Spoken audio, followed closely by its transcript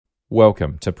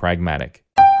welcome to Pragmatic.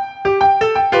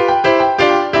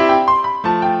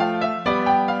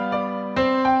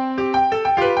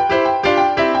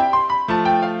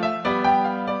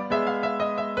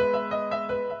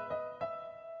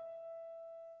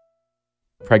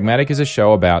 Pragmatic is a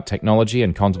show about technology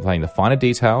and contemplating the finer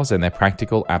details and their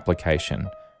practical application.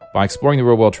 By exploring the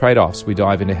real-world trade-offs, we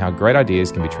dive into how great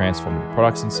ideas can be transformed into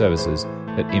products and services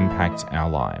that impact our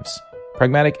lives.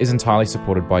 Pragmatic is entirely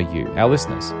supported by you, our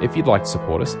listeners. If you'd like to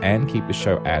support us and keep the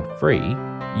show ad-free,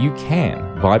 you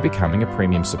can by becoming a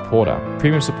premium supporter.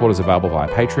 Premium support is available via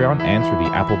Patreon and through the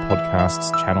Apple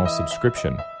Podcasts channel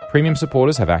subscription. Premium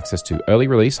supporters have access to early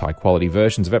release, high-quality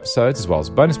versions of episodes, as well as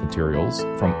bonus materials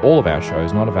from all of our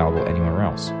shows not available anywhere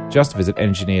else. Just visit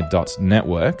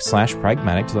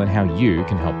engineer.network/pragmatic to learn how you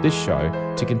can help this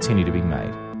show to continue to be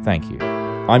made. Thank you.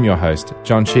 I'm your host,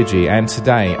 John Chidgey, and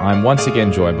today I'm once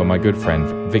again joined by my good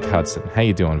friend, Vic Hudson. How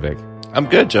you doing, Vic? I'm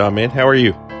good, John, man. How are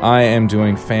you? I am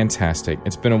doing fantastic.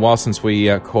 It's been a while since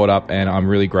we caught up, and I'm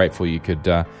really grateful you could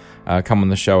come on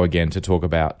the show again to talk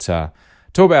about a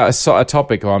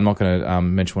topic. I'm not going to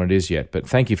mention what it is yet, but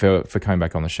thank you for coming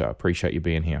back on the show. Appreciate you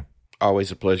being here.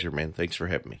 Always a pleasure, man. Thanks for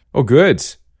having me. Oh, good.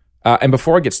 And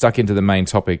before I get stuck into the main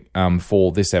topic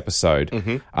for this episode,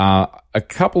 a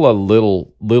couple of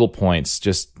little points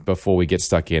just before we get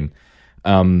stuck in.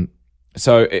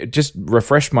 So just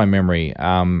refresh my memory.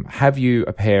 Have you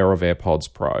a pair of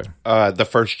AirPods Pro? The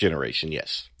first generation,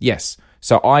 yes. Yes.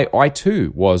 So I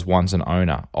too was once an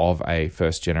owner of a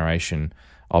first generation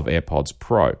of AirPods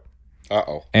Pro.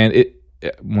 Uh-oh. And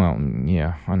well,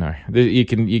 yeah, I know. You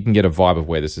can get a vibe of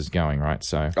where this is going, right?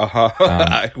 So,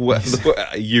 well,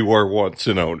 you were once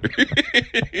an owner.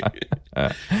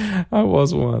 I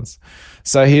was once.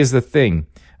 So here's the thing.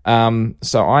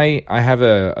 So I have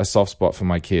a soft spot for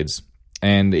my kids,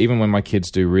 and even when my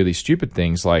kids do really stupid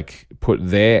things like put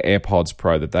their AirPods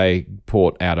Pro that they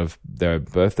bought out of their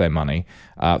birthday money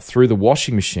through the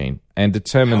washing machine and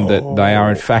determine that they are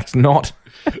in fact not.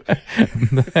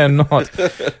 They're not. They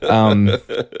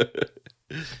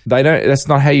don't. That's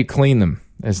not how you clean them.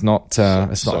 It's not.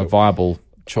 It's not a viable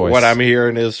choice. What I'm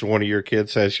hearing is one of your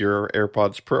kids has your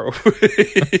AirPods Pro.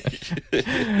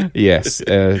 Yes,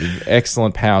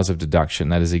 excellent powers of deduction.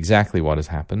 That is exactly what has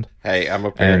happened. Hey, I'm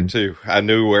a parent too. I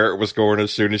knew where it was going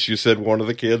as soon as you said one of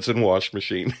the kids in wash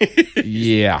machine.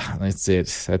 Yeah, that's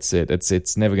it.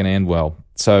 It's never going to end well.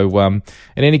 So, in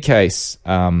any case,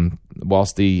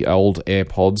 whilst the old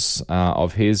AirPods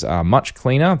of his are much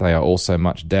cleaner, they are also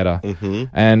much deader. Mm-hmm.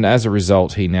 And as a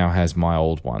result, he now has my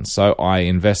old one. So I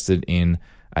invested in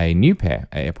a new pair,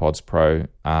 AirPods Pro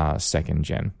second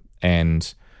gen.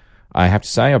 And I have to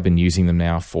say, I've been using them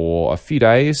now for a few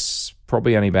days,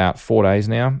 probably only about 4 days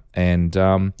now. And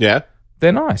yeah,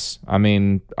 they're nice. I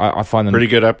mean, I find them... Pretty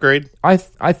good upgrade? I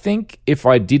think if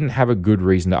I didn't have a good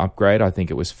reason to upgrade, I think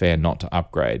it was fair not to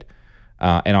upgrade.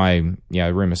 And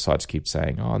rumor sites keep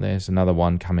saying, oh, there's another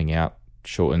one coming out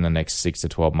short in the next 6 to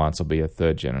 12 months. It'll be a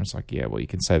third gen. And it's like, yeah, well, you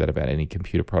can say that about any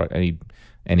computer product, any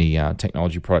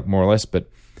technology product, more or less. But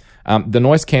the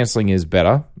noise cancelling is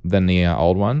better than the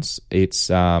old ones. It's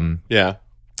hard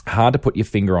to put your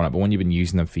finger on it, but when you've been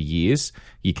using them for years,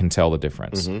 you can tell the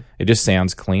difference. Mm-hmm. It just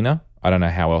sounds cleaner. I don't know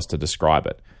how else to describe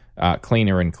it.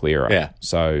 Cleaner and clearer. Yeah.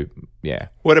 So, yeah.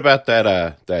 What about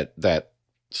that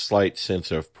slight sense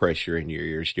of pressure in your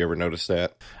ears? Do you ever notice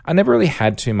that? I never really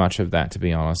had too much of that, to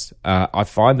be honest. I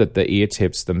find that the ear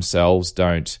tips themselves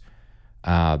don't...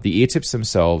 the ear tips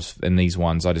themselves, and these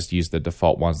ones, I just use the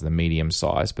default ones, the medium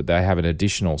size, but they have an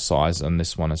additional size on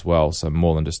this one as well, so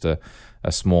more than just a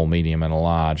small, medium, and a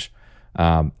large.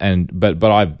 But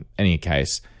in any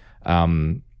case...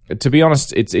 to be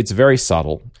honest, it's very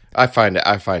subtle. I find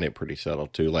it pretty subtle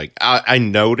too. Like I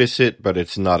notice it, but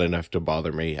it's not enough to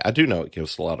bother me. I do know it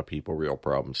gives a lot of people real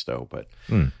problems though, but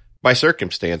by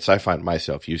circumstance, I find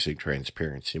myself using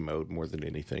transparency mode more than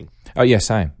anything. Oh yeah,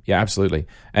 same. Yeah, absolutely.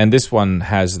 And this one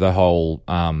has the whole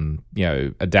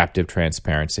adaptive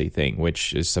transparency thing,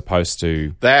 which is supposed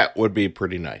to... That would be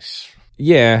pretty nice.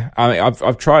 Yeah, I mean,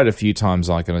 I've tried it a few times,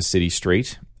 like on a city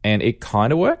street, and it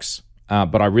kind of works.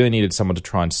 But I really needed someone to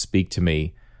try and speak to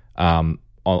me. And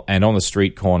on the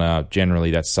street corner,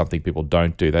 generally, that's something people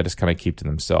don't do. They just kind of keep to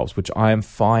themselves, which I am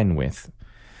fine with.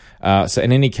 So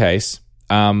in any case,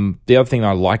 the other thing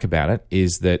I like about it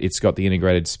is that it's got the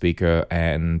integrated speaker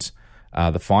and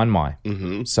the Find My.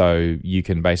 Mm-hmm. So you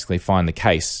can basically find the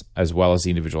case as well as the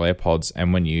individual AirPods.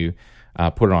 And when you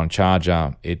put it on a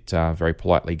charger, it very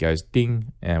politely goes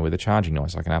ding with a charging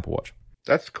noise like an Apple Watch.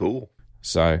 That's cool.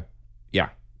 So, yeah.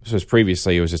 So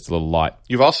previously it was just a little light.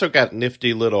 You've also got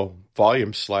nifty little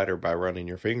volume slider by running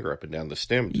your finger up and down the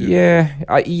stem, too.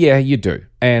 Yeah, you do.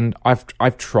 And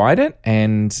I've tried it,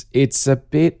 and it's a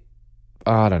bit,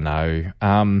 I don't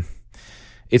know.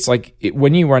 It's like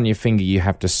when you run your finger, you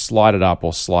have to slide it up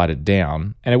or slide it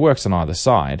down, and it works on either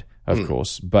side, of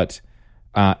course, but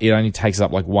it only takes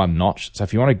up like one notch. So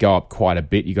if you want to go up quite a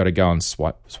bit, you got to go and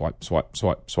swipe, swipe, swipe,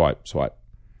 swipe, swipe, swipe.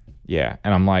 Yeah,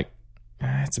 and I'm like,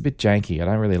 it's a bit janky. I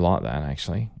don't really like that,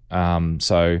 actually.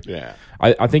 So yeah,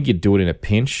 I think you'd do it in a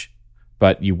pinch,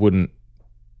 but you wouldn't.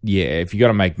 Yeah, if you got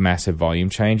to make massive volume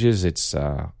changes, it's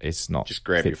not just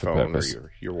grab fit your for phone purpose.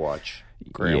 or your watch.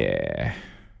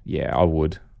 Yeah, I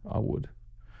would.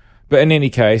 But in any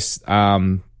case,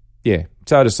 yeah.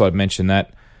 So I just thought I'd mention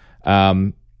that.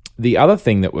 The other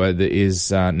thing that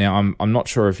is now I'm not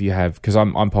sure if you have, because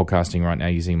I'm podcasting right now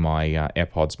using my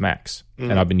AirPods Max,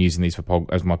 and I've been using these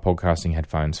as my podcasting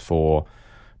headphones for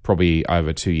probably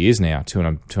over 2 years now, two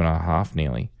and a half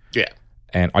nearly. Yeah,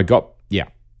 and I got you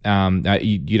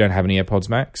don't have any AirPods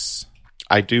Max?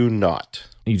 I do not.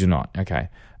 You do not. Okay.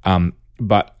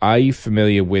 But are you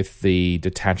familiar with the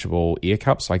detachable ear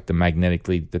cups, like the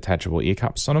magnetically detachable ear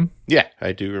cups on them? Yeah,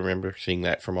 I do remember seeing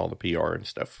that from all the PR and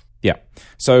stuff. Yeah.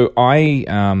 So I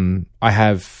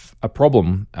have a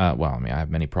problem. Well, I mean, I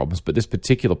have many problems, but this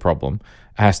particular problem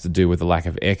has to do with the lack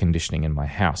of air conditioning in my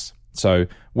house. So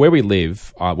where we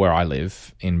live, where I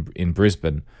live in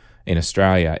Brisbane, in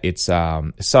Australia, it's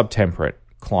a subtemperate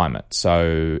climate.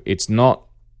 So it's not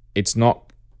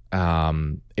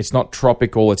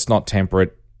tropical. It's not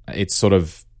temperate. It's sort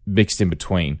of mixed in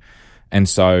between. And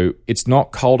so it's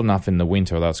not cold enough in the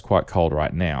winter, although it's quite cold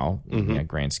right now, in the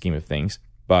grand scheme of things,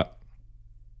 but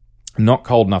not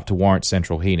cold enough to warrant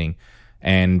central heating.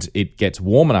 And it gets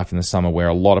warm enough in the summer where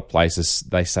a lot of places,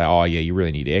 they say, oh, yeah, you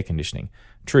really need air conditioning.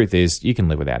 Truth is, you can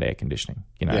live without air conditioning.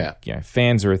 You know,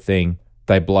 fans are a thing.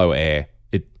 They blow air.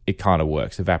 It kind of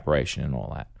works, evaporation and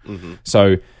all that.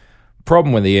 So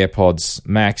problem with the AirPods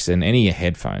Max and any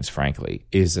headphones, frankly,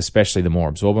 is especially the more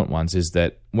absorbent ones, is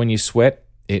that when you sweat,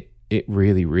 it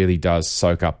really, really does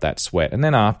soak up that sweat. And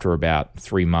then after about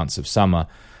 3 months of summer,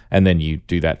 and then you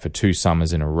do that for 2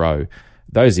 summers in a row,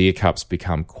 those ear cups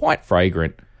become quite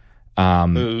fragrant.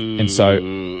 And so,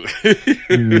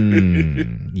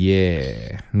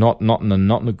 yeah, not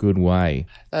in a good way.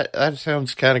 That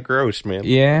sounds kind of gross, man.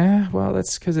 Yeah, well,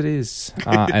 that's because it is.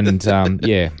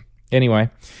 Yeah. Anyway,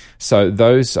 so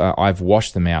those I've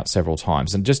washed them out several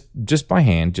times, and just by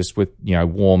hand, just with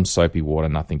warm soapy water,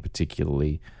 nothing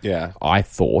particularly. Yeah, I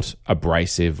thought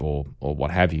abrasive or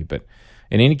what have you. But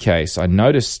in any case, I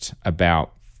noticed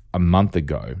about a month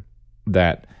ago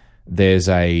that there's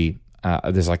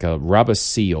like a rubber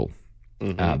seal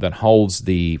that holds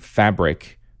the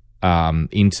fabric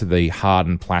into the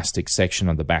hardened plastic section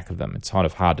on the back of them. It's kind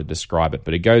of hard to describe it,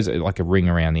 but it goes like a ring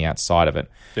around the outside of it,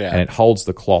 and it holds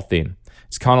the cloth in.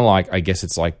 It's kind of like, I guess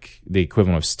it's like the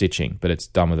equivalent of stitching, but it's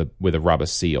done with a rubber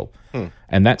seal.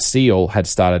 And that seal had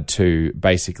started to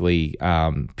basically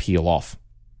peel off,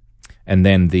 and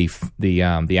then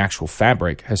the actual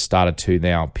fabric has started to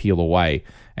now peel away,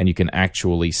 and you can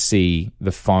actually see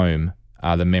the foam,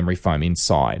 the memory foam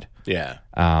inside,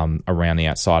 around the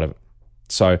outside of it.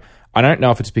 So I don't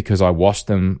know if it's because I washed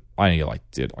them, I only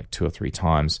did 2 or 3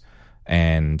 times,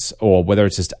 or whether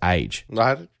it's just age.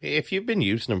 If you've been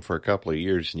using them for a couple of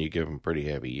years and you give them pretty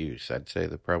heavy use, I'd say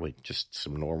they're probably just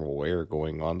some normal wear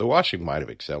going on. The washing might have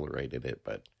accelerated it,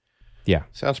 but yeah,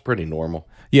 sounds pretty normal.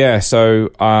 Yeah,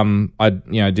 so I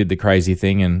did the crazy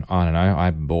thing, and I don't know, I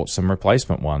bought some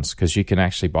replacement ones, because you can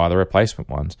actually buy the replacement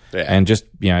ones. Yeah. And just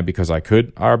because I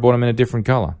could, I bought them in a different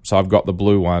color. So I've got the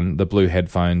blue one, the blue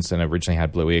headphones, and originally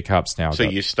had blue ear cups. Now so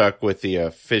you stuck with the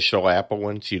official Apple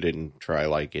ones? You didn't try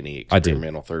any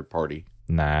experimental third party?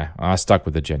 Nah, I stuck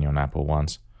with the genuine Apple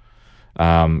ones.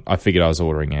 I figured I was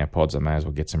ordering AirPods, I may as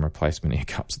well get some replacement ear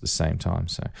cups at the same time.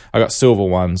 So I got silver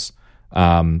ones.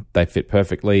 They fit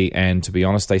perfectly, and to be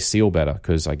honest, they seal better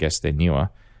because I guess they're newer.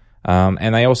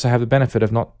 And they also have the benefit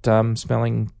of not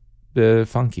smelling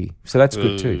funky, so that's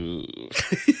good too.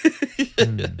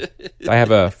 They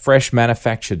have a fresh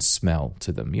manufactured smell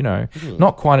to them,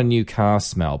 not quite a new car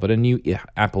smell, but a new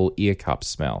Apple ear cup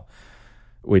smell,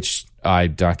 which I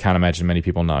can't imagine many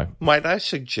people know. Might I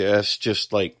suggest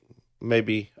just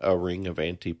maybe a ring of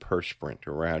antiperspirant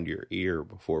around your ear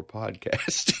before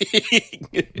podcasting?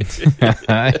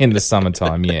 In the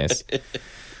summertime, yes.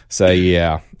 So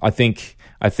yeah, I think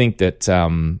that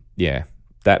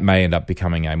that may end up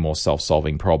becoming a more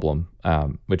self-solving problem,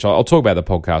 which I'll talk about the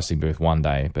podcasting booth one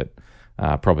day, but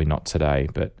probably not today.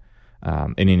 But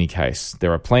in any case,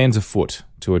 there are plans afoot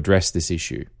to address this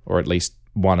issue, or at least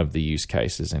one of the use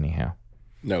cases anyhow.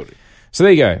 Noted. So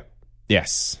there you go.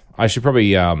 Yes. I should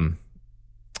probably, I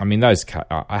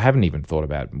haven't even thought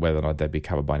about whether or not they'd be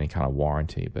covered by any kind of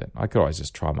warranty, but I could always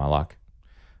just try my luck.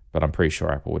 But I'm pretty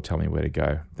sure Apple would tell me where to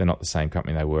go. They're not the same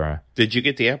company they were. Did you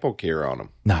get the Apple Care on them?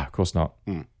 No, of course not.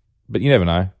 But you never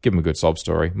know. Give them a good sob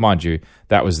story. Mind you,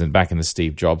 that was back in the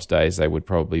Steve Jobs days. They would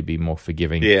probably be more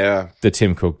forgiving. Yeah. The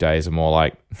Tim Cook days are more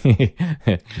like,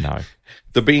 no.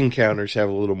 The bean counters have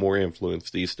a little more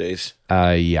influence these days.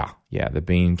 Yeah. The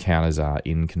bean counters are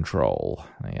in control.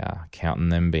 They are counting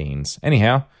them beans.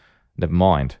 Anyhow, never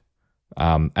mind.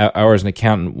 Or as an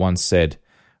accountant once said,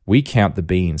 we count the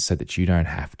beans so that you don't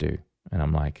have to. And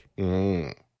I'm like,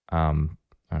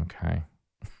 okay.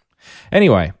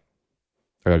 Anyway,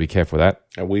 I got to be careful with that.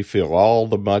 And we feel all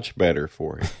the much better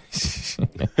for it.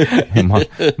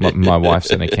 my wife's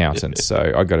an accountant,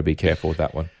 so I got to be careful with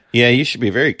that one. Yeah, you should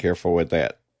be very careful with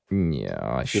that. Yeah,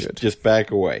 I should. Just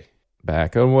back away.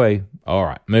 Back away. All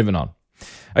right, moving on.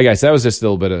 Okay, so that was just a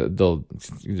little bit of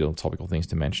little topical things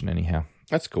to mention anyhow.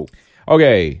 That's cool.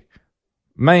 Okay,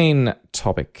 main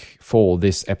topic for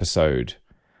this episode.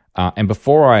 And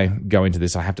before I go into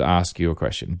this, I have to ask you a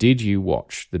question. Did you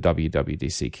watch the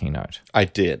WWDC keynote? I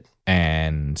did.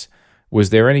 And was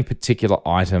there any particular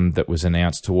item that was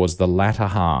announced towards the latter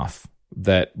half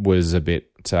that was a bit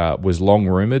was long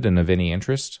rumored and of any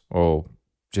interest, or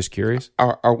just curious?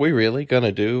 Are we really going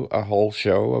to do a whole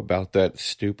show about that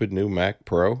stupid new Mac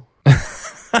Pro?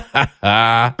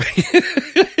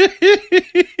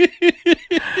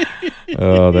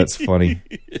 Oh, that's funny.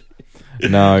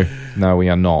 No, we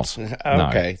are not.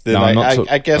 Okay, no. Then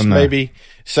I guess maybe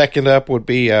second up would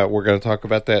be we're going to talk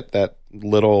about that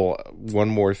little one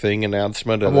more thing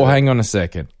announcement. Well, hang on a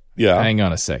second. Yeah, hang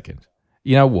on a second.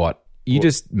 You know what? You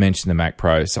just mentioned the Mac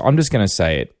Pro, so I'm just going to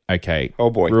say it. Okay. Oh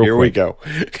boy, here we go.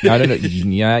 No.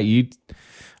 Yeah,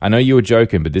 I know you were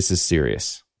joking, but this is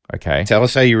serious. Okay. Tell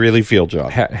us how you really feel,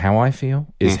 John. How I feel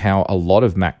is how a lot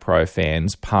of Mac Pro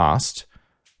fans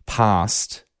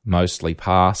mostly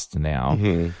past now.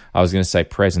 I was going to say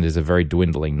present is a very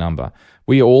dwindling number.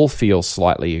 We all feel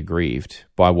slightly aggrieved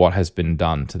by what has been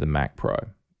done to the Mac Pro.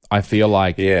 I feel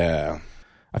like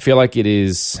it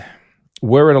is,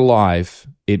 were it alive,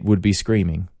 it would be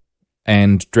screaming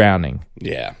and drowning.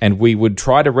 Yeah. And we would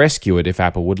try to rescue it if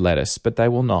Apple would let us, but they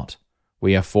will not.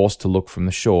 We are forced to look from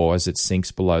the shore as it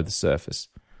sinks below the surface.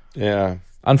 Yeah.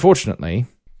 Unfortunately,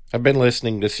 I've been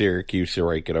listening to Syracuse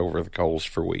rake it over the coals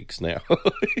for weeks now.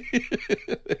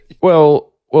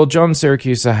 Well, John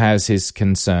Syracuse has his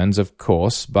concerns, of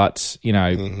course, but,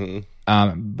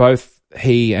 both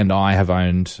he and I have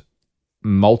owned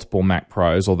multiple Mac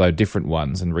Pros, although different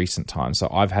ones in recent times. So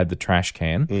I've had the trash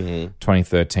can,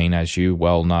 2013, as you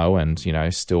well know, and,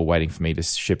 still waiting for me to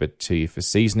ship it to you for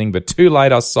seasoning, but too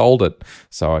late, I sold it,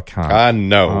 so I can't. I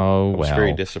know. Oh, I was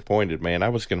very disappointed, man. I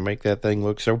was going to make that thing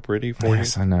look so pretty for you.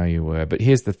 Yes, I know you were, but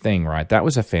here's the thing, right? That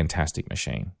was a fantastic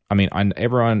machine. I mean,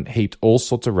 everyone heaped all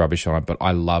sorts of rubbish on it, but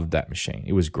I loved that machine.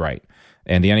 It was great.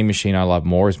 And the only machine I love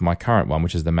more is my current one,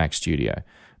 which is the Mac Studio.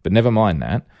 But never mind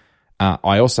that.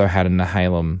 I also had a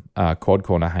Nehalem,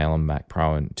 quad-core Nehalem Mac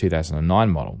Pro in 2009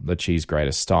 model, the cheese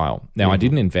grater style. Now, I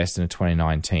didn't invest in a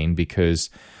 2019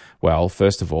 because, well,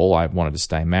 first of all, I wanted to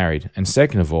stay married. And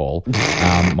second of all,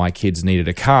 my kids needed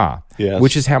a car,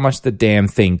 which is how much the damn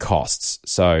thing costs.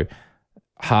 So,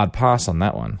 hard pass on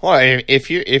that one. Well, if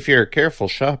you're a careful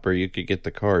shopper, you could get the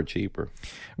car cheaper.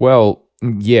 Well,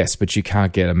 yes, but you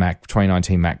can't get a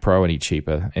 2019 Mac Pro any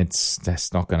cheaper.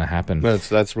 That's not going to happen.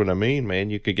 That's what I mean, man.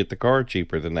 You could get the car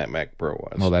cheaper than that Mac Pro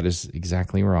was. Well, that is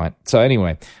exactly right. So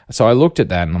anyway, I looked at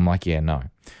that and I'm like, yeah, no.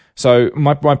 So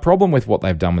my problem with what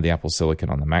they've done with the Apple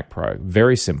Silicon on the Mac Pro,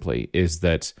 very simply, is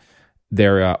that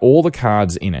there are all the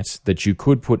cards in it that you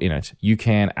could put in it. You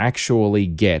can actually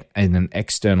get in an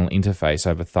external interface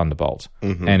over Thunderbolt,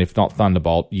 and if not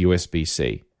Thunderbolt,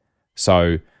 USB-C.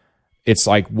 So it's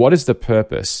like, what is the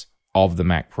purpose of the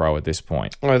Mac Pro at this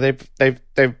point? Well,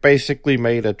 they've basically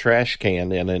made a trash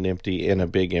can in a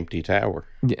big empty tower.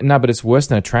 No, but it's worse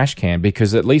than a trash can,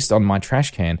 because at least on my trash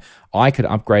can, I could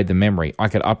upgrade the memory. I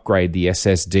could upgrade the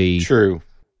SSD. True.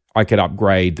 I could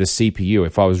upgrade the CPU.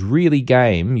 If I was really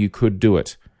game, you could do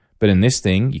it. But in this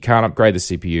thing, you can't upgrade the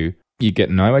CPU. You get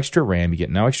no extra RAM. You get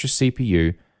no extra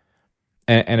CPU.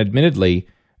 And admittedly,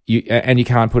 you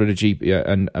can't put a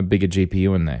bigger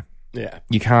GPU in there. Yeah.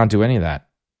 You can't do any of that.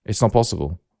 It's not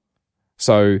possible.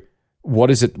 So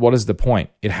what is it? What is the point?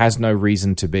 It has no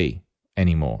reason to be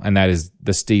anymore. And that is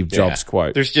the Steve Jobs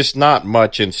quote. There's just not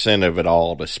much incentive at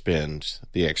all to spend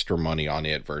the extra money on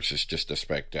it versus just a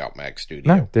spec'd out Mac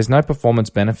Studio. No, there's no performance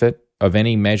benefit. of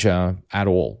any measure at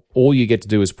all. All you get to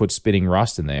do is put spinning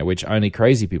rust in there, which only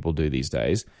crazy people do these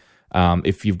days.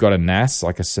 If you've got a NAS,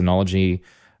 like a Synology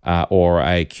or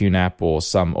a QNAP or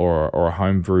a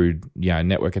homebrewed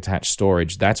network attached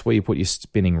storage, that's where you put your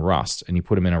spinning rust, and you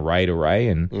put them in a RAID array,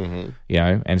 and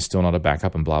and still not a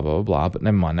backup and blah blah blah blah. But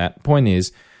never mind that. Point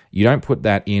is, you don't put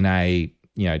that in a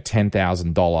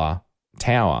 $10,000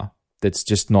 tower. That's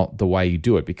just not the way you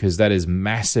do it, because that is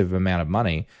massive amount of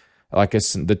money. Like a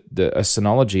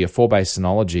Synology, a 4-base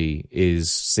Synology is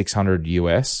 $600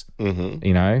 US.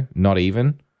 Not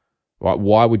even.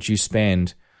 Why would you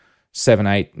spend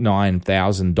 $7,000, $8,000,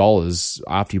 $9,000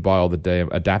 after you buy all the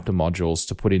adapter modules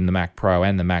to put in the Mac Pro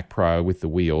and the Mac Pro with the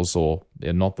wheels, or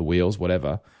not the wheels,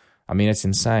 whatever? I mean, it's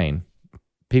insane.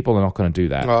 People are not going to do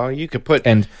that. Well, you could put,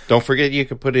 and don't forget, you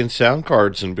could put in sound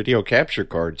cards and video capture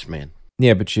cards, man.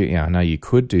 Yeah, but I know you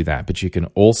could do that, but you can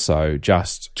also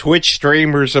just... Twitch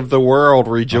streamers of the world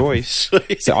rejoice.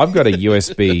 So I've got a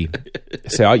USB...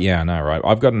 I know, right?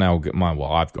 I've got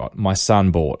my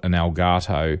son bought an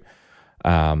Elgato,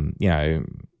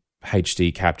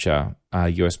 HD capture,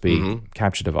 USB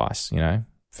capture device,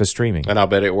 for streaming. And I'll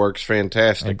bet it works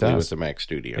fantastically with the Mac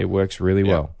Studio. It works really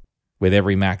well with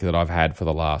every Mac that I've had for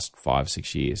the last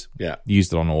 5-6 years. Yeah.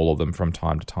 Used it on all of them from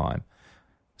time to time.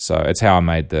 So it's how I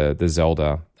made the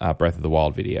Zelda Breath of the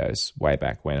Wild videos way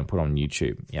back when and put on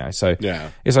YouTube.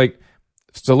 It's like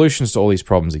solutions to all these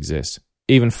problems exist.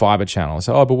 Even fiber channel.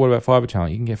 So, but what about fiber channel?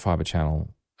 You can get fiber channel,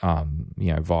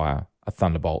 via a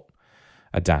Thunderbolt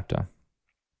adapter.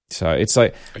 So it's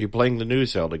like... Are you playing the new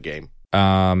Zelda game?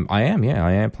 I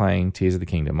am playing Tears of the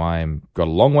Kingdom. Got a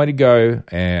long way to go,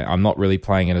 and I'm not really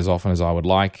playing it as often as I would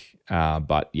like.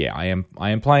 But yeah, I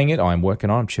am playing it. I'm working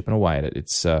on it. I'm chipping away at it.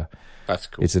 It's... That's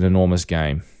cool. It's an enormous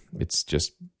game. It's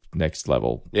just next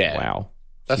level. Yeah. Wow.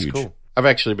 That's huge. Cool. I've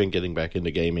actually been getting back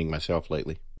into gaming myself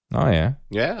lately. Oh, yeah?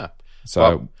 Yeah.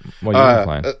 So, what are you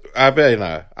playing? I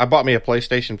bought me a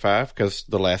PlayStation 5 because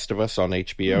The Last of Us on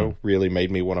HBO really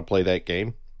made me want to play that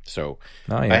game. So,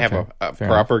 I have a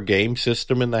proper game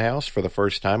system in the house for the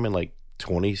first time in like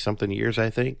 20-something years,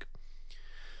 I think.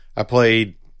 I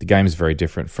played... The game is very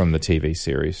different from the TV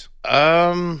series.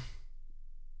 Not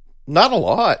a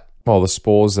lot. Well, the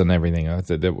spores and everything,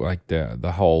 like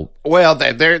the whole... Well,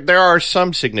 there are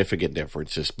some significant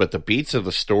differences, but the beats of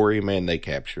the story, man, they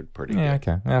captured pretty good.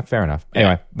 Okay. Yeah, fair enough.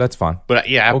 Anyway, that's fine. But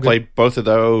I played both of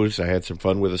those. I had some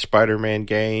fun with a Spider-Man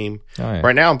game. Oh, yeah.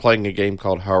 Right now I'm playing a game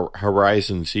called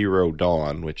Horizon Zero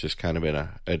Dawn, which is kind of in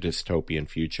a dystopian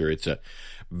future. It's a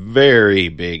very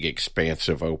big,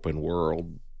 expansive, open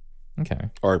world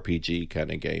RPG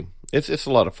kind of game. It's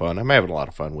a lot of fun. I'm having a lot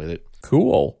of fun with it.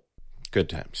 Cool. Good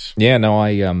times. Yeah, no,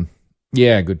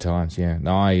 good times. Yeah,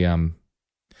 no,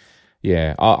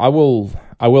 I will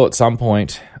at some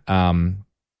point. I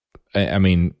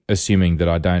mean, assuming that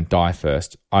I don't die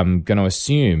first, I'm going to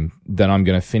assume that I'm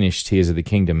going to finish Tears of the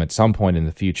Kingdom at some point in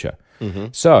the future. Mm-hmm.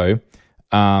 So,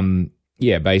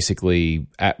 basically,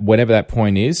 at whatever that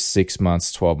point is, 6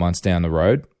 months, 12 months down the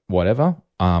road, whatever.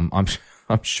 I'm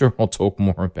sure I'll talk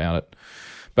more about it.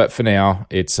 But for now,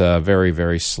 it's a very,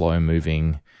 very slow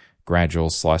moving, gradual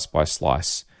slice by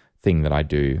slice thing that I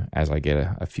do as I get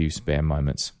a few spare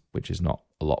moments, which is not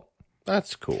a lot.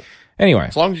 That's cool. Anyway.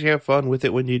 As long as you have fun with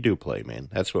it when you do play, man.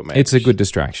 That's what matters. It's a good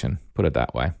distraction, put it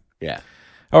that way. Yeah.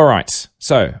 All right.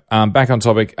 So, back on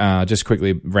topic, just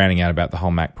quickly rounding out about the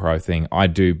whole Mac Pro thing. I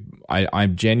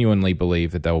genuinely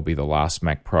believe that there will be the last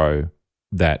Mac Pro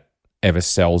that ever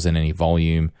sells in any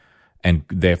volume, and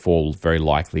therefore very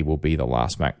likely will be the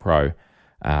last Mac Pro.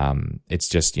 It's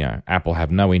just, Apple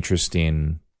have no interest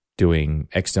in doing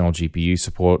external GPU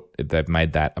support. They've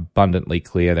made that abundantly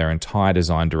clear. Their entire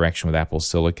design direction with Apple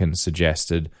Silicon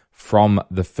suggested from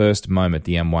the first moment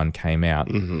the M1 came out.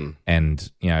 Mm-hmm.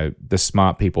 And, the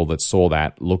smart people that saw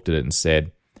that looked at it and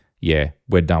said, yeah,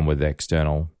 we're done with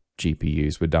external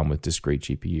GPUs. We're done with discrete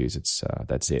GPUs.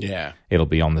 That's it. Yeah. It'll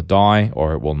be on the die,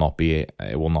 or it will not be.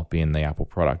 It will not be in the Apple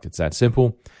product. It's that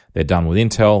simple. They're done with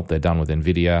Intel. They're done with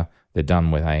NVIDIA. They're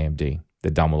done with AMD.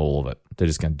 They're done with all of it. They're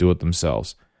just going to do it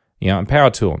themselves. And power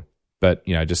to them. But,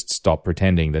 just stop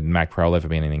pretending that Mac Pro will ever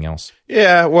be anything else.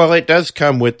 Yeah, well, it does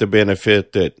come with the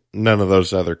benefit that none of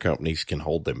those other companies can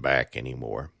hold them back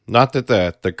anymore. Not that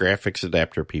the graphics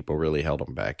adapter people really held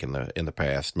them back in the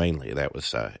past. Mainly that was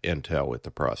Intel with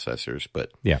the processors.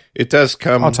 But yeah, it does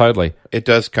come. Oh, totally. It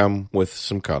does come with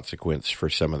some consequence for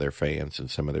some of their fans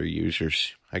and some of their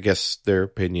users. I guess their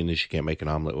opinion is you can't make an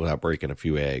omelet without breaking a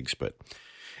few eggs, but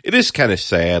it is kind of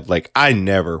sad. Like, I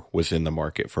never was in the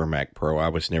market for a Mac Pro. I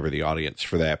was never the audience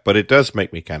for that. But it does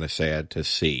make me kind of sad to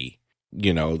see,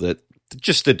 that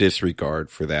just a disregard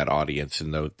for that audience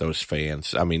and those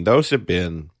fans. I mean,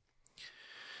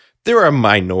 they're a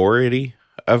minority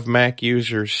of Mac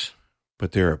users,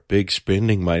 but they're a big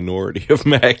spending minority of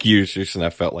Mac users, and I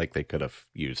felt like they could have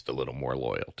used a little more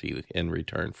loyalty in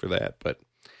return for that. But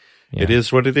It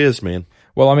is what it is, man.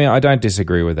 Well, I mean, I don't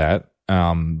disagree with that.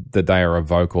 That they are a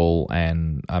vocal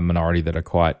and a minority that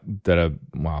are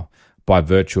by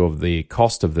virtue of the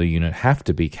cost of the unit, have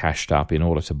to be cashed up in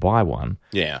order to buy one.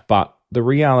 Yeah. But the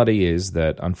reality is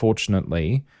that,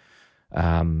 unfortunately,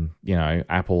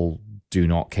 Apple do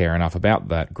not care enough about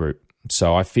that group.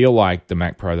 So I feel like the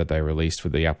Mac Pro that they released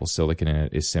with the Apple Silicon in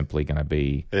it is simply going to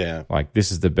be like,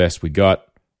 this is the best we got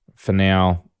for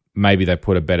now. Maybe they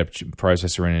put a better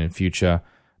processor in the future,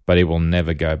 but it will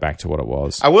never go back to what it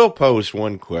was. I will pose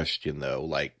one question, though.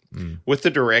 Like, with the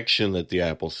direction that the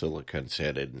Apple Silicon's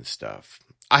headed and stuff,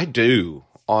 I do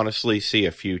honestly see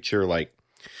a future. Like,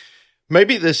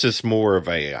 maybe this is more of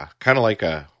a kind of like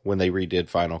when they redid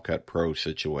Final Cut Pro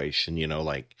situation,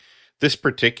 like this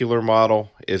particular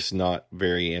model is not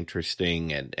very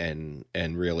interesting and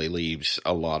really leaves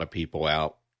a lot of people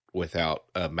out without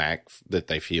a Mac that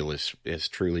they feel is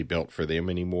truly built for them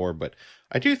anymore. But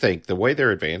I do think the way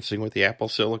they're advancing with the Apple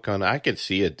Silicon, I could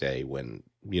see a day when,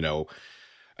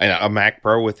 a Mac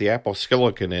Pro with the Apple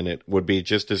Silicon in it would be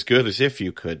just as good as if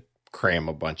you could cram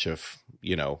a bunch of,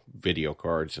 video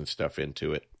cards and stuff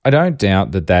into it. I don't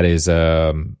doubt that is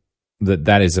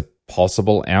a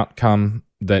possible outcome,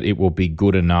 that it will be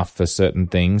good enough for certain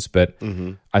things. But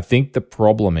I think the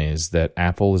problem is that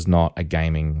Apple is not a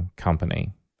gaming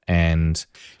company. And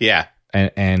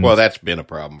well, that's been a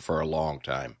problem for a long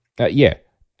time.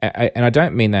 And I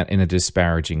don't mean that in a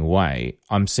disparaging way.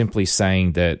 I'm simply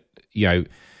saying that,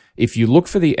 if you look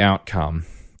for the outcome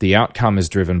is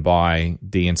driven by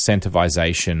the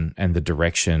incentivization and the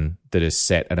direction that is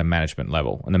set at a management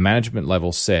level. And the management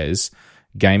level says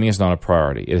gaming is not a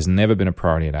priority. It has never been a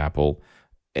priority at Apple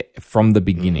from the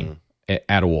beginning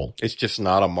at all. It's just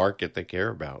not a market they care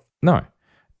about. No.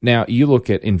 Now, you look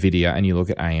at NVIDIA and you look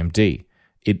at AMD.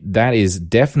 That is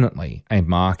definitely a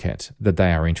market that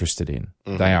they are interested in.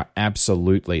 They are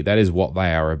absolutely, that is what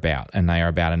they are about. And they are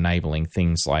about enabling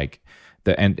things like,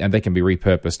 and they can be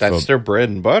repurposed. That's their bread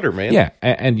and butter, man. Yeah.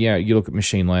 And you look at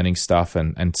machine learning stuff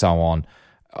and so on.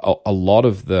 A lot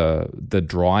of the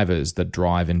drivers that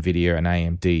drive NVIDIA and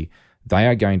AMD, they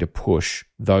are going to push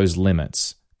those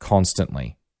limits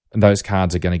constantly. And those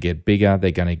cards are going to get bigger. They're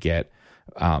going to get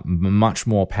much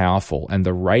more powerful, and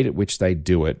the rate at which they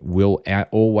do it will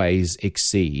always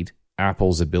exceed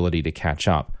Apple's ability to catch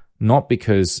up. Not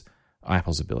because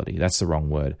Apple's ability, that's the wrong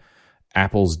word,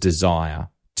 Apple's desire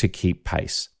to keep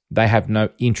pace. They have no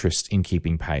interest in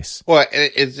keeping pace. Well,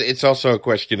 it's also a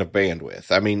question of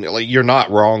bandwidth. I mean, you're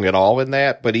not wrong at all in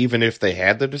that, but even if they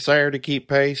had the desire to keep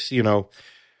pace,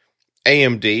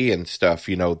 AMD and stuff,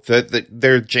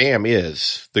 their jam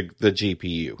is the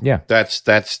GPU. Yeah.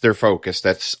 That's their focus.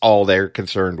 That's all they're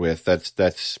concerned with. That's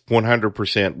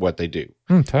 100% what they do.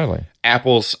 Totally.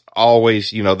 Apple's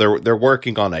always, they're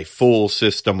working on a full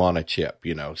system on a chip,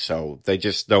 so they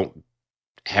just don't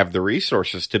have the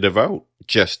resources to devote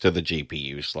just to the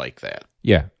GPUs like that.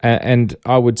 Yeah. And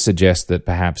I would suggest that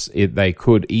perhaps they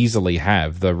could easily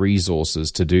have the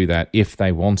resources to do that if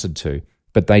they wanted to,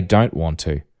 but they don't want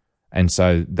to. And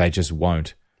so they just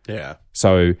won't. Yeah.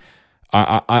 So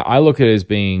I look at it as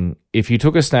being, if you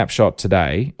took a snapshot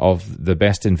today of the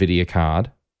best NVIDIA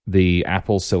card, the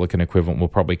Apple Silicon equivalent will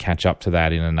probably catch up to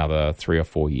that in another 3 or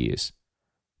 4 years.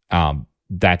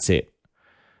 That's it.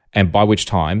 And by which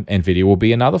time, NVIDIA will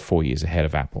be another 4 years ahead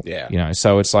of Apple. Yeah.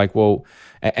 So it's like, well,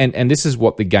 and this is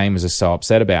what the gamers are so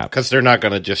upset about. Because they're not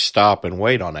going to just stop and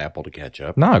wait on Apple to catch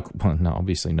up. No,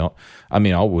 obviously not. I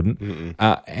mean, I wouldn't.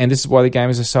 And this is why the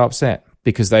gamers are so upset,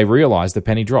 because they realize the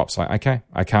penny drops. Like, okay,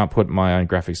 I can't put my own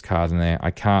graphics card in there.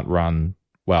 I can't run,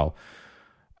 well,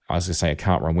 I was going to say I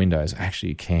can't run Windows. Actually,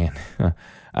 you can.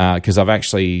 Because I've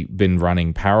actually been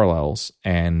running Parallels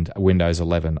and Windows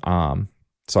 11 ARM.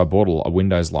 So I bought a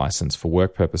Windows license for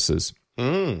work purposes.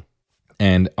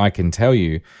 And I can tell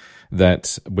you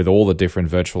that with all the different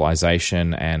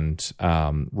virtualization and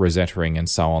resettering and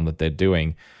so on that they're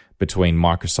doing between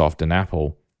Microsoft and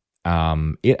Apple,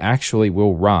 it actually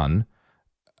will run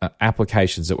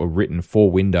applications that were written for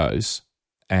Windows,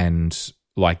 and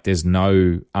like there's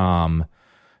no ARM,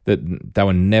 that they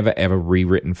were never ever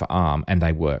rewritten for ARM, and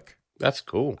they work. That's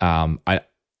cool. I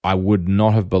would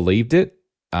not have believed it.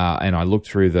 And I looked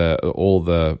through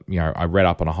I read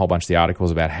up on a whole bunch of the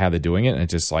articles about how they're doing it, and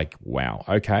it's just like, wow,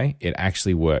 okay, it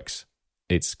actually works.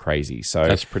 It's crazy. So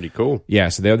that's pretty cool. Yeah,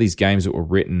 so there are these games that were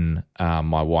written.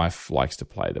 My wife likes to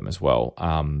play them as well,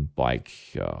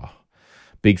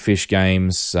 Big Fish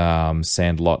games,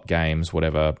 Sandlot games,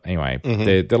 whatever. Anyway,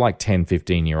 they're like 10,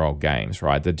 15-year-old games,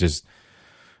 right? They're just,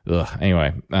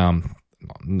 anyway, I'm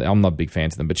not big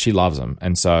fans of them, but she loves them.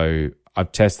 And so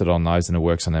I've tested on those, and it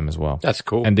works on them as well. That's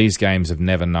cool. And these games have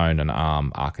never known an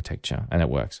ARM architecture, and it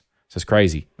works. So it's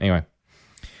crazy. Anyway.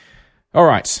 All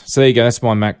right, so there you go. That's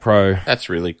my Mac Pro. That's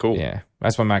really cool. Yeah,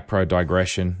 that's my Mac Pro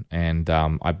digression, and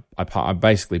I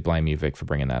basically blame you, Vic, for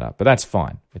bringing that up. But that's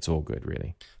fine. It's all good,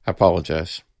 really. I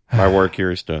apologize. My work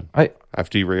here is done. I've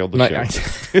derailed the show.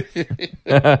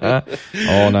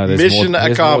 Oh, no, there's Mission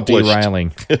accomplished. More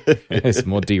derailing. There's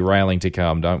more derailing to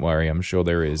come. Don't worry. I'm sure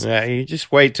there is. Yeah, you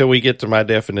just wait till we get to my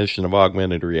definition of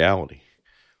augmented reality.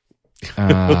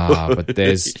 But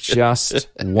there's just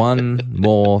one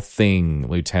more thing,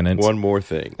 Lieutenant. One more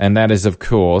thing. And that is, of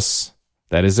course,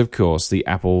 the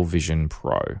Apple Vision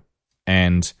Pro.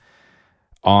 And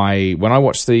when I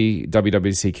watched the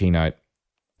WWDC keynote,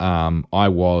 I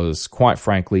was quite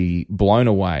frankly blown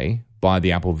away by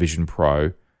the Apple Vision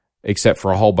Pro, except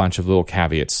for a whole bunch of little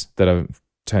caveats that are,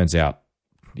 turns out,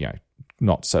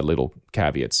 not so little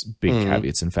caveats, big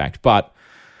caveats, in fact. But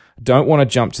don't want to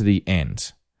jump to the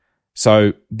end.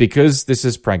 So because this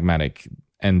is Pragmatic,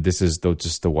 and this is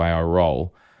just the way I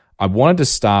roll, I wanted to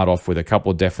start off with a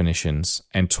couple of definitions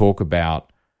and talk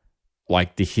about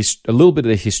like a little bit of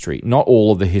the history, not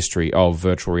all of the history of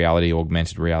virtual reality,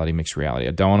 augmented reality, mixed reality.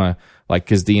 I don't want to,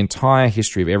 because the entire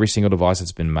history of every single device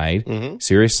that's been made,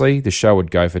 seriously, the show would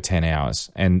go for 10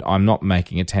 hours. And I'm not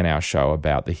making a 10-hour show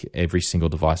about every single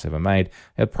device ever made.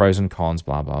 There are pros and cons,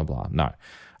 blah, blah, blah. No.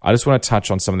 I just want to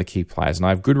touch on some of the key players, and I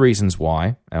have good reasons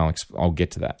why, and I'll get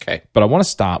to that. Okay. But I want to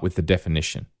start with the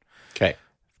definition. Okay.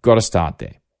 Got to start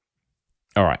there.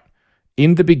 All right.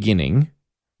 In the beginning,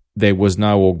 there was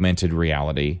no augmented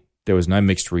reality. There was no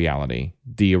mixed reality.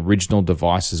 The original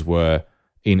devices were,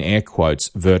 in air quotes,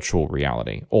 virtual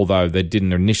reality. Although they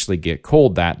didn't initially get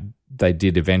called that, they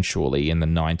did eventually in the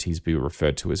 90s be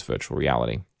referred to as virtual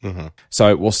reality.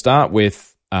 So we'll start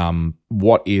with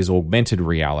what is augmented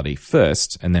reality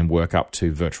first, and then work up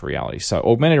to virtual reality. So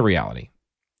augmented reality,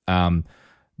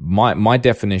 my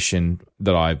definition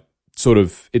that I sort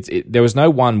of, there was no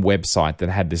one website that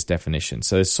had this definition.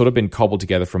 So it's sort of been cobbled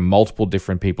together from multiple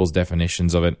different people's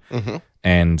definitions of it.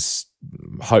 And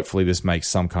hopefully this makes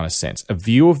some kind of sense. A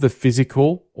view of the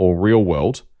physical or real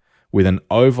world with an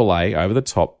overlay over the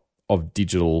top of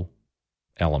digital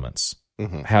elements.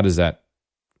 How does that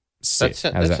sit?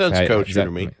 That sounds kosher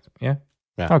to me. Yeah?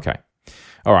 Okay.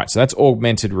 All right, so that's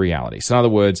augmented reality. So in other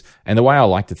words, and the way I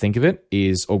like to think of it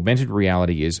is augmented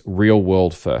reality is real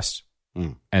world first,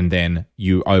 and then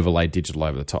you overlay digital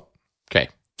over the top.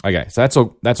 Okay,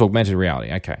 so that's augmented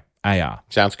reality. Okay, AR.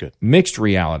 Sounds good. Mixed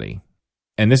reality,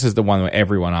 and this is the one where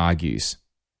everyone argues.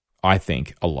 I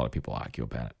think a lot of people argue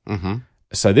about it.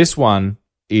 So this one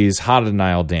is harder to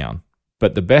nail down,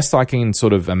 but the best I can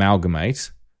sort of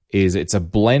amalgamate is it's a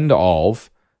blend of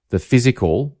the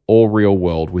physical or real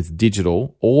world with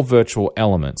digital or virtual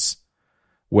elements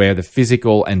where the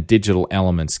physical and digital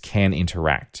elements can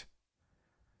interact.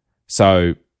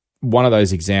 So one of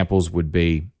those examples would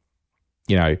be,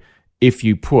 if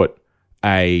you put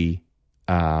like a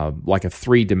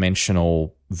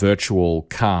 3-dimensional virtual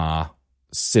car,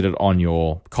 sit it on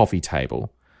your coffee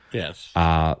table. Yes.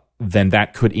 Then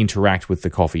that could interact with the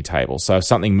coffee table. So if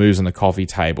something moves on the coffee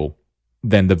table,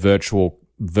 then the virtual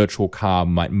car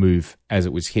might move as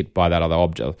it was hit by that other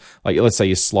object. Like let's say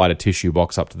you slide a tissue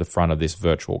box up to the front of this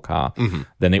virtual car,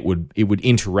 then it would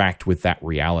interact with that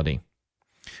reality.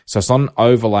 So it's not an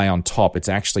overlay on top. It's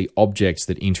actually objects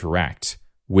that interact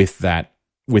with the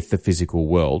physical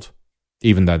world,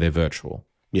 even though they're virtual.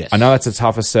 Yes. I know that's a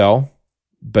tougher sell,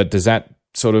 but does that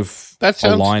sort of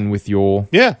align with your?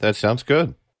 Yeah, that sounds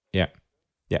good. Yeah.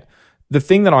 The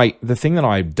thing that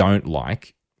I don't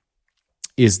like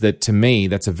is that, to me,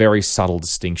 that's a very subtle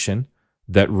distinction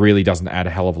that really doesn't add a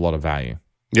hell of a lot of value.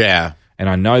 Yeah. And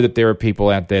I know that there are people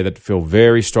out there that feel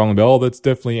very strongly about, that's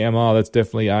definitely MR, that's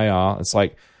definitely AR. It's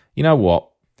like, you know what?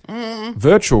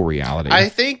 Virtual reality. I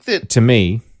think that... To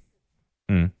me...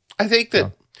 I think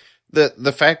that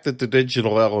the fact that the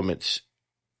digital elements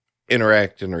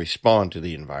interact and respond to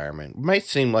the environment might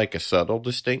seem like a subtle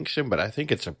distinction, but I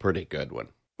think it's a pretty good one.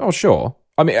 Oh, sure.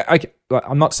 I mean,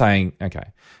 I'm not saying,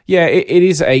 okay. Yeah, it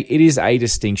is a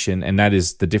distinction, and that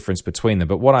is the difference between them.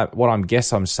 But what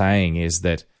I'm saying is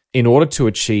that in order to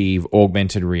achieve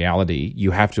augmented reality,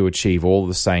 you have to achieve all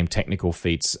the same technical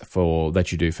feats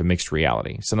that you do for mixed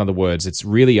reality. So in other words, it's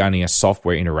really only a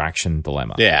software interaction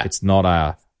dilemma. Yeah. It's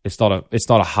not It's not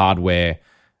a hardware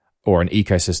or an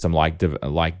ecosystem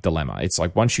like dilemma. It's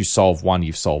like once you solve one,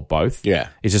 you've solved both. Yeah.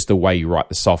 It's just the way you write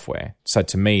the software. So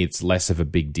to me, it's less of a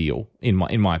big deal in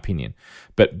my opinion.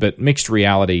 But mixed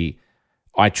reality,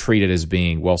 I treat it as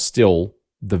being, well, still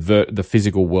the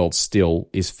physical world still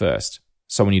is first.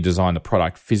 So when you design the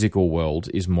product, physical world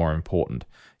is more important.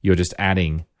 You're just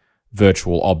adding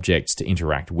virtual objects to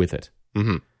interact with it.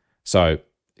 Mm-hmm. So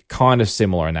kind of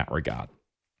similar in that regard.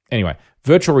 Anyway,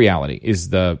 virtual reality has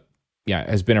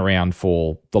been around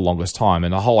for the longest time,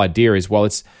 and the whole idea is, well,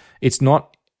 it's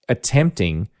not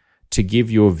attempting to give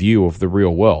you a view of the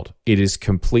real world. It is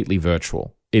completely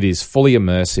virtual. It is fully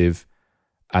immersive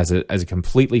as a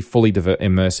completely fully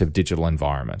immersive digital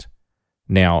environment.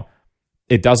 Now,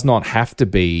 it does not have to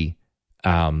be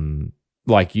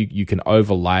like you can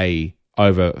overlay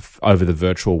over the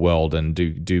virtual world and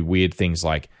do weird things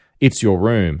like it's your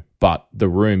room, but the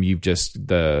room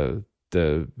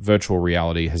the virtual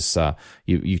reality has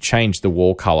you changed the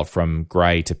wall color from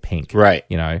gray to pink, right?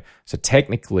 So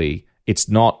technically it's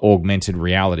not augmented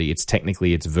reality. It's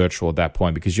virtual at that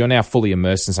point because you're now fully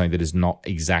immersed in something that is not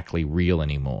exactly real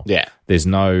anymore. Yeah, there's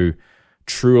no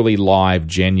truly live,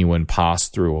 genuine pass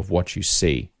through of what you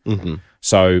see. Mm-hmm.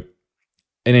 So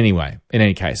in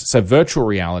any case, so virtual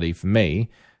reality for me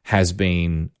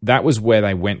that was where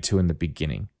they went to in the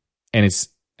beginning, and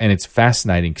it's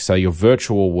fascinating. So your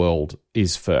virtual world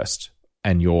is first,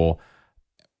 and your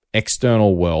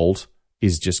external world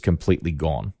is just completely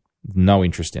gone. No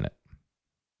interest in it,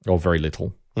 or very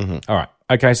little. Mm-hmm. All right.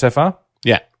 Okay, so far?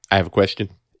 Yeah. I have a question.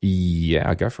 Yeah,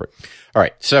 I'll go for it. All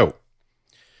right. So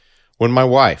when my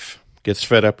wife gets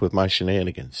fed up with my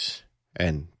shenanigans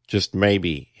and just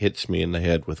maybe hits me in the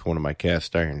head with one of my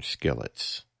cast iron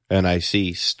skillets, and I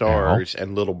see stars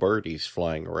and little birdies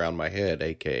flying around my head,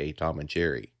 a.k.a. Tom and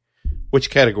Jerry, which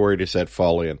category does that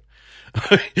fall in?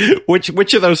 Which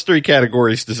of those three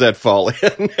categories does that fall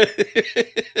in?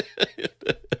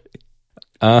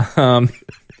 I'm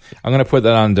going to put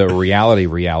that under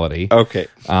reality. Okay.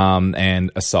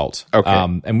 And assault.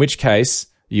 Okay. In which case,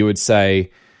 you would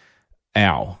say,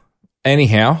 ow.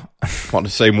 Anyhow. I want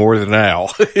to say more than ow.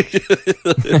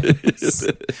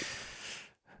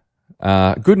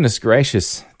 Goodness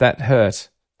gracious, that hurt.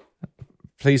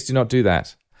 Please do not do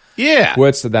that. Yeah.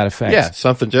 Words to that effect. Yeah,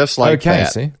 something just like that.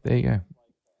 Okay, see? There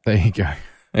you go.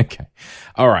 Okay.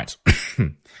 All right.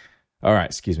 All right,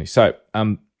 excuse me. So,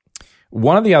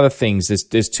 one of the other things,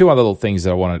 there's two other little things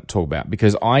that I want to talk about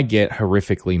because I get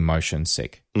horrifically motion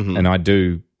sick. Mm-hmm. And I've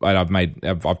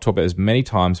talked about this many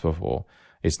times before.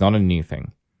 It's not a new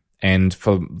thing. And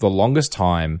for the longest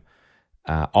time,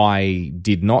 I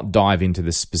did not dive into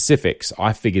the specifics.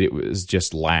 I figured it was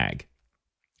just lag.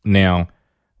 Now,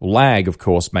 lag, of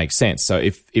course, makes sense. So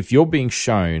if you're being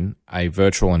shown a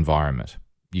virtual environment,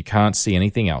 you can't see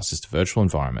anything else, just a virtual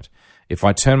environment. If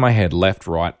I turn my head left,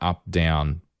 right, up,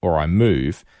 down, or I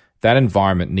move, that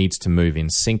environment needs to move in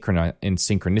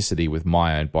synchronicity with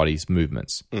my own body's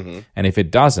movements. Mm-hmm. And if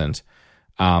it doesn't,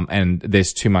 and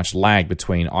there's too much lag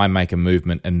between I make a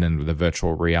movement and then the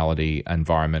virtual reality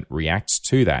environment reacts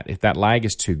to that, if that lag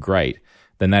is too great,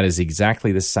 then that is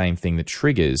exactly the same thing that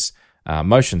triggers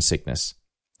motion sickness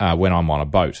when I'm on a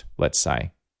boat, let's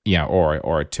say,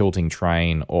 or a tilting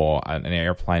train or an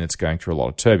airplane that's going through a lot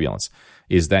of turbulence,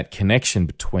 is that connection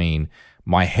between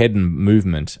my head and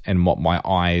movement and what my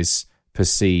eyes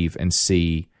perceive and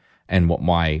see and what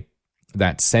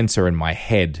that sensor in my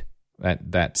head,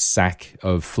 that sack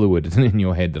of fluid in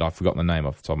your head that I've forgotten the name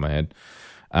off the top of my head,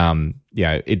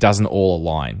 it doesn't all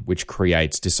align, which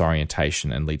creates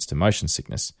disorientation and leads to motion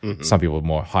sickness. Mm-hmm. Some people are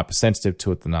more hypersensitive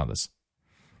to it than others.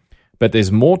 But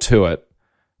there's more to it.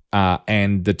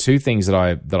 And the two things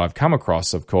that I've come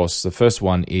across, of course, the first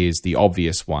one is the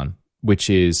obvious one, which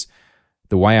is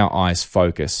the way our eyes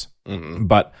focus. Mm-hmm.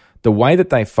 But the way that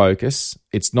they focus,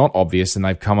 it's not obvious, and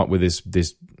they've come up with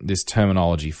this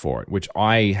terminology for it, which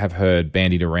I have heard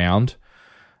bandied around,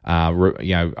 over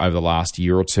the last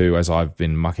year or two as I've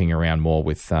been mucking around more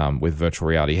with virtual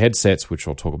reality headsets, which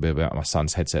I'll talk a bit about my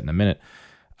son's headset in a minute.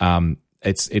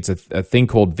 It's a thing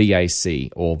called VAC,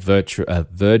 or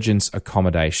Vergence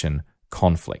Accommodation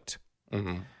Conflict.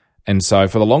 Mm-hmm. And so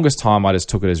for the longest time, I just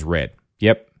took it as read.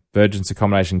 Yep, Vergence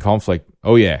Accommodation Conflict.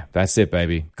 Oh yeah, that's it,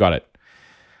 baby. Got it.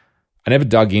 I never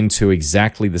dug into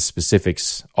exactly the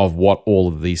specifics of what all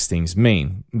of these things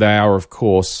mean. They are, of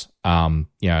course,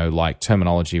 like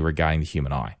terminology regarding the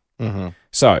human eye. Mm-hmm.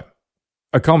 So,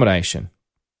 accommodation,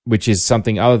 which is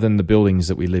something other than the buildings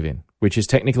that we live in, which is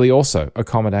technically also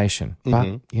accommodation,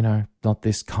 mm-hmm. but, not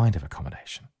this kind of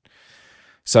accommodation.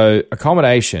 So,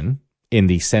 accommodation, in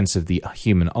the sense of the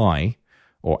human eye,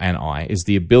 or an eye, is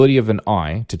the ability of an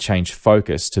eye to change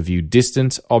focus to view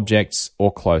distant objects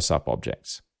or close-up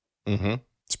objects. Mm-hmm.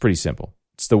 It's pretty simple.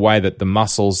 It's the way that the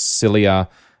muscles, cilia,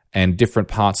 and different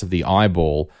parts of the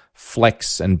eyeball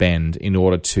flex and bend in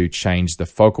order to change the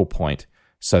focal point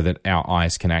so that our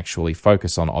eyes can actually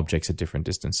focus on objects at different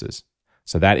distances.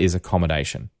 So that is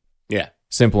accommodation. Yeah.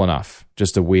 Simple enough.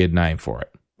 Just a weird name for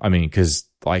it. I mean, because,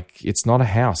 like, it's not a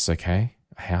house, okay?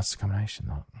 A house accommodation,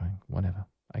 not whatever.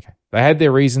 Okay. They had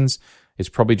their reasons. It's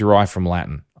probably derived from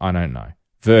Latin. I don't know.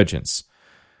 Vergence.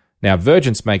 Now,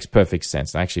 vergence makes perfect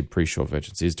sense. I'm actually pretty sure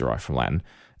vergence is derived from Latin.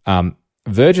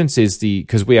 Vergence is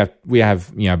because we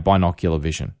have binocular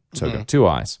vision. So we've got two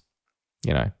eyes,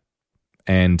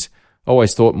 and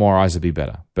always thought more eyes would be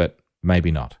better, but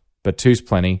maybe not. But two's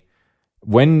plenty.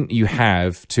 When you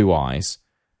have two eyes,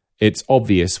 it's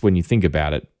obvious when you think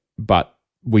about it, but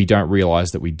we don't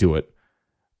realize that we do it.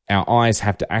 Our eyes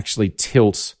have to actually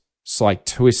twist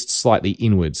slightly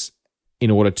inwards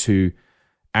in order to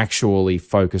actually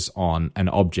focus on an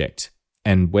object.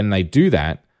 And when they do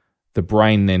that, the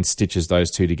brain then stitches those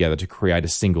two together to create a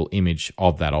single image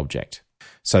of that object.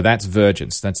 So that's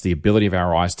vergence. That's the ability of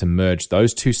our eyes to merge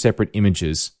those two separate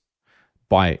images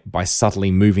by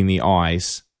subtly moving the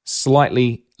eyes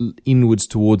slightly inwards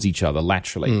towards each other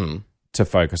laterally to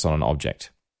focus on an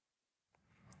object.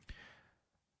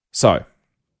 So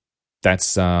that's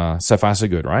so far so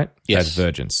good, right? Yes. That's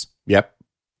vergence. Yep.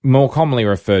 More commonly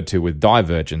referred to with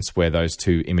divergence, where those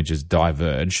two images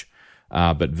diverge,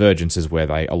 but vergence is where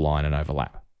they align and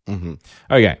overlap. Mm-hmm.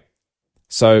 Okay,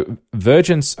 so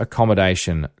vergence,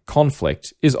 accommodation,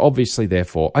 conflict is obviously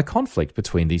therefore a conflict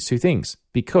between these two things,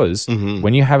 because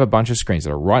when you have a bunch of screens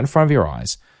that are right in front of your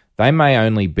eyes, they may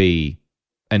only be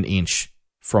an inch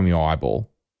from your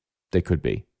eyeball. They could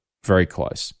be very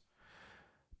close.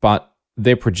 But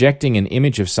they're projecting an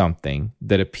image of something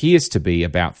that appears to be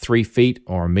about 3 feet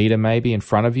or a meter maybe in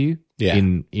front of you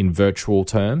in virtual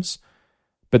terms,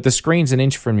 but the screen's an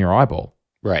inch from your eyeball.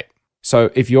 Right. So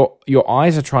if your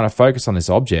eyes are trying to focus on this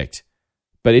object,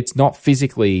 but it's not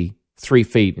physically 3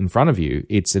 feet in front of you,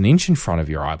 it's an inch in front of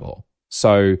your eyeball.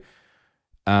 So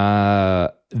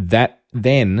that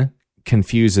then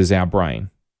confuses our brain,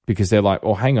 because they're like,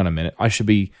 oh, hang on a minute, I should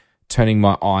be turning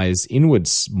my eyes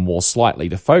inwards more slightly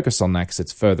to focus on that because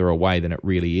it's further away than it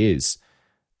really is.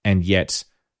 And yet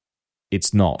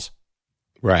it's not.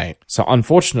 Right. So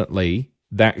unfortunately,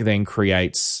 that then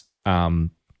creates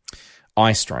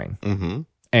eye strain. Mm-hmm.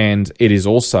 And it is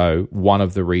also one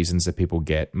of the reasons that people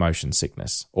get motion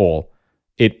sickness, or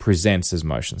it presents as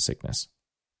motion sickness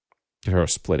or a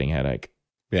splitting headache.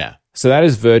 Yeah. So that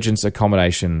is vergence,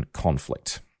 accommodation,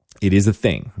 conflict. It is a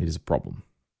thing. It is a problem.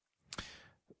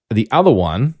 The other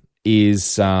one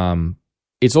is,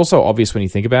 it's also obvious when you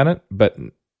think about it, but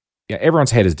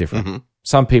everyone's head is different. Mm-hmm.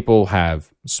 Some people have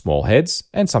small heads,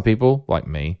 and some people, like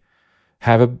me,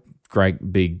 have a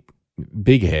great big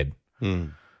head.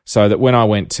 Mm. So that when I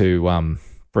went to,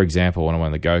 for example, when I went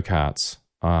on the go-karts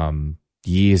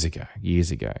years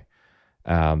ago,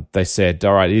 they said,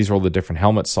 all right, these are all the different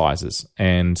helmet sizes.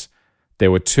 And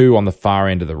there were two on the far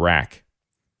end of the rack,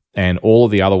 and all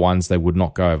of the other ones, they would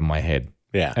not go over my head.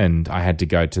 Yeah. And I had to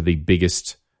go to the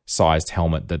biggest sized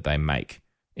helmet that they make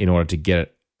in order to get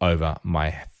it over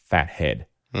my fat head.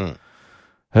 Mm.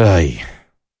 Hey.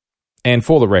 And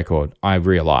for the record, I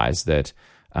realized that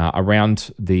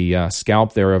around the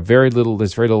scalp, there's very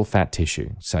little fat tissue.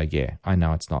 So yeah, I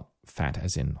know it's not fat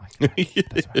as in like,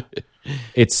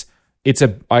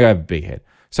 I have a big head.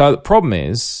 So the problem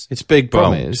is, it's big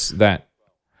problem boned. is that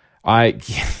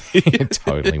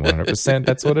totally 100%.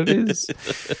 That's what it is.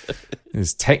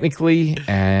 It's technically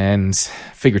and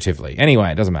figuratively.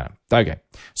 Anyway, it doesn't matter. Okay.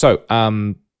 So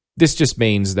this just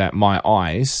means that my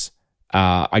eyes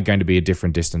are going to be a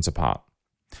different distance apart.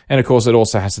 And of course, it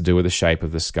also has to do with the shape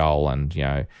of the skull and,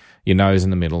 your nose in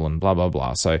the middle and blah, blah,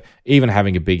 blah. So even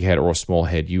having a big head or a small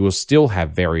head, you will still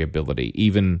have variability,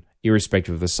 even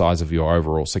irrespective of the size of your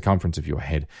overall circumference of your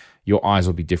head. Your eyes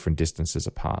will be different distances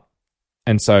apart.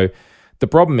 And so the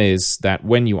problem is that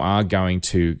when you are going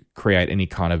to create any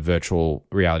kind of virtual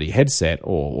reality headset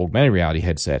or augmented reality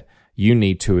headset, you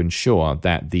need to ensure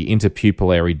that the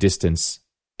interpupillary distance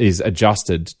is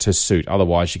adjusted to suit.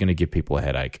 Otherwise, you're going to give people a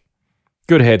headache.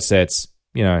 Good headsets,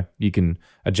 you can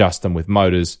adjust them with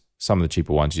motors. Some of the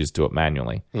cheaper ones, you just do it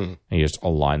manually and you just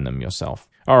align them yourself.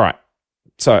 All right.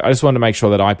 So I just wanted to make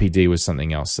sure that IPD was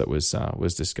something else that was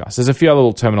discussed. There's a few other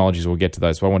little terminologies. We'll get to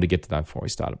those, but I wanted to get to that before we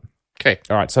started. Okay.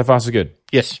 All right. So far, so good.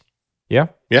 Yes. Yeah?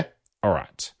 Yeah. All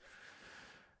right.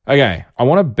 Okay. I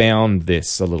want to bound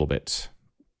this a little bit.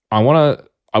 I want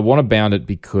to bound it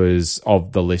because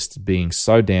of the list being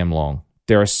so damn long.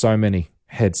 There are so many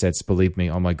headsets, believe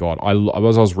me. Oh my God. I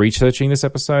was researching this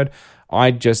episode,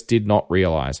 I just did not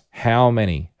realize how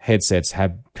many headsets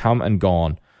have come and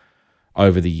gone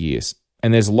over the years.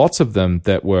 And there's lots of them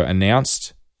that were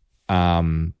announced,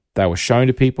 they were shown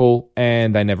to people,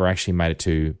 and they never actually made it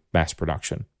to mass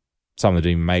production. Some of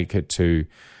them didn't make it to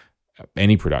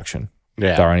any production.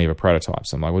 Yeah. They're only ever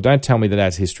prototypes. I'm like, well, don't tell me that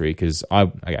that's history, because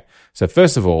okay. So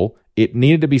first of all, it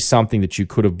needed to be something that you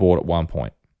could have bought at one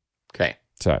point. Okay.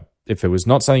 So if it was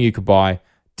not something you could buy,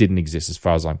 didn't exist as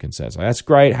far as I'm concerned. So that's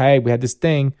great. Hey, we had this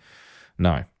thing.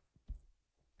 No.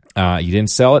 You didn't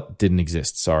sell it. Didn't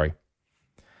exist. Sorry.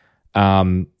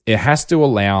 It has to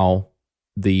allow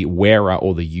the wearer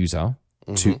or the user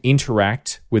to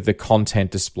interact with the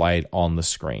content displayed on the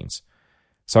screens.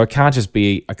 So it can't just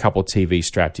be a couple of TVs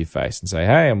strapped to your face and say,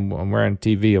 hey, I'm wearing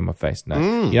TV on my face.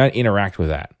 No, you don't interact with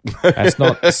that. That's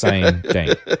not the same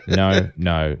thing.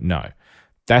 No.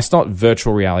 That's not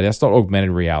virtual reality. That's not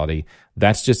augmented reality.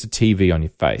 That's just a TV on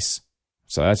your face.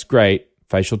 So that's great.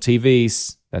 Facial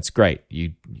TVs, that's great.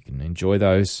 You can enjoy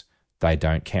those. They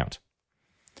don't count.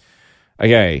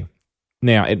 Okay.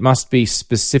 Now, it must be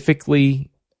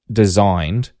specifically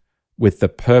designed with the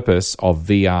purpose of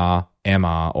VR,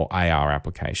 MR, or AR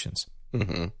applications.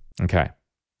 Mm-hmm. Okay.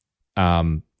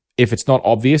 If it's not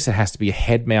obvious, it has to be a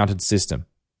head-mounted system.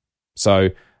 So,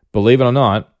 believe it or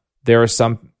not, there are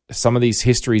some of these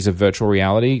histories of virtual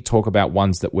reality talk about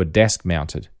ones that were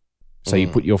desk-mounted. So you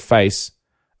put your face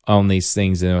on these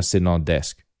things and they were sitting on a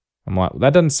desk. I'm like, well,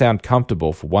 that doesn't sound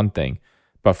comfortable for one thing.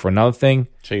 But for another thing...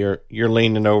 So you're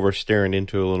leaning over, staring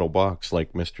into a little box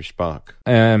like Mr. Spock.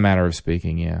 A matter of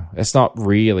speaking, yeah. It's not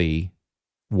really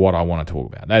what I want to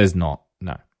talk about. That is not,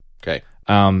 no. Okay.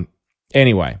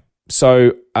 Anyway,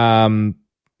 so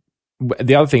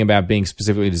the other thing about being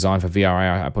specifically designed for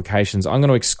VR applications, I'm going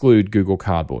to exclude Google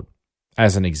Cardboard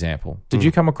as an example. Did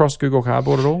you come across Google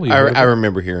Cardboard at all? I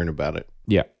remember hearing about it.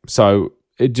 Yeah. So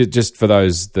just for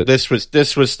those that... This was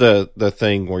the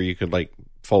thing where you could like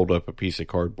fold up a piece of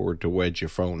cardboard to wedge your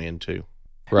phone into.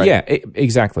 Right. Yeah,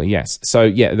 exactly, yes. So,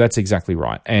 yeah, that's exactly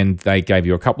right. And they gave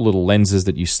you a couple little lenses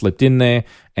that you slipped in there,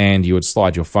 and you would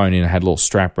slide your phone in. It had a little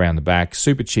strap around the back.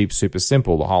 Super cheap, super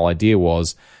simple. The whole idea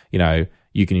was,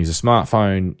 you can use a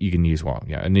smartphone. You can use,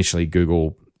 initially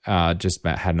Google just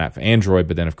had an app for Android,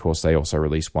 but then, of course, they also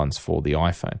released ones for the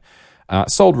iPhone.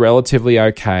 Sold relatively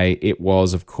okay. It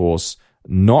was, of course,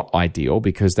 not ideal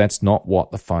because that's not what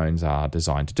the phones are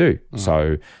designed to do.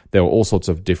 So there were all sorts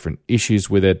of different issues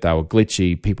with it. They were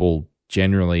glitchy. People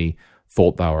generally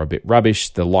thought they were a bit rubbish.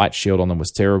 The light shield on them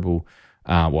was terrible.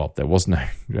 There was no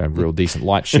real decent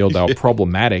light shield. They were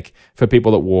problematic for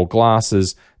people that wore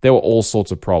glasses. There were all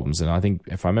sorts of problems. And I think,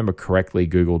 if I remember correctly,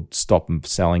 Google stopped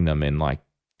selling them in like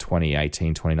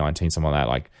 2018, 2019, something like that.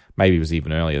 Like maybe it was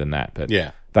even earlier than that. But yeah,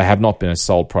 they have not been a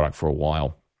sold product for a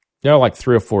while. There are like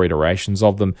 3 or 4 iterations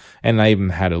of them, and they even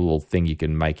had a little thing you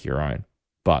can make your own.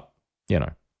 But, it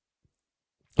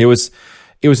was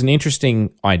an interesting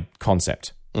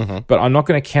concept. Mm-hmm. But I'm not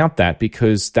going to count that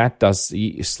because that does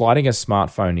sliding a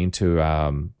smartphone into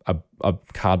a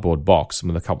cardboard box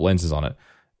with a couple lenses on it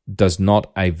does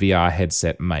not a VR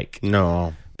headset make.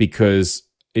 No, because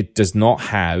it does not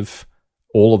have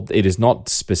it is not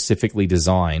specifically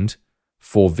designed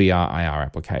for VR AR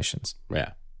applications.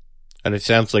 Yeah. And it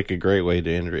sounds like a great way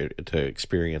to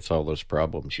experience all those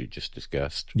problems you just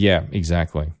discussed. Yeah,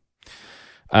 exactly.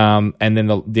 And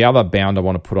then the other bound I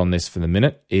want to put on this for the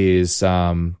minute is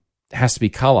it has to be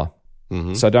color.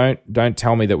 Mm-hmm. So don't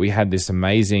tell me that we had this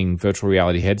amazing virtual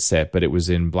reality headset, but it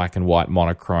was in black and white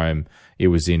monochrome. It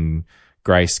was in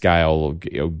grayscale.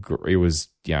 It was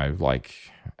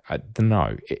I don't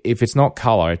know. If it's not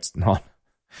color, it's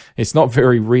not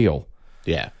very real.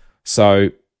 Yeah. So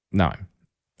no.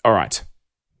 All right.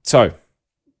 So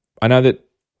I know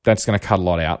that's going to cut a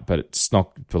lot out, but it's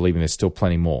not, believe me, there's still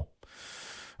plenty more.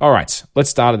 All right. Let's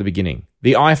start at the beginning.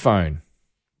 The iPhone.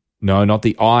 No, not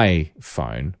the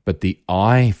iPhone, but the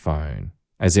iPhone,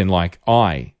 as in like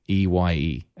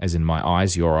I-E-Y-E, as in my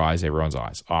eyes, your eyes, everyone's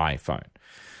eyes. iPhone.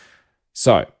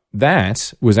 So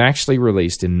that was actually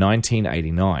released in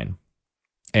 1989,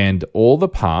 and all the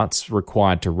parts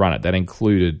required to run it, that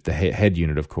included the head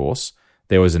unit, of course.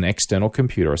 There was an external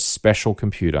computer, a special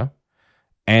computer,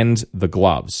 and the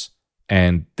gloves.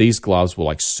 And these gloves were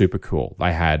like super cool.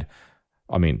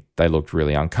 They looked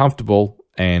really uncomfortable,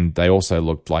 and they also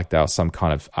looked like they were some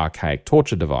kind of archaic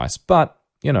torture device. But,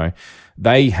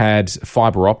 they had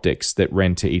fiber optics that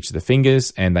ran to each of the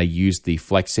fingers, and they used the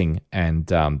flexing and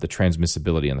the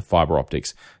transmissibility and the fiber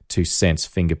optics to sense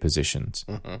finger positions.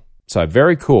 Mm-hmm. So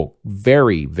very cool.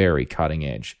 Very, very cutting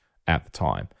edge at the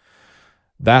time.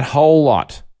 That whole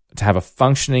lot to have a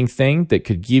functioning thing that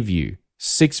could give you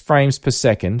 6 frames per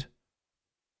second.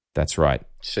 That's right.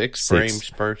 6 frames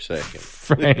per second.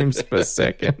 Frames per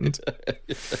second.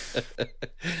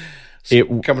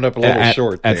 Coming up a little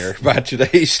short there by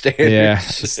today's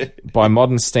standards. Yeah, by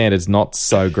modern standards, not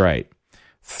so great.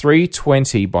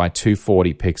 320 by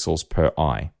 240 pixels per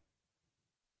eye.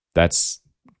 That's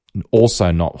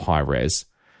also not high res.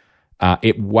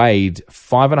 It weighed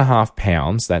 5.5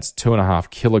 pounds. That's 2.5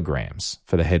 kilograms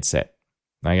for the headset.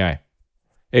 Okay.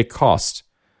 It cost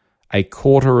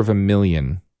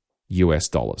 $250,000 US.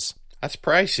 That's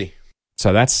pricey.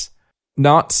 So that's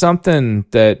not something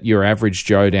that your average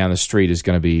Joe down the street is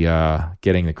going to be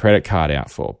getting the credit card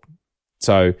out for.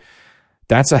 So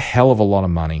that's a hell of a lot of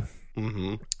money.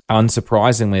 Mm-hmm.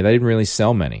 Unsurprisingly, they didn't really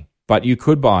sell many, but you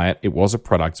could buy it. It was a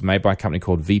product made by a company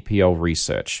called VPL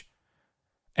Research,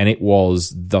 and it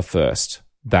was the first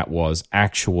that was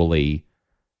actually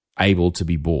able to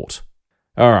be bought.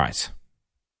 All right.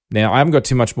 Now, I haven't got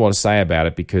too much more to say about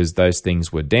it because those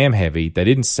things were damn heavy. They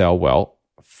didn't sell well.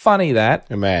 Funny that.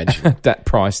 Imagine. That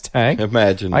price tag.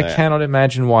 Imagine that. I cannot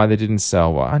imagine why they didn't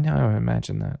sell well. I know,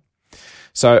 imagine that.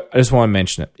 So I just want to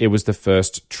mention it. It was the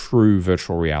first true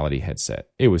virtual reality headset.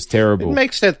 It was terrible. It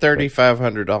makes that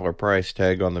 $3,500 price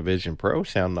tag on the Vision Pro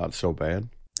sound not so bad.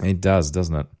 It does,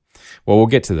 doesn't it? Well, we'll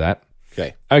get to that.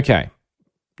 Okay.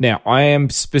 Now, I am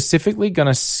specifically going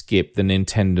to skip the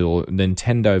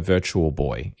Nintendo Virtual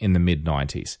Boy in the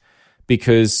mid-90s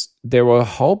because there were a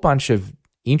whole bunch of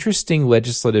interesting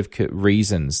legislative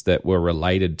reasons that were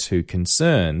related to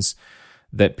concerns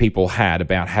that people had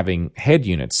about having head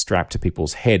units strapped to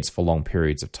people's heads for long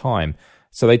periods of time.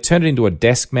 So they turned it into a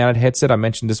desk-mounted headset. I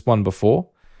mentioned this one before.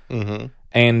 Mm-hmm.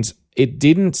 And it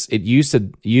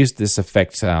used this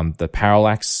effect, the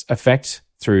parallax effect,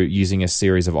 through using a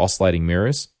series of oscillating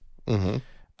mirrors in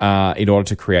order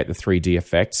to create the 3D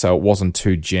effect. So it wasn't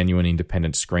two genuine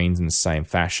independent screens in the same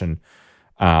fashion.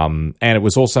 And it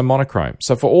was also monochrome.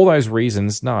 So for all those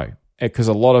reasons, no. Because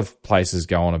a lot of places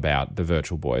go on about the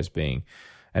Virtual Boy as being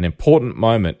an important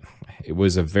moment. It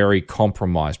was a very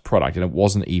compromised product, and it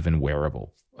wasn't even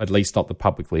wearable, at least not the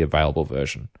publicly available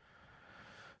version.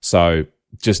 So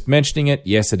just mentioning it,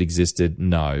 yes, it existed.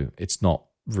 No, it's not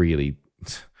really,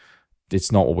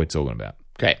 it's not what we're talking about.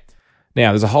 Okay.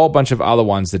 Now, there's a whole bunch of other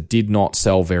ones that did not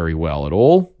sell very well at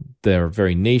all. They're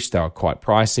very niche. They were quite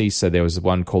pricey. So there was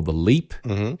one called the Leap,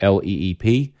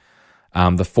 L-E-E-P.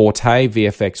 The Forte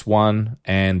VFX1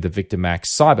 and the VictorMax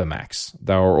CyberMax.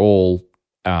 They were all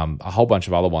a whole bunch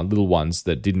of other little ones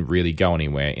that didn't really go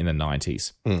anywhere in the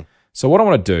 90s. So what I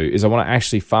want to do is I want to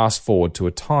actually fast forward to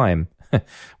a time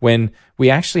when we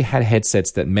actually had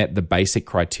headsets that met the basic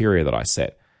criteria that I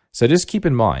set. So just keep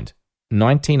in mind,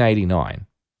 1989,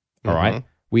 all right?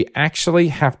 We actually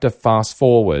have to fast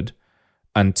forward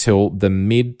until the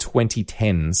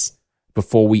mid-2010s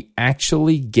before we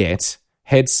actually get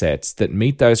headsets that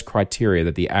meet those criteria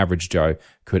that the average Joe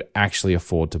could actually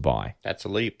afford to buy. That's a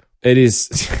leap. It is.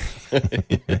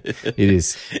 It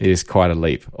is quite a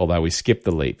leap. Although we skipped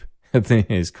the leap, it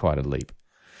is quite a leap.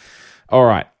 All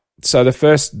right. So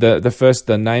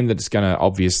the name that's going to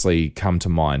obviously come to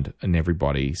mind in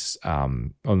everybody's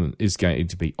is going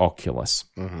to be Oculus.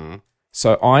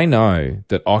 So I know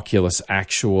that Oculus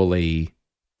actually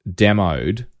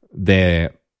demoed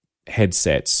their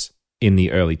headsets in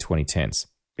the early 2010s.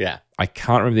 Yeah. I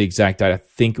can't remember the exact date. I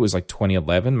think it was like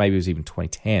 2011, maybe it was even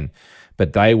 2010.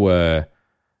 But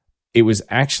it was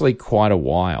actually quite a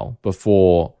while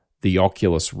before the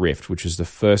Oculus Rift, which was the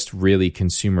first really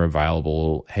consumer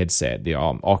available headset, the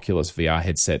Oculus VR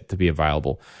headset to be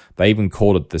available. They even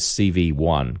called it the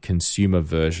CV1, Consumer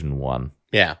Version 1.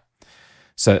 Yeah.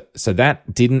 So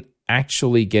that didn't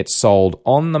actually get sold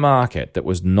on the market. That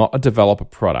was not a developer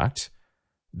product.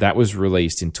 That was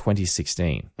released in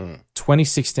 2016.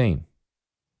 2016.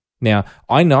 Now,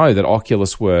 I know that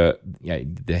Oculus the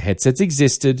headsets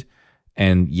existed,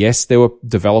 and yes, there were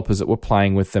developers that were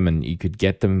playing with them, and you could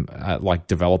get them like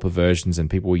developer versions, and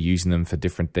people were using them for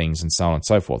different things and so on and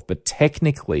so forth. But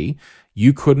technically,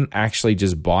 you couldn't actually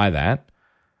just buy that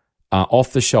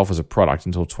off the shelf as a product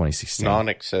until 2016.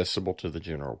 Non-accessible to the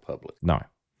general public. No.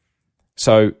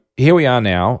 So here we are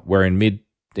now. We're in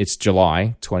it's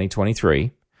July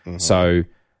 2023. So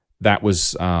that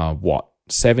was,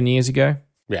 7 years ago?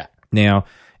 Yeah. Now,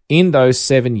 in those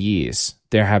 7 years,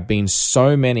 there have been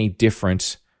so many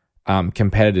different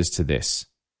competitors to this.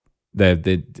 A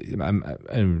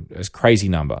crazy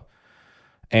number.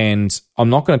 And I'm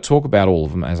not going to talk about all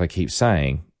of them, as I keep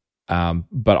saying,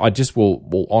 but I just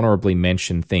will honorably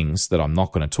mention things that I'm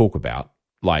not going to talk about.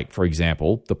 Like, for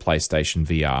example, the PlayStation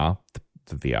VR,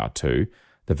 the VR2,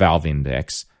 the Valve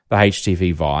Index, the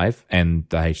HTC Vive, and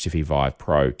the HTC Vive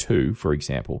Pro 2, for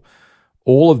example.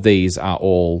 All of these are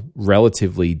all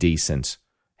relatively decent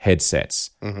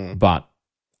headsets, but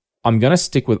I'm going to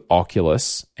stick with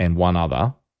Oculus and one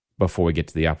other before we get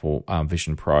to the Apple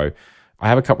Vision Pro. I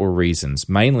have a couple of reasons.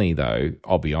 Mainly, though,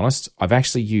 I'll be honest, I've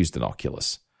actually used an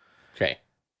Oculus. Okay.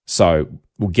 So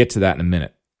we'll get to that in a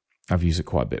minute. I've used it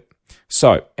quite a bit.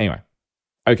 So anyway,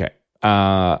 okay.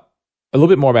 A little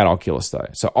bit more about Oculus, though.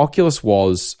 So Oculus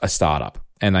was a startup,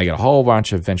 and they got a whole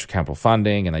bunch of venture capital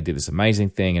funding, and they did this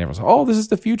amazing thing, and everyone's like, oh, this is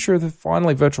the future.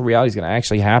 Finally, virtual reality is going to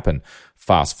actually happen.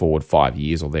 Fast forward 5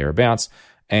 years or thereabouts,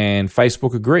 and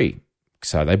Facebook agreed.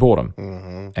 So they bought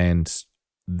them. And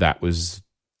that was,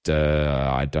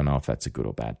 I don't know if that's a good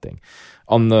or bad thing.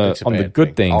 On the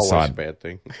good thing side. Always a bad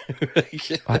thing.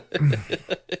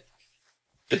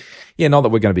 Yeah, not that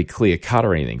we're going to be clear cut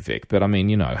or anything, Vic, but I mean,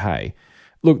 hey,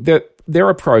 look, there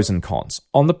are pros and cons.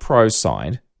 On the pros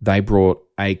side, they brought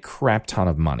a crap ton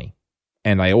of money,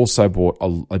 and they also brought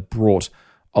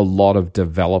a lot of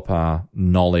developer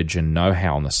knowledge and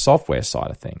know-how on the software side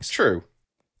of things. True.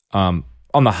 On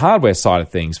the hardware side of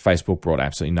things, Facebook brought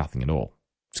absolutely nothing at all.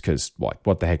 It's because,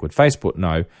 what the heck would Facebook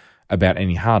know about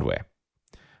any hardware?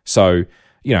 So,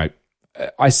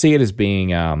 I see it as being,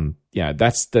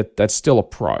 that's still a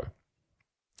pro.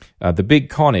 The big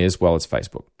con is, well, it's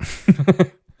Facebook.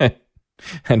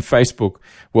 And Facebook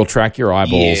will track your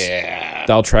eyeballs. Yeah.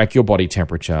 They'll track your body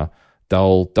temperature.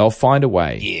 They'll find a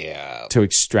way to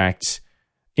extract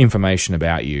information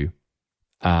about you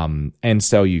and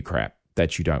sell you crap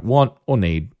that you don't want or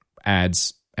need,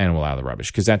 ads, and all other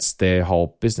rubbish, because that's their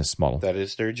whole business model. That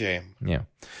is their jam. Yeah.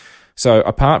 So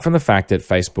apart from the fact that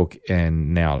Facebook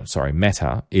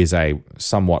Meta is a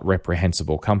somewhat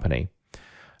reprehensible company,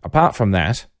 apart from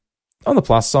that, on the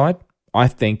plus side, I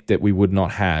think that we would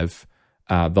not have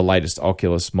the latest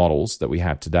Oculus models that we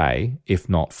have today if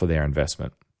not for their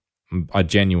investment. I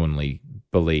genuinely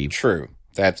believe. True.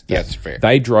 That's fair.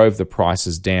 They drove the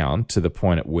prices down to the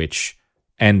point at which,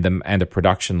 and the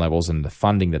production levels and the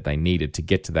funding that they needed to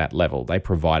get to that level, they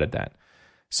provided that.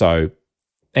 So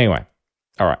anyway,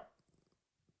 all right.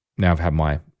 Now I've had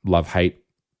my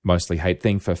mostly hate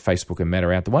thing for Facebook and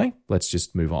Meta out the way. Let's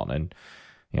just move on. And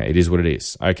it is what it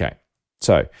is. Okay.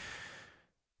 So,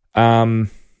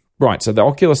 right. So the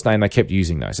Oculus name, they kept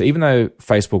using those. So even though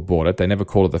Facebook bought it, they never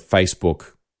called it the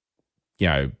Facebook,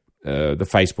 the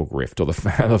Facebook Rift or the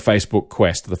Facebook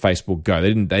Quest or the Facebook Go.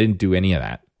 They didn't do any of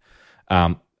that.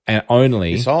 And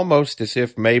only... It's almost as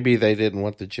if maybe they didn't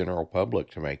want the general public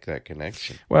to make that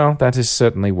connection. Well, that is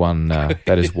certainly one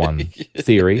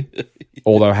theory.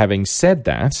 Although having said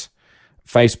that,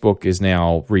 Facebook is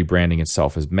now rebranding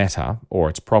itself as Meta, or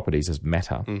its properties as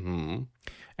Meta. Mm-hmm.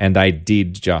 And they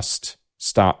did just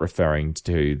start referring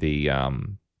to the...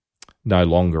 no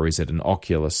longer is it an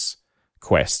Oculus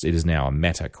Quest. It is now a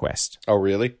Meta Quest. Oh,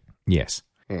 really? Yes.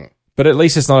 But at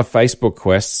least it's not a Facebook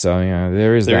Quest, so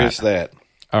there is that. There is that.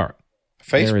 All right.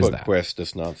 Facebook Quest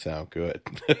does not sound good.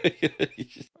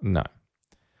 No.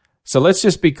 So let's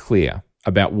just be clear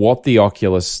about what the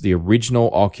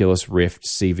original Oculus Rift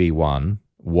CV1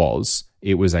 was.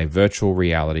 It was a virtual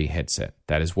reality headset.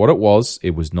 That is what it was.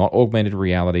 It was not augmented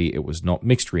reality. It was not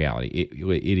mixed reality.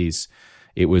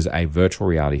 It was a virtual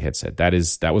reality headset. That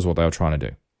was what they were trying to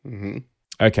do. Mm-hmm.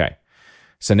 Okay.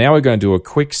 So now we're going to do a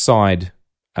quick side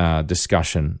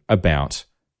discussion about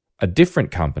a different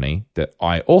company that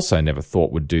I also never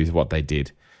thought would do what they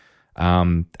did.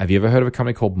 Have you ever heard of a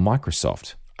company called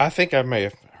Microsoft? I think I may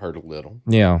have heard a little.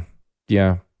 Yeah.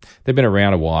 They've been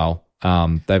around a while.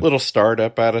 Little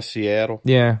startup out of Seattle.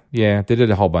 Yeah. They did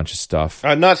a whole bunch of stuff.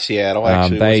 Not Seattle,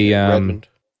 actually. Redmond.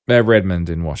 They're Redmond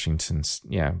in Washington.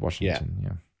 Yeah, Washington.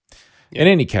 Yeah. In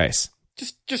any case,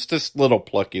 just this little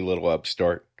plucky little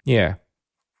upstart. Yeah,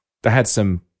 they had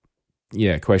some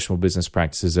questionable business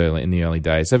practices in the early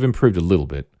days. They've improved a little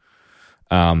bit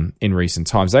in recent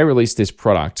times. They released this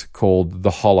product called the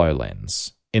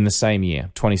HoloLens in the same year,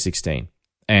 2016.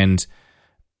 And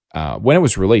when it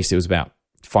was released, it was about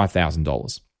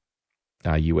 $5,000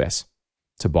 US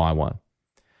to buy one.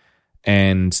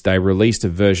 And they released a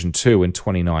version 2 in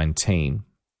 2019.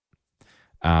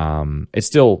 It's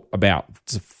still about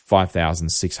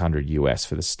 5,600 US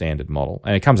for the standard model.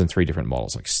 And it comes in 3 different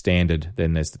models, like standard.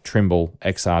 Then there's the Trimble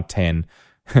XR10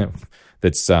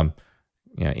 that's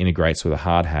integrates with a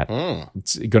hard hat.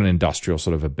 It's got an industrial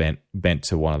sort of a bent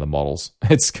to one of the models.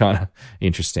 It's kind of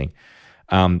interesting.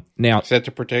 Now, is that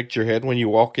to protect your head when you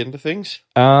walk into things?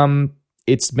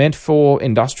 It's meant for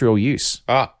industrial use.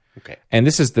 Okay. And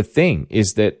this is the thing,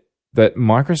 is that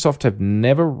Microsoft have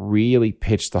never really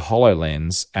pitched the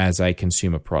HoloLens as a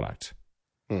consumer product.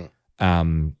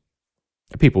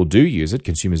 People do use it,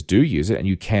 consumers do use it, and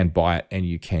you can buy it and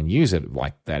you can use it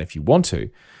like that if you want to.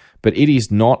 But it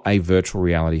is not a virtual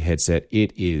reality headset.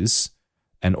 It is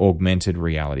an augmented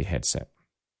reality headset.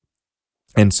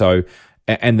 And so,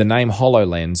 and the name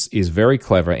HoloLens is very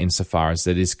clever insofar as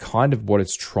that is kind of what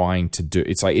it's trying to do.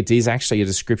 It's like, it is actually a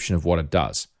description of what it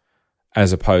does,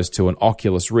 as opposed to an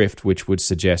Oculus Rift, which would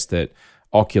suggest that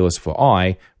Oculus for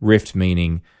eye, Rift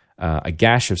meaning a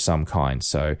gash of some kind.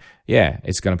 So yeah,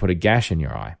 it's going to put a gash in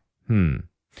your eye.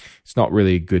 It's not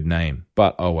really a good name,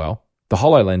 but oh well. The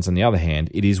HoloLens, on the other hand,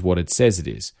 it is what it says it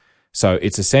is. So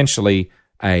it's essentially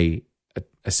a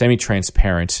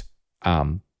semi-transparent,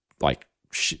 sort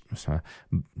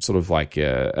of like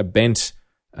a bent,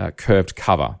 curved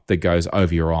cover that goes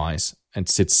over your eyes and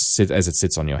sits as it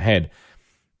sits on your head.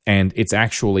 And it's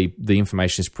actually, the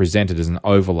information is presented as an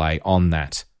overlay on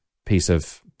that piece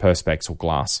of perspex or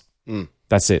glass.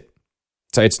 That's it.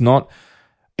 So it's not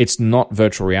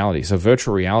virtual reality. So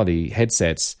virtual reality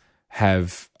headsets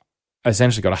have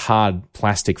essentially got a hard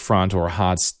plastic front or a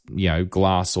hard,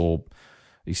 glass or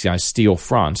steel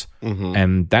front,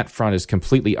 and that front is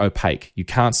completely opaque. You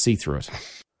can't see through it.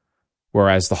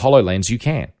 Whereas the HoloLens, you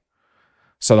can.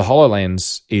 So the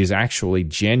HoloLens is actually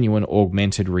genuine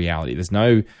augmented reality.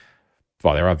 There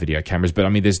are video cameras, but I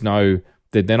mean,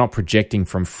 they're not projecting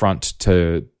from front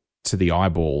to the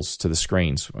eyeballs, to the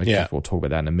screens. Yeah. We'll talk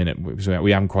about that in a minute.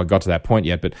 We haven't quite got to that point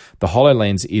yet, but the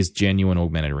HoloLens is genuine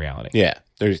augmented reality. Yeah,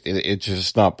 it's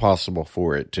just not possible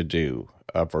for it to do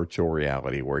a virtual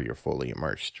reality where you're fully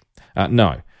immersed.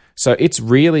 No. So it's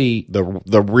really... The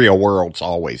real world's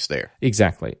always there.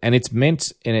 Exactly. And it's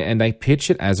meant... And they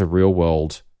pitch it as a real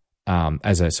world... not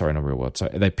real world. So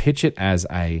they pitch it as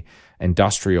a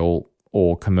industrial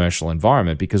or commercial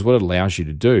environment, because what it allows you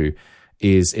to do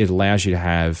is it allows you to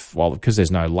have... Well, because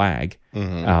there's no lag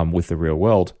with the real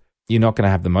world, you're not going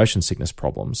to have the motion sickness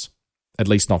problems, at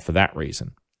least not for that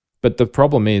reason. But the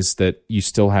problem is that you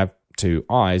still have two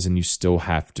eyes, and you still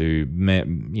have to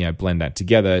blend that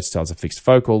together. It still has a fixed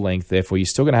focal length. Therefore, you're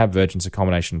still going to have vergence,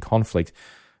 accommodation, conflict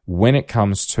when it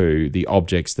comes to the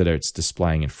objects that it's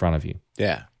displaying in front of you.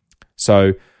 Yeah.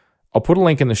 So I'll put a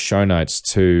link in the show notes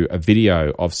to a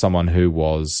video of someone who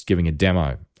was giving a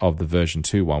demo of the version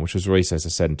 2 one, which was released, as I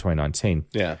said, in 2019.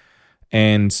 Yeah.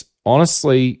 And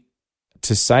honestly,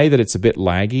 to say that it's a bit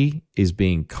laggy is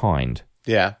being kind.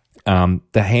 Yeah.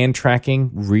 The hand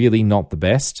tracking, really not the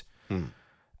best.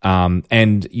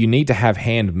 And you need to have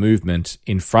hand movement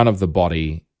in front of the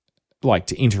body, like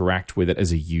to interact with it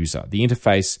as a user. The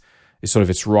interface is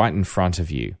it's right in front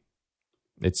of you.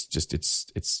 It's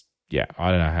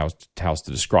I don't know how else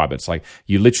to describe it. It's like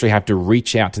you literally have to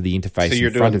reach out to the interface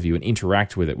in front of you and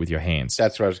interact with it with your hands.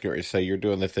 That's what I was going to say. You're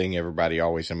doing the thing everybody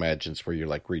always imagines where you're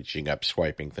like reaching up,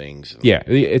 swiping things. Yeah,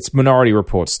 it's Minority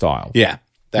Report style. Yeah.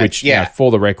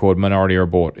 For the record, Minority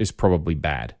Report is probably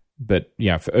bad. But,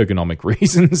 for ergonomic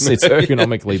reasons, it's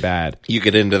ergonomically bad. You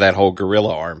get into that whole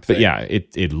gorilla arm thing. But, yeah,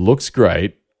 it looks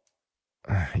great.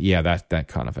 Yeah, that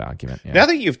kind of argument. Yeah. Now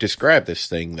that you've described this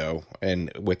thing, though,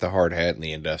 and with the hard hat and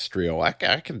the industrial, I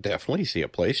can definitely see a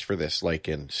place for this, like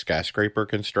in skyscraper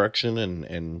construction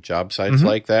and job sites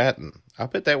like that. And I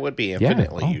bet that would be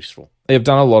infinitely useful. I've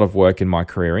done a lot of work in my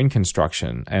career in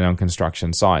construction and on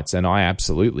construction sites, and I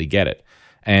absolutely get it.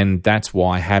 And that's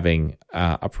why having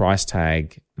a price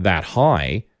tag that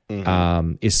high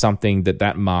is something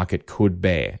that market could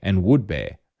bear and would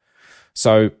bear.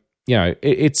 So,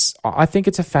 I think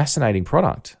it's a fascinating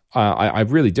product. I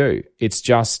really do. It's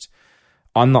just,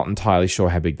 I'm not entirely sure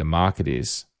how big the market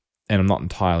is, and I'm not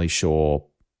entirely sure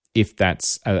if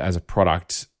that's, as a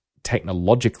product,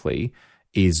 technologically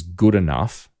is good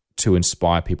enough to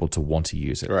inspire people to want to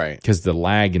use it. Right. Because the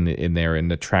lag in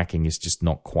the tracking is just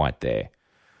not quite there.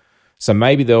 So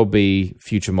maybe there'll be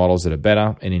future models that are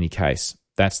better. In any case,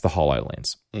 that's the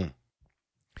HoloLens.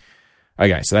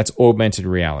 Okay, so that's augmented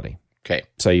reality. Okay.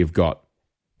 So you've got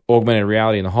augmented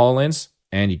reality in the HoloLens,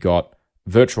 and you've got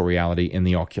virtual reality in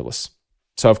the Oculus.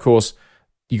 So, of course,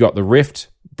 you got the Rift.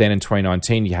 Then in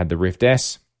 2019, you had the Rift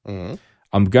S.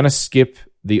 I'm going to skip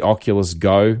the Oculus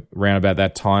Go around about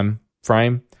that time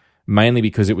frame, mainly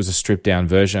because it was a stripped-down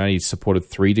version. It only supported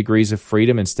 3 degrees of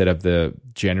freedom instead of the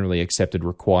generally accepted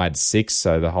required 6,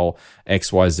 so the whole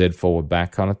XYZ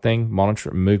forward-back kind of thing,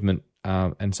 monitor movement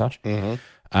and such.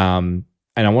 And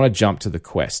I want to jump to the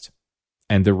Quest.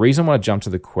 And the reason I want to jump to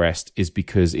the Quest is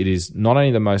because it is not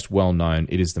only the most well-known,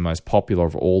 it is the most popular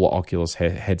of all the Oculus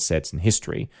headsets in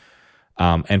history.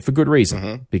 And for good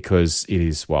reason, because it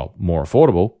is, more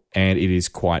affordable and it is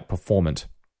quite performant.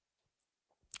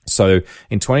 So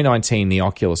in 2019, the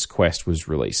Oculus Quest was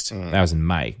released. That was in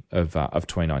May of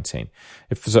 2019.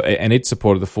 And it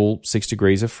supported the full 6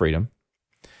 degrees of freedom.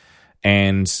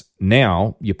 And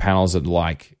now your panels are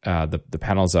like, the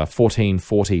panels are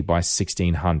 1440 by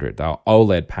 1600. They're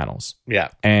OLED panels. Yeah.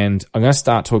 And I'm going to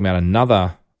start talking about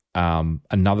another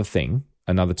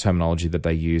terminology that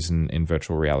they use in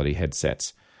virtual reality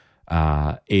headsets,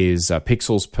 is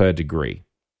pixels per degree,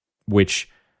 which,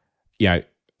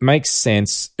 makes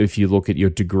sense if you look at your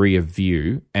degree of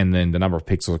view, and then the number of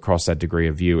pixels across that degree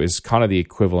of view is kind of the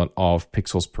equivalent of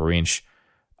pixels per inch,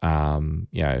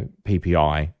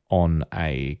 PPI on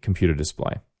a computer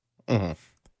display. Mm-hmm.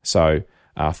 So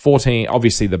 14,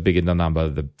 obviously the bigger the number,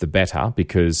 the better,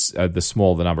 because the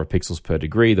smaller the number of pixels per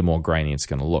degree, the more grainy it's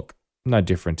going to look. No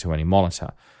different to any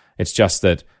monitor. It's just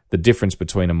that the difference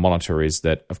between a monitor is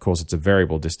that, of course, it's a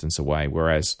variable distance away,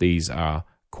 whereas these are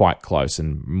quite close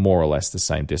and more or less the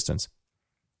same distance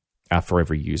for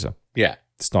every user. Yeah.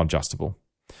 It's not adjustable.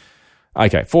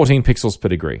 Okay, 14 pixels per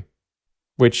degree,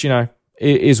 which,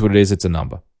 is what it is. It's a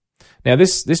number. Now,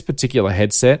 this particular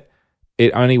headset,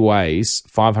 it only weighs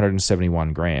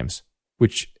 571 grams,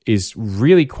 which is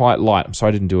really quite light. I'm sorry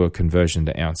I didn't do a conversion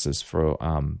to ounces for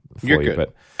You're you. Good.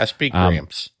 But I speak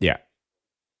grams. Yeah.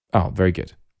 Oh, very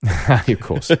good. Of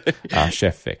course.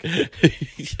 Chef Vic.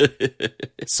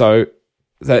 So...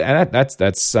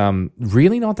 that's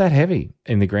really not that heavy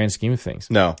in the grand scheme of things.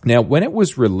 No. Now, when it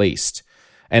was released,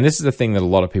 and this is the thing that a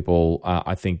lot of people,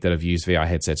 I think, that have used VR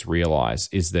headsets realize,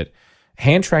 is that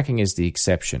hand tracking is the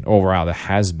exception, or rather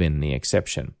has been the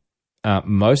exception.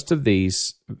 Most of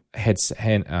these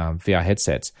VR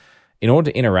headsets, in order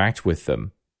to interact with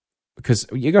them, because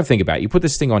you got to think about it, you put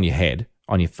this thing on your head,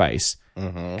 on your face,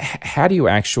 how do you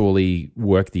actually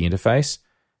work the interface?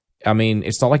 I mean,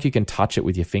 it's not like you can touch it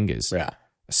with your fingers. Yeah.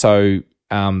 So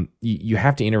you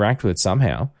have to interact with it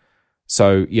somehow.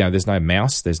 So, there's no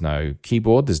mouse, there's no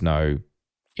keyboard, there's no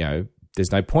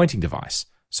pointing device.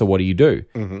 So what do?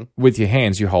 Mm-hmm. With your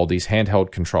hands, you hold these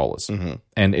handheld controllers. Mm-hmm.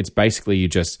 And it's basically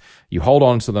you hold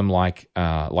on to them like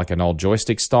an old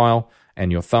joystick style,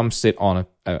 and your thumbs sit on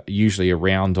usually a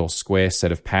round or square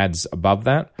set of pads above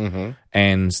that. Mm-hmm.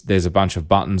 And there's a bunch of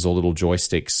buttons or little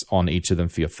joysticks on each of them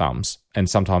for your thumbs. And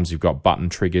sometimes you've got button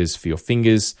triggers for your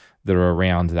fingers that are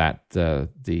around that the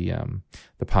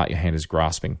part your hand is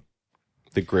grasping.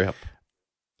 The grip.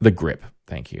 The grip,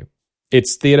 thank you.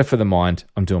 It's theater for the mind.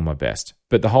 I'm doing my best.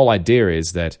 But the whole idea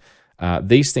is that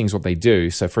these things, what they do,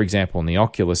 so for example, in the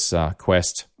Oculus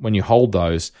Quest, when you hold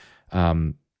those,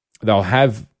 they'll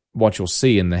have, what you'll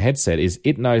see in the headset is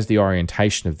it knows the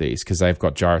orientation of these because they've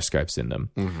got gyroscopes in them.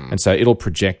 Mm-hmm. And so it'll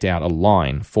project out a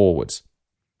line forwards.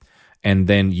 And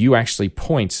then you actually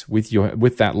point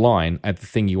with that line at the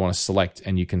thing you want to select,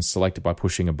 and you can select it by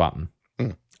pushing a button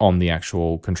on the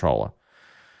actual controller.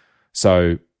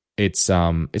 So it's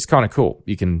kind of cool.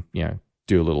 You can,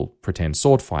 do a little pretend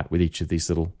sword fight with each of these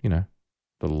little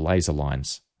laser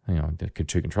lines, the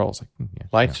two controls.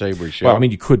 Lightsabers, Well, I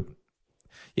mean, you could...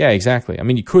 Yeah, exactly. I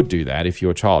mean, you could do that if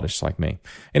you're childish like me.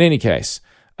 In any case,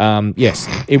 yes,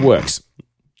 it works.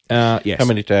 Yes. How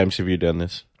many times have you done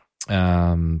this?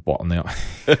 What on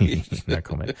the no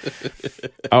comment.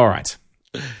 All right.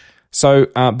 So,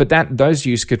 but those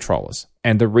use controllers,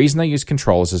 and the reason they use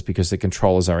controllers is because the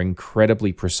controllers are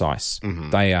incredibly precise.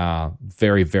 Mm-hmm. They are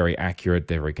very, very accurate.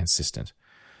 They're very consistent.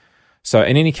 So,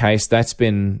 in any case, that's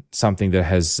been something that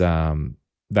has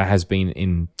been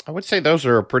in. I would say those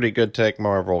are a pretty good tech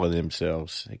marvel in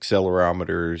themselves.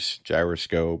 Accelerometers,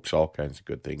 gyroscopes, all kinds of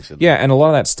good things. And a lot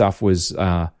of that stuff was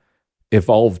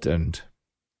evolved and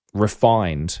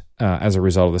refined as a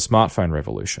result of the smartphone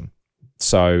revolution.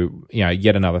 So,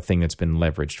 yet another thing that's been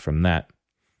leveraged from that.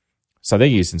 So they're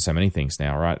used in so many things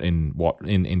now, right? In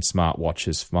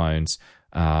smartwatches, phones,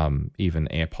 even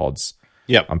AirPods.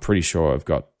 Yep. I'm pretty sure I've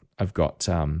got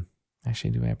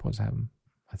actually, do AirPods have them?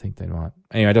 I think they might.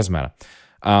 Anyway, it doesn't matter.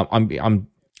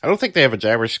 I don't think they have a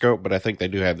gyroscope, but I think they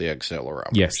do have the accelerometer.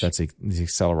 Yes, that's the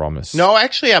accelerometer. No,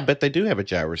 actually, I bet they do have a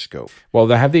gyroscope. Well,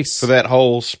 they have for that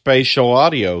whole spatial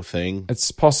audio thing.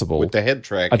 It's possible with the head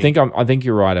tracking. I think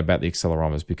you're right about the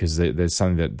accelerometers, because there's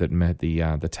something that met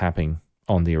the tapping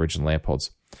on the original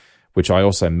AirPods, which I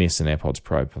also miss in AirPods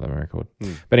Pro for the record.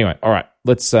 But anyway, all right,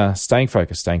 let's staying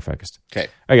focused.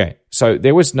 Okay. So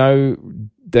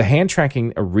the hand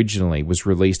tracking originally was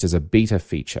released as a beta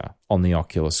feature on the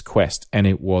Oculus Quest, and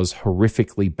it was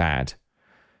horrifically bad.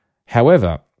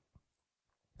 However,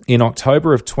 in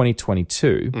October of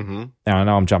 2022, now I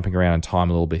know I'm jumping around in time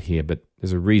a little bit here, but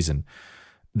there's a reason.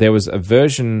 There was a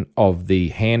version of the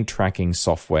hand tracking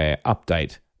software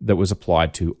update that was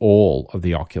applied to all of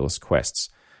the Oculus Quests.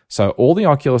 So all the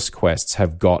Oculus Quests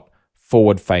have got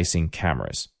forward-facing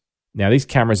cameras. Now, these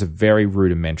cameras are very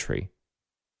rudimentary,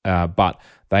 but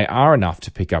they are enough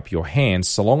to pick up your hands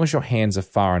so long as your hands are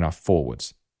far enough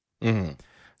forwards. Mm-hmm.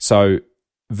 So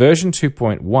version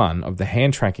 2.1 of the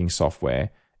hand tracking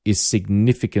software is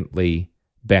significantly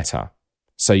better.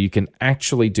 So you can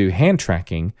actually do hand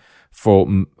tracking for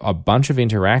a bunch of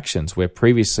interactions where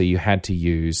previously you had to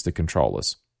use the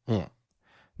controllers.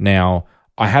 Now,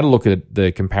 I had a look at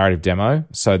the comparative demo.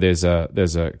 So there's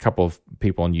a couple of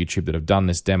people on YouTube that have done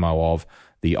this demo of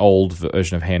the old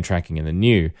version of hand tracking and the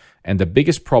new. And the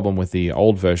biggest problem with the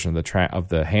old version of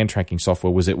the hand tracking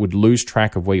software was it would lose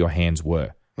track of where your hands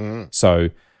were. So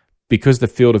because the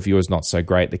field of view is not so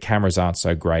great, the cameras aren't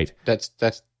so great. That's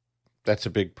a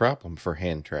big problem for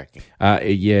hand tracking. Yeah,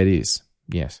 it is.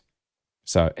 Yes.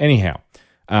 So anyhow,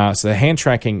 so the hand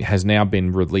tracking has now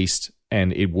been released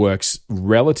and it works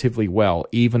relatively well,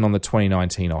 even on the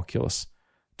 2019 Oculus,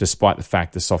 despite the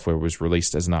fact the software was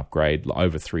released as an upgrade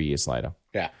over 3 years later.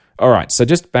 Yeah. All right, so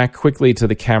just back quickly to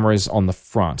the cameras on the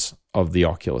front of the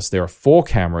Oculus. There are 4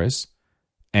 cameras,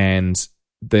 and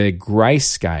they're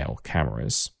grayscale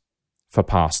cameras for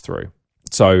pass-through.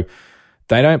 So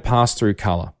they don't pass through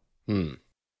color.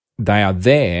 They are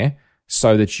there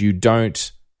so that you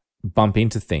don't bump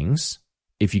into things.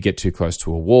 If you get too close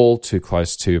to a wall, too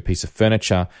close to a piece of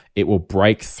furniture, it will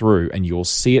break through, and you'll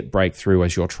see it break through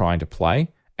as you're trying to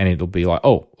play, and it'll be like,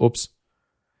 oh, oops.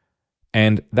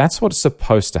 And that's what's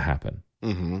supposed to happen.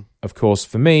 Of course,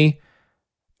 for me,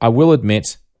 I will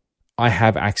admit I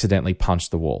have accidentally punched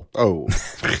the wall. Oh.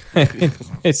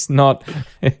 It's not.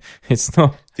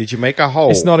 Did you make a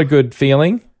hole? It's not a good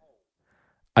feeling.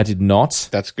 I did not.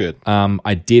 That's good.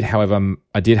 I did,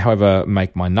 however,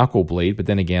 make my knuckle bleed. But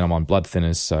then again, I'm on blood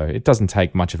thinners, so it doesn't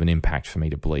take much of an impact for me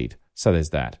to bleed. So there's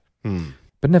that.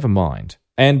 But never mind.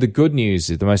 And the good news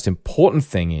is, the most important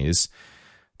thing is,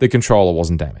 the controller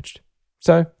wasn't damaged.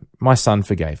 So my son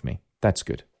forgave me. That's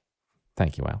good.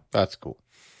 Thank you, Al. That's cool.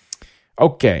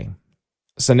 Okay.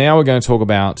 So now we're going to talk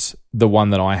about the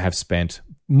one that I have spent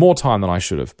more time than I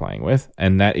should have playing with,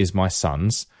 and that is my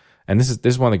son's. And this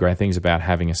is one of the great things about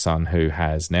having a son who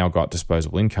has now got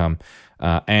disposable income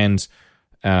and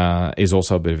is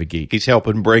also a bit of a geek. He's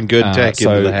helping bring good tech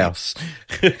into the house.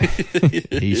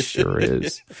 He sure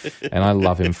is. And I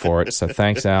love him for it. So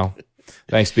thanks, Al.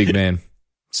 Thanks, big man.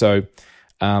 So,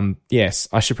 yes,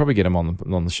 I should probably get him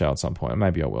on the show at some point.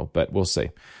 Maybe I will, but we'll see.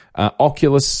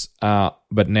 Oculus,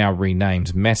 but now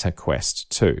renamed Meta Quest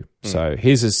 2. So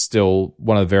his is still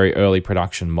one of the very early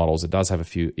production models. It does have a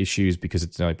few issues because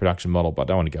it's an early production model, but I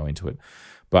don't want to go into it.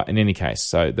 But in any case,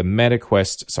 so the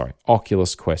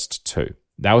Oculus Quest 2.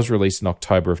 That was released in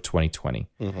October of 2020.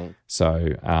 So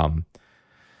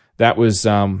that was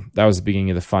the beginning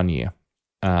of the fun year.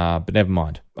 But never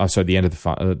mind. Sorry, the end of the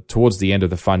fun, towards the end of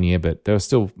the fun year, but there were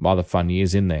still other fun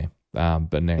years in there.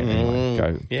 But anyway,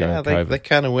 go they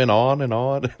kind of went on and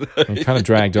on. It kind of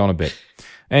dragged on a bit.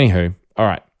 Anywho, all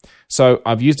right. So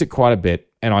I've used it quite a bit,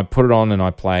 and I put it on and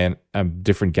I play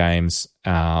different games,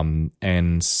 and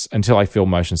until I feel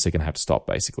motion sick and have to stop,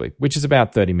 basically, which is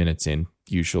about 30 minutes in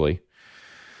usually.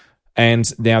 And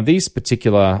now these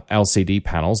particular LCD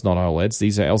panels, not OLEDs,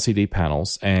 these are LCD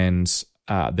panels, and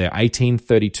they're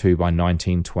 1832 by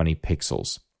 1920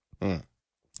 pixels.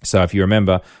 So if you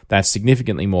remember, that's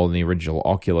significantly more than the original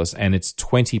Oculus, and it's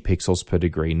 20 pixels per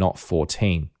degree, not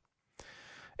 14.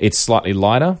 It's slightly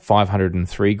lighter,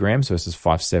 503 grams versus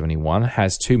 571,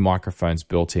 has 2 microphones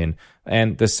built in,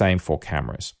 and the same 4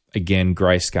 cameras. Again,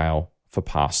 grayscale for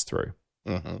pass-through.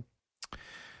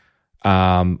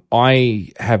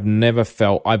 I have never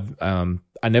felt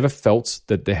I never felt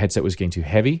that the headset was getting too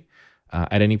heavy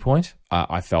at any point.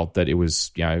 I felt that it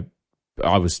was, I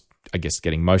was, I guess,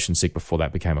 getting motion sick before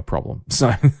that became a problem.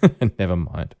 So never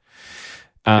mind.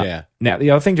 Now the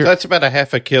other thing, that's about a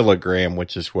half a kilogram,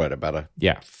 which is what, about a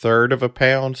third of a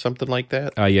pound, something like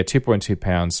that. 2.2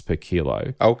 pounds per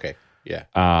kilo. Okay,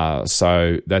 yeah.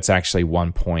 So that's actually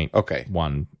 1.1. Okay,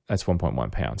 that's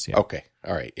 1.1 pounds. Yeah. Okay.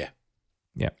 All right. Yeah.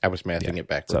 Yeah. I was mathing it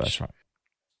backwards. So that's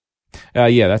right.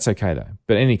 Yeah, that's okay though.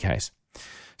 But in any case,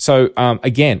 so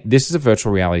again, this is a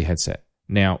virtual reality headset.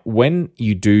 Now, when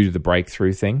you do the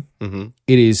breakthrough thing,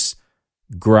 it is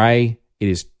gray, it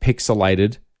is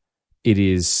pixelated, it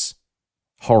is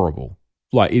horrible.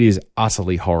 Like, it is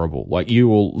utterly horrible. Like, you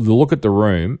will look at the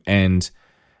room and,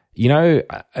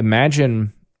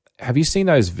 imagine, have you seen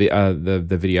those the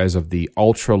videos of the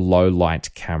ultra low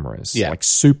light cameras? Yeah. Like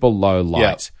super low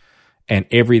light, and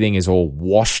everything is all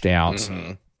washed out,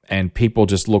 and people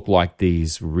just look like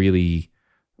these really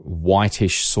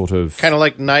whitish sort of... Kind of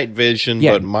like night vision,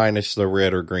 but minus the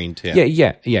red or green tint.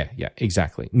 Yeah,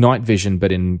 exactly. Night vision,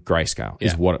 but in grayscale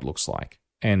is what it looks like.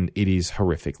 And it is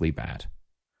horrifically bad.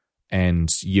 And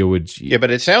you would... Yeah,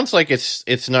 but it sounds like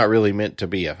it's not really meant to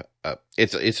be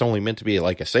it's only meant to be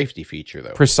like a safety feature,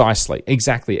 though. Precisely.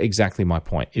 Exactly my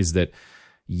point is that,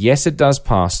 yes, it does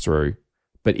pass through,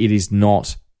 but it is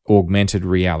not augmented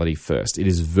reality first. It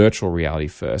is virtual reality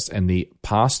first. And the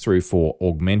pass-through for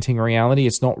augmenting reality,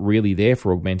 it's not really there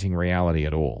for augmenting reality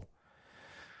at all.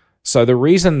 So the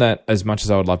reason that, as much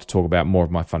as I would love to talk about more of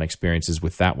my fun experiences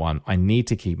with that one, I need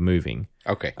to keep moving.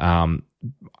 Okay.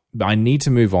 I need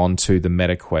to move on to the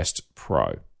MetaQuest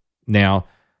Pro. Now,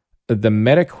 the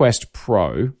MetaQuest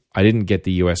Pro, I didn't get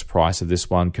the US price of this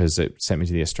one because it sent me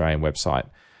to the Australian website.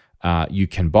 You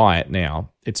can buy it now.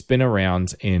 It's been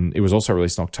around it was also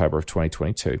released in October of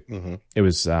 2022. Mm-hmm. It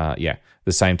was, the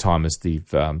same time as the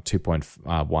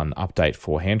 2.1 update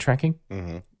for hand tracking.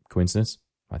 Mm-hmm. Coincidence?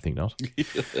 I think not.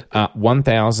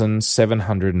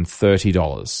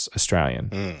 $1,730 Australian.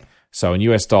 Mm. So in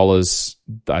US dollars,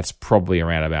 that's probably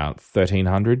around about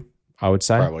 $1,300, I would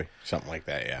say. Probably something like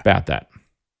that, yeah. About that.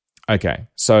 Okay,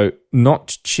 so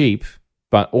not cheap,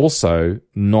 but also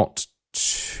not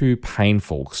too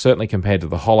painful, certainly compared to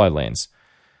the HoloLens.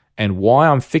 And why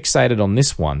I'm fixated on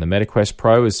this one, the MetaQuest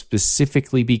Pro, is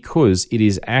specifically because it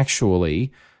is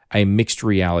actually a mixed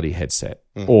reality headset,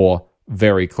 or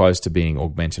very close to being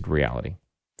augmented reality,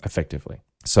 effectively.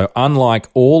 So unlike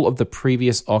all of the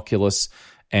previous Oculus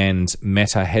and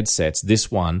Meta headsets, this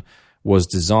one was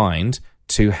designed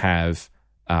to have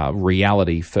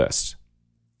reality first.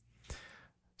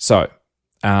 So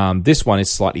this one is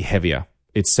slightly heavier.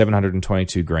 It's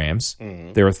 722 grams.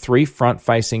 Mm-hmm. There are 3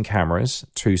 front-facing cameras,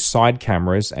 2 side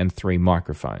cameras, and 3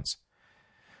 microphones.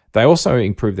 They also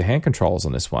improved the hand controls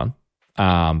on this one,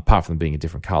 apart from them being a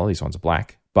different color. These ones are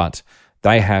black. But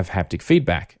they have haptic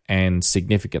feedback and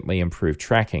significantly improved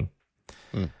tracking.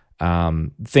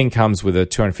 The thing comes with a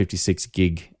 256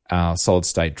 gig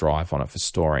solid-state drive on it for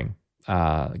storing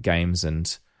games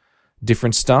and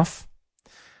different stuff.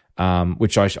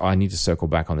 Which I need to circle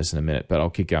back on this in a minute, but I'll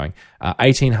keep going.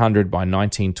 1800 by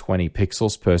 1920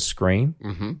 pixels per screen.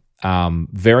 Mm-hmm.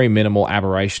 Very minimal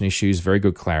aberration issues, very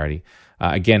good clarity.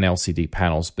 Again, LCD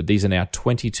panels, but these are now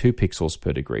 22 pixels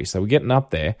per degree. So we're getting up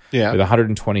there with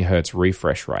 120 hertz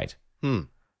refresh rate.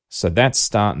 So that's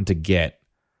starting to get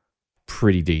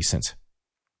pretty decent.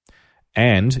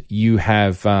 And you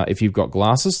have, if you've got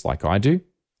glasses like I do,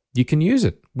 you can use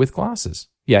it with glasses.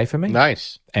 Yay for me.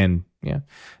 Nice. And yeah.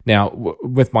 Now,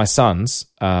 with my sons,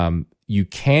 you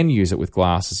can use it with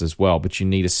glasses as well, but you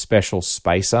need a special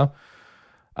spacer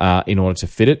in order to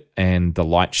fit it, and the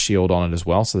light shield on it as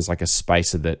well. So there's like a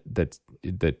spacer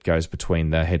that goes between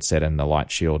the headset and the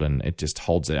light shield, and it just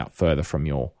holds it out further from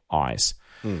your eyes.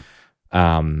 It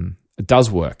does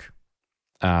work.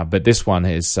 But this one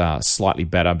is slightly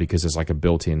better because there's like a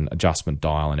built-in adjustment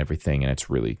dial and everything, and it's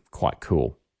really quite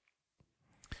cool.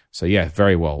 So yeah,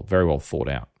 very well thought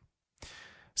out.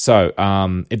 So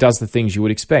it does the things you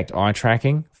would expect: eye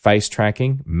tracking, face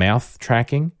tracking, mouth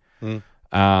tracking.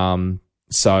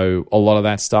 So a lot of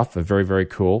that stuff are very, very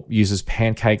cool. Uses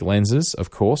pancake lenses,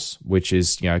 of course, which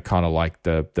is kind of like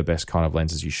the best kind of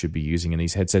lenses you should be using in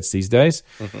these headsets these days.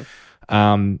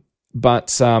 Mm-hmm. But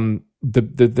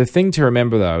the thing to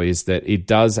remember though is that it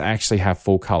does actually have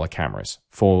full color cameras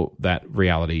for that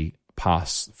reality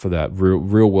pass, for the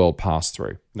real world pass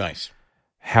through. Nice.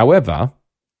 However,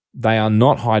 they are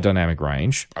not high dynamic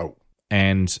range. Oh.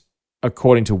 And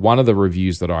according to one of the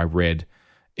reviews that I read,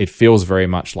 it feels very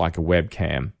much like a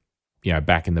webcam,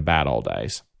 back in the bad old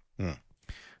days.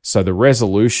 So the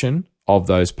resolution of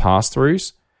those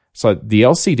pass-throughs, so the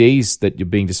LCDs that you're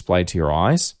being displayed to your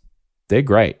eyes, they're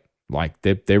great. Like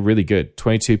they're really good.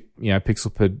 22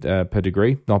 pixel per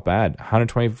degree, not bad.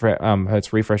 120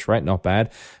 hertz refresh rate, not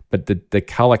bad. But the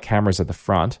color cameras at the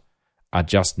front are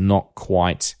just not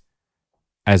quite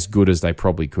as good as they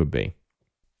probably could be.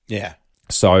 Yeah.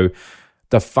 So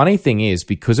the funny thing is,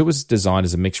 because it was designed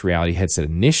as a mixed reality headset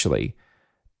initially,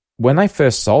 when they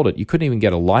first sold it, you couldn't even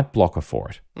get a light blocker for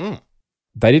it.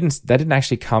 They didn't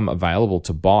actually come available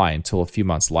to buy until a few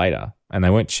months later, and they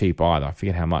weren't cheap either. I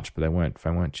forget how much, but they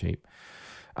weren't cheap.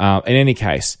 In any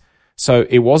case, so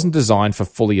it wasn't designed for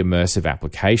fully immersive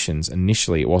applications.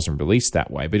 Initially, it wasn't released that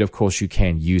way, but of course you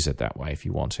can use it that way if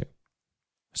you want to.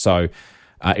 So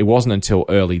it wasn't until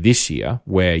early this year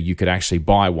where you could actually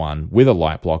buy one with a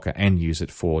light blocker and use it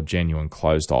for genuine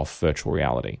closed-off virtual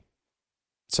reality.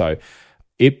 So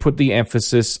it put the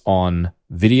emphasis on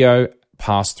video,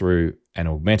 pass-through, and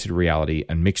augmented reality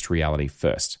and mixed reality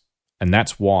first. And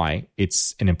that's why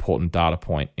it's an important data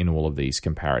point in all of these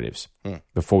comparatives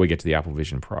before we get to the Apple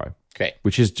Vision Pro. Okay.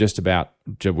 Which is just about,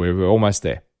 we're almost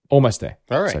there. Almost there.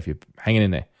 All right. So if you're hanging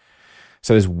in there.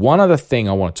 So there's one other thing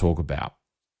I want to talk about.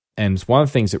 And it's one of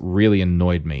the things that really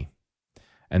annoyed me.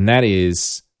 And that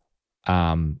is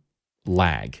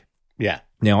lag. Yeah.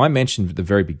 Now, I mentioned at the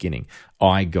very beginning,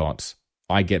 I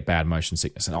get bad motion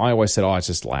sickness. And I always said, it's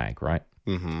just lag, right?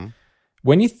 Mm-hmm.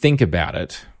 When you think about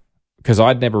it, because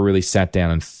I'd never really sat down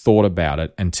and thought about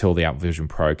it until the Apple Vision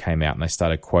Pro came out and they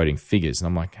started quoting figures. And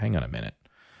I'm like, hang on a minute.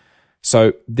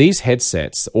 So these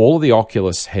headsets, all of the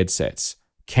Oculus headsets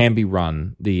can be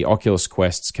run, the Oculus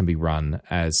Quests can be run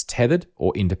as tethered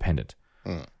or independent.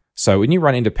 So when you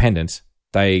run independent,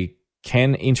 they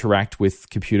can interact with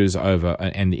computers over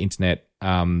and the internet,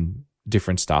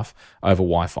 different stuff over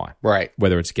Wi-Fi. Right.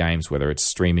 Whether it's games, whether it's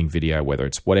streaming video, whether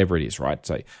it's whatever it is, right?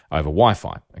 So over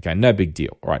Wi-Fi. Okay, no big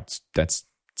deal, right? It's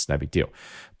no big deal.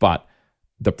 But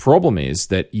the problem is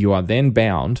that you are then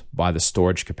bound by the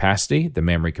storage capacity, the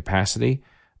memory capacity,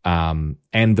 and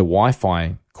the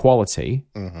Wi-Fi quality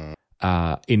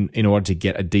in order to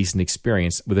get a decent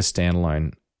experience with a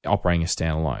standalone, operating a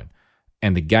standalone.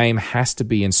 And the game has to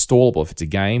be installable. If it's a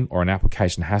game or an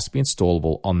application, it has to be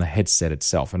installable on the headset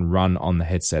itself and run on the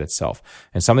headset itself.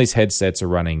 And some of these headsets are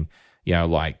running,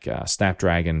 like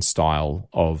Snapdragon style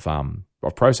of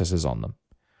processors on them.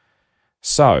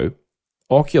 So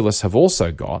Oculus have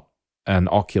also got an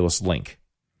Oculus Link,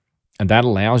 and that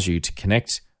allows you to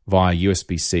connect via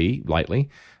USB-C lately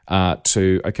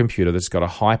to a computer that's got a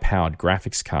high-powered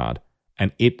graphics card,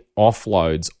 and it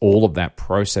offloads all of that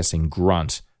processing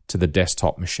grunt to the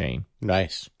desktop machine.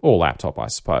 Nice. Or laptop, I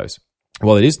suppose.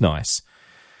 Well, it is nice,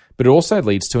 but it also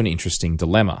leads to an interesting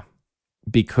dilemma,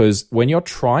 because when you're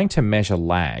trying to measure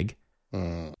lag,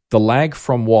 the lag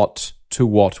from what to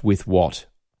what with what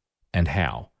and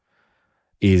how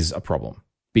is a problem,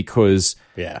 because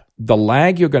the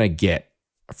lag you're going to get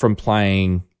from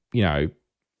playing,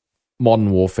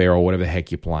 Modern Warfare or whatever the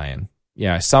heck you're playing,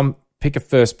 pick a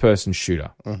first-person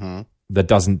shooter that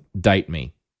doesn't date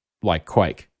me, like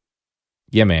Quake.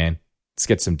 Yeah, man, let's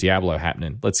get some Diablo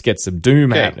happening. Let's get some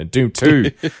Doom happening. Doom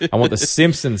 2. I want the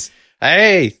Simpsons.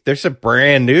 Hey, there's a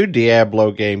brand new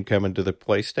Diablo game coming to the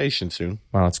PlayStation soon.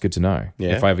 Well, that's good to know.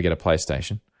 Yeah. If I ever get a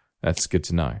PlayStation, that's good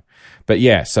to know. But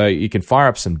yeah, so you can fire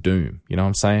up some Doom, you know what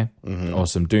I'm saying? Or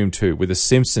some Doom 2 with a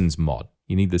Simpsons mod.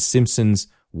 You need the Simpsons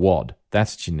WOD.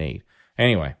 That's what you need.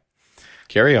 Anyway.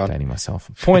 Carry on. Dating myself.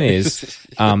 Point is,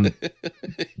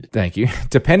 thank you.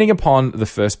 Depending upon the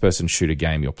first-person shooter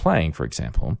game you're playing, for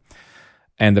example,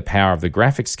 and the power of the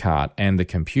graphics card and the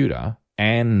computer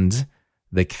and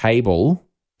the cable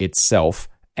itself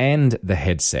and the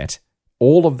headset,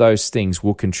 all of those things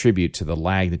will contribute to the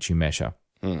lag that you measure.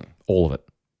 All of it.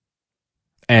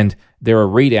 And there are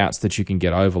readouts that you can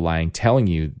get overlaying telling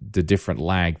you the different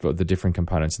lag for the different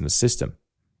components in the system.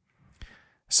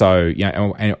 So,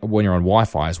 and when you're on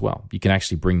Wi-Fi as well, you can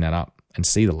actually bring that up and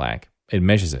see the lag. It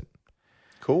measures it.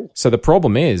 Cool. So the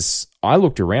problem is, I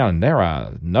looked around and there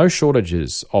are no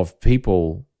shortages of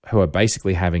people who are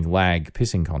basically having lag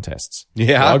pissing contests.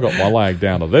 Yeah. Well, I got my lag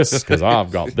down to this because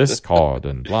I've got this card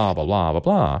and blah, blah, blah, blah,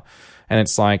 blah. And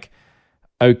it's like,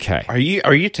 okay. Are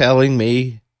you telling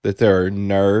me that there are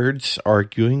nerds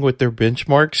arguing with their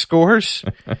benchmark scores?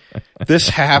 This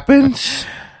happens?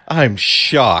 I'm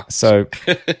shocked. So,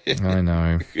 I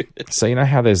know. So, you know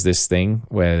how there's this thing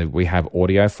where we have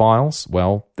audio files?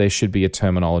 Well, there should be a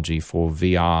terminology for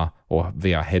VR or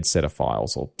VR headset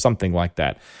files or something like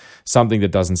that. Something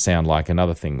that doesn't sound like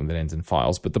another thing that ends in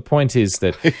files. But the point is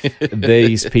that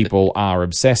these people are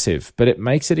obsessive, but it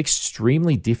makes it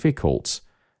extremely difficult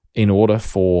in order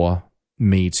for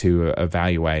me to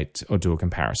evaluate or do a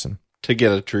comparison. To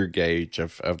get a true gauge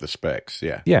of the specs,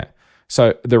 yeah. Yeah.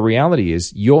 So the reality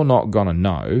is you're not going to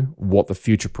know what the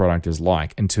future product is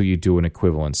like until you do an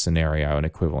equivalent scenario, an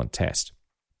equivalent test.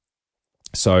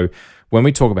 So when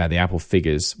we talk about the Apple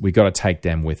figures, we got to take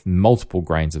them with multiple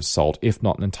grains of salt, if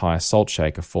not an entire salt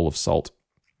shaker full of salt.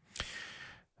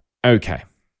 Okay.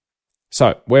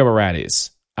 So where we're at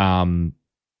is the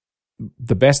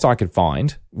best I could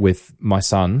find with my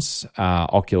son's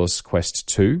Oculus Quest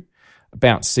 2,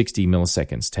 about 60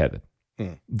 milliseconds tethered.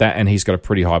 That, and he's got a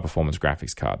pretty high performance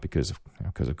graphics card because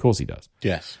of course he does.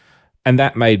 Yes. And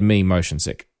that made me motion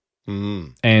sick.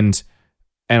 And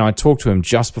I talked to him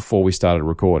just before we started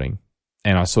recording,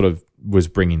 and I sort of was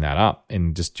bringing that up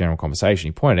in just general conversation.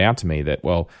 He pointed out to me that,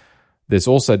 well, there's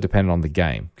also dependent on the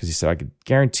game, because he said, I could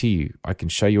guarantee you, I can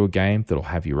show you a game that'll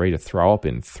have you ready to throw up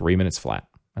in 3 minutes flat.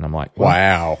 And I'm like,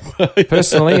 well, wow.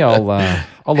 Personally, I'll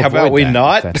avoid How about we that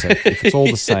not? if it's all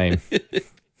the same.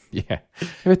 Yeah.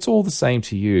 If it's all the same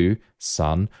to you,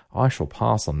 son, I shall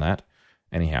pass on that.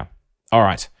 Anyhow. All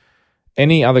right.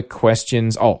 Any other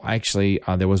questions? Oh, actually,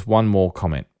 there was one more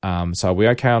comment. So are we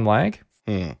okay on lag?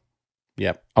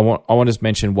 Yep. I want to just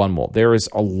mention one more. There is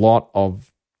a lot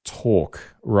of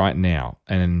talk right now.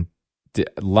 And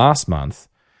last month,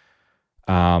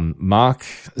 Mark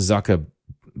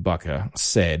Zuckerbucker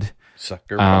said...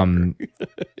 Sucker.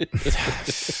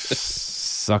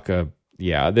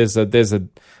 Yeah, there's a.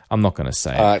 I'm not going to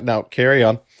say it. No, carry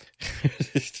on.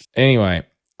 Anyway,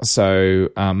 so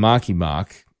Marky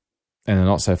Mark and the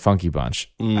Not So Funky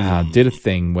Bunch did a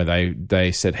thing where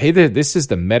they said, hey, this is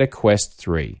the Meta Quest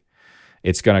 3.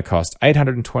 It's going to cost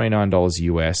 $829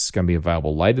 US. It's going to be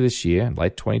available later this year,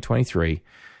 late 2023,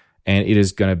 and it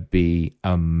is going to be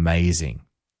amazing.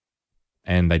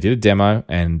 And they did a demo,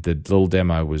 and the little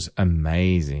demo was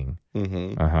amazing.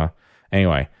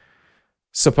 Anyway,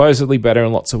 supposedly better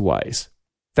in lots of ways.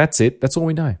 That's it. That's all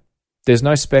we know. There's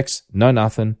no specs, no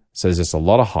nothing. So there's just a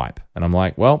lot of hype. And I'm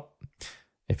like, well,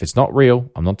 if it's not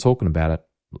real, I'm not talking about it.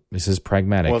 This is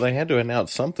pragmatic. Well, they had to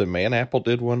announce something, man. Apple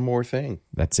did one more thing.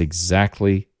 That's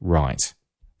exactly right.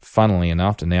 Funnily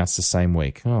enough, announced the same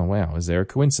week. Oh, wow. Is there a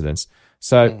coincidence?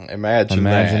 So imagine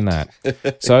that.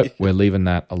 So we're leaving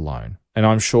that alone. And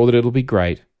I'm sure that it'll be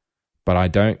great, but I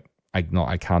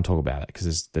can't talk about it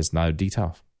because there's no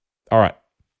details. All right.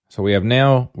 So we have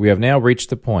now reached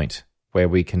the point where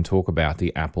we can talk about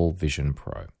the Apple Vision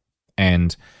Pro.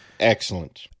 And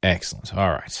excellent.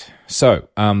 All right. So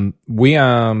we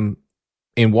in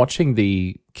watching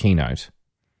the keynote,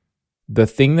 the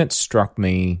thing that struck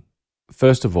me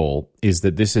first of all is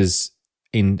that this is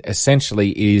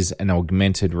essentially an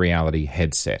augmented reality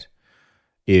headset.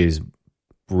 Is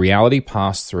reality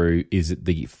pass-through is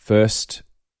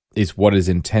what is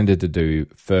intended to do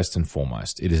first and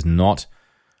foremost. It is not,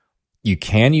 you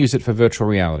can use it for virtual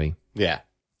reality. Yeah.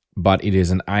 But it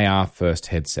is an AR first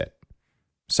headset.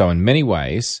 So in many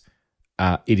ways,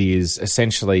 it is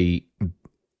essentially,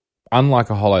 unlike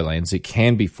a HoloLens, it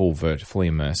can be fully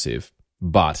immersive,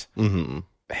 but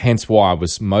hence why I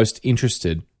was most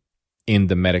interested in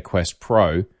the Meta Quest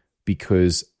Pro,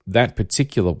 because that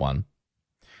particular one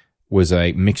was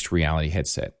a mixed reality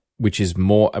headset, which is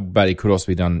more, but it could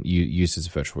also be used as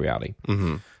virtual reality.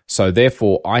 So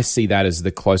therefore, I see that as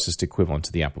the closest equivalent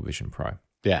to the Apple Vision Pro.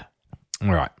 Yeah.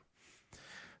 All right.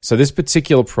 So this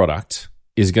particular product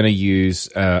is going to use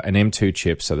an M2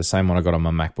 chip, so the same one I got on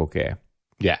my MacBook Air.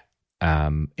 Yeah.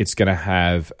 It's going to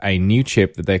have a new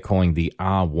chip that they're calling the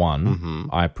R1.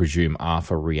 I presume R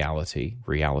for Reality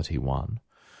 1,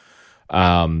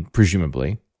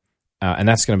 presumably. And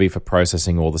that's going to be for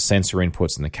processing all the sensor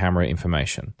inputs and the camera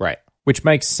information. Right. Which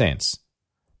makes sense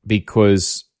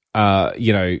because,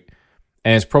 and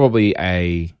it's probably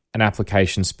an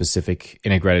application-specific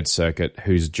integrated circuit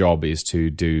whose job is to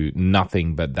do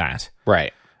nothing but that.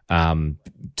 Right. To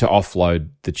offload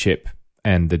the chip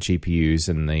and the GPUs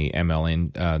and the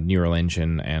neural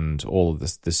engine and all of the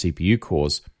CPU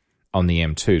cores on the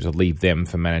M2 to leave them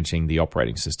for managing the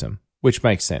operating system. Which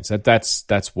makes sense.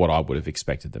 That's what I would have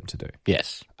expected them to do.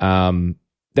 Yes.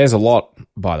 There's a lot,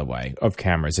 by the way, of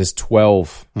cameras. There's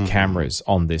 12 cameras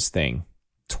on this thing.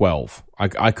 12.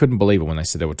 I couldn't believe it when they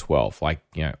said there were 12. Like,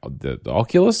 the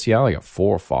Oculus, they got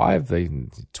 4 or 5.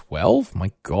 12?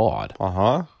 My God.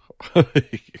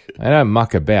 They don't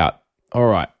muck about. All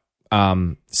right.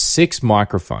 6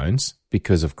 microphones,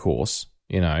 because of course,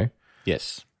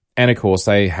 Yes. And of course,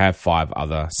 they have 5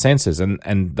 other sensors,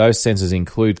 and those sensors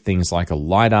include things like a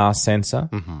LiDAR sensor,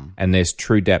 and there's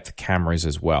true depth cameras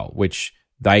as well, which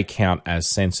they count as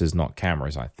sensors, not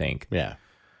cameras, I think. Yeah.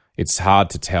 It's hard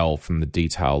to tell from the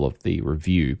detail of the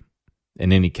review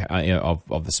in any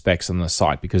of the specs on the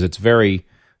site because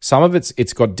some of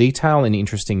it's got detail and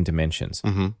interesting dimensions.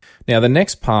 Now, the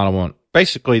next part I want.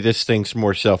 Basically, this thing's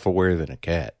more self-aware than a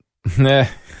cat.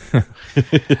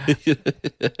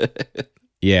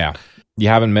 Yeah. You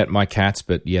haven't met my cats,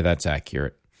 but yeah, that's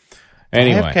accurate.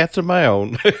 Anyway. I have cats of my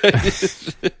own.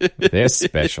 They're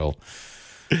special.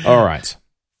 All right.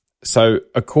 So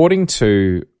according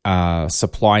to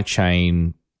supply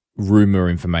chain rumor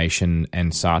information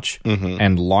and such,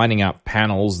 and lining up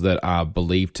panels that are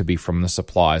believed to be from the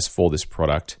suppliers for this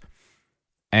product,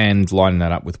 and lining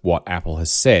that up with what Apple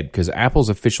has said, because Apple's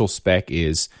official spec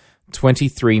is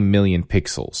 23 million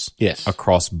pixels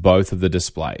across both of the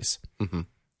displays.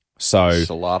 So that's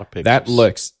a lot of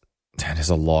pixels. That is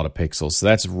a lot of pixels. So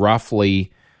that's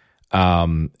roughly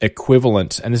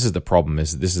equivalent. And this is the problem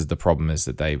is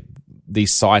that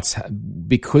these sites,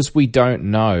 because we don't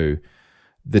know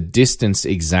the distance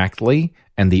exactly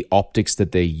and the optics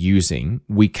that they're using,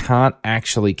 we can't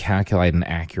actually calculate an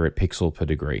accurate pixel per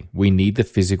degree. We need the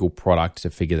physical product to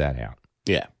figure that out.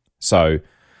 Yeah. So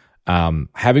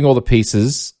having all the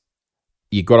pieces,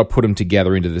 you've got to put them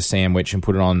together into the sandwich and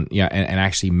put it on, and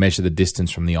actually measure the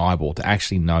distance from the eyeball to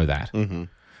actually know that. Mm-hmm.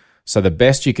 So the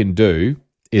best you can do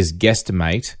is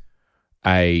guesstimate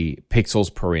a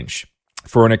pixels per inch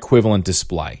for an equivalent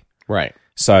display. Right.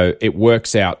 So it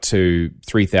works out to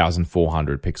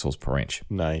 3,400 pixels per inch.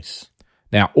 Nice.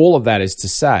 Now, all of that is to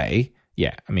say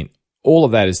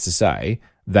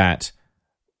that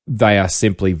they are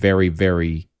simply very,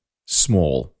 very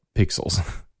small pixels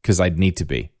because they'd need to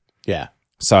be. Yeah.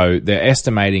 So they're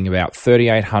estimating about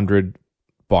 3,800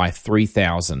 by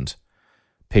 3,000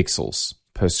 pixels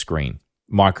per screen.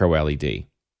 Micro LED.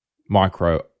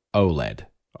 Micro OLED,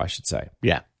 I should say.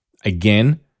 Yeah.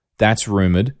 Again, that's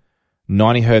rumored.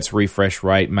 90 hertz refresh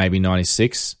rate, maybe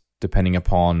 96, depending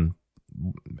upon...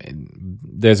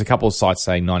 There's a couple of sites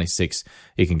saying 96.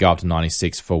 You can go up to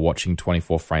 96 for watching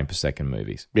 24 frame per second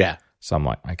movies. Yeah. So I'm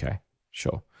like, okay,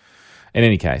 sure. In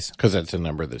any case... Because it's a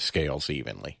number that scales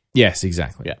evenly. Yes,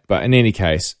 exactly. Yeah. But in any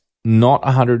case, not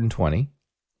 120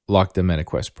 like the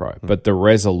MetaQuest Pro, but the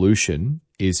resolution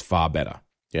is far better.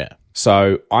 Yeah.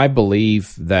 So I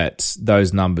believe that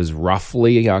those numbers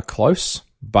roughly are close,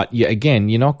 but again,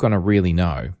 you're not going to really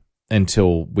know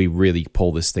until we really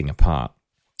pull this thing apart.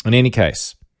 In any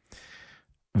case,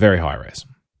 very high res.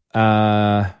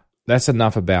 That's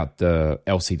enough about the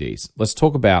LCDs. Let's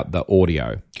talk about the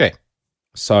audio. Okay.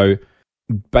 So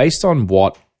based on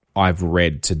what I've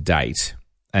read to date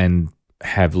and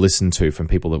have listened to from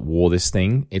people that wore this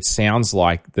thing, it sounds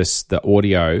like the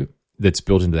audio that's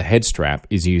built into the head strap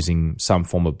is using some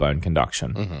form of bone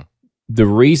conduction. Mm-hmm. The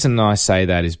reason I say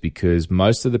that is because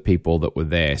most of the people that were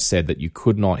there said that you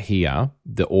could not hear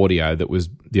the audio that was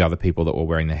the other people that were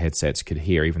wearing the headsets could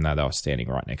hear, even though they were standing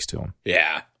right next to them.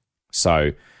 Yeah.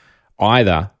 So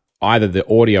either the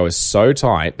audio is so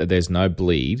tight that there's no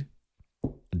bleed,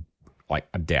 like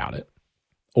I doubt it,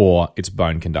 or it's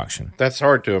bone conduction. That's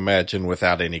hard to imagine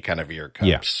without any kind of ear cups.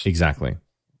 Yeah, exactly.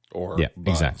 Or yeah,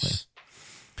 buds. exactly.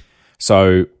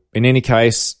 So in any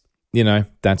case,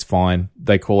 that's fine.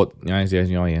 They call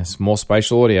it, more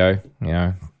spatial audio.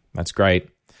 That's great.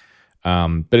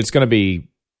 But it's going to be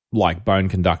like bone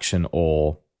conduction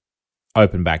or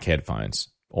open back headphones,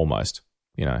 almost.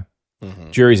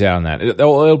 Jury's out on that.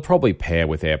 It'll probably pair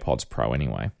with AirPods Pro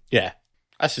anyway. Yeah,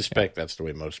 I suspect that's the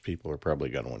way most people are probably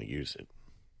going to want to use it.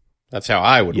 That's how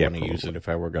I would want to use it if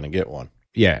I were going to get one.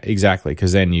 Yeah, exactly.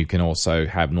 Because then you can also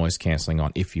have noise cancelling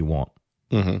on if you want.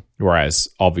 Mm-hmm. Whereas,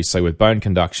 obviously, with bone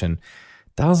conduction,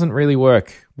 doesn't really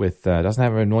work with doesn't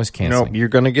have a noise cancelling. No, you're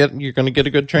gonna get a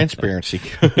good transparency.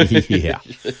 Yeah.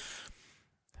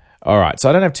 All right, so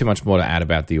I don't have too much more to add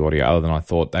about the audio other than I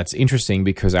thought that's interesting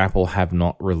because Apple have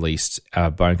not released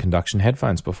bone conduction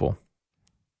headphones before.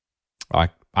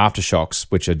 Like Aftershocks,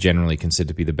 which are generally considered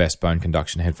to be the best bone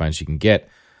conduction headphones you can get,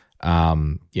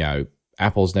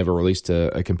 Apple's never released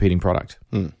a competing product.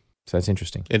 So that's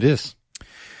interesting. It is.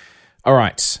 All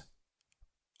right.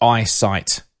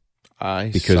 Eyesight.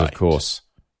 Because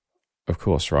of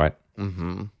course, right?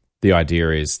 Mm-hmm. The idea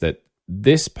is that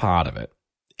this part of it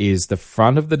is the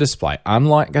front of the display.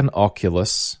 Unlike an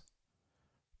Oculus,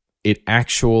 it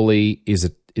actually is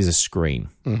a screen.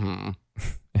 Mm-hmm.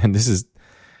 And this is...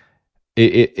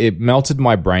 It melted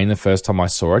my brain the first time I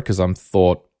saw it because I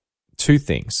thought two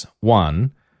things.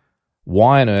 One,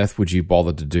 why on earth would you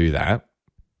bother to do that?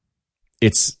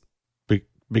 It's...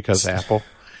 Because Apple.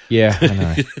 Yeah, I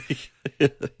know.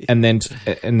 and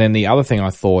then the other thing I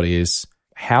thought is,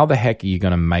 how the heck are you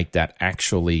going to make that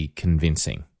actually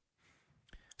convincing?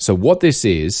 So what this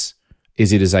is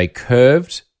it is a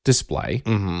curved display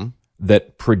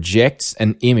that projects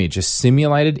an image, a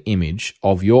simulated image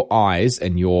of your eyes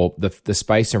and the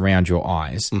space around your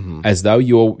eyes, as though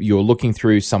you're looking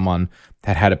through someone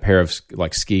that had a pair of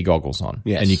like ski goggles on,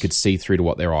 and you could see through to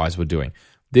what their eyes were doing.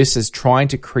 This is trying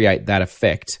to create that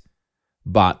effect,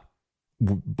 but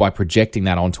by projecting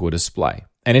that onto a display.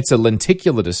 And it's a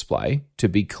lenticular display, to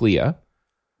be clear.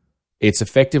 It's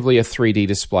effectively a 3D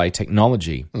display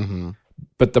technology. Mm-hmm.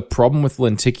 But the problem with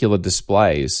lenticular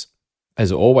displays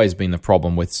has always been the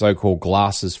problem with so-called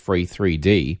glasses-free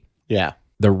 3D. Yeah.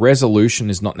 The resolution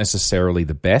is not necessarily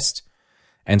the best,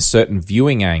 and certain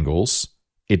viewing angles,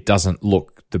 it doesn't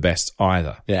look the best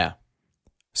either. Yeah.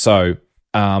 So...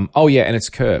 and it's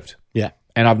curved. Yeah.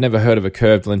 And I've never heard of a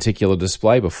curved lenticular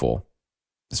display before.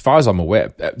 As far as I'm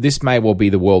aware, this may well be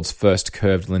the world's first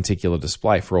curved lenticular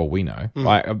display for all we know.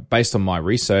 Based on my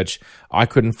research, I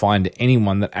couldn't find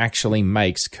anyone that actually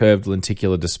makes curved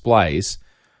lenticular displays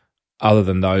other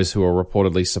than those who are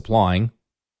reportedly supplying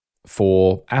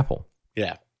for Apple.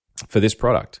 Yeah. For this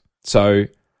product. So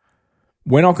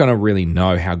we're not going to really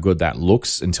know how good that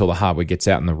looks until the hardware gets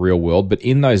out in the real world. But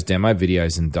in those demo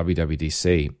videos in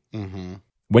WWDC,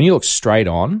 when you look straight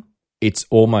on, it's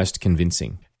almost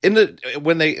convincing.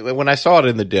 When I saw it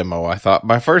in the demo, I thought,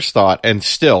 my first thought, and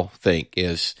still think,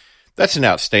 is that's an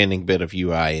outstanding bit of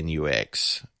UI and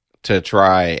UX to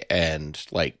try and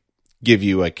like give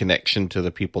you a connection to the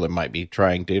people that might be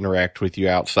trying to interact with you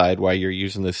outside while you're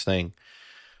using this thing.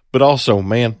 But also,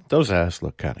 man, those eyes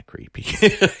look kind of creepy.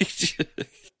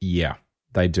 Yeah,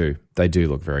 they do. They do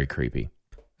look very creepy.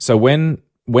 So when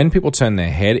people turn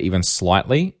their head even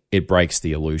slightly, it breaks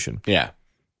the illusion. Yeah.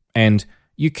 And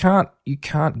you can't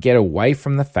get away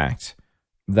from the fact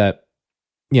that,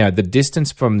 you know, the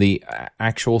distance from the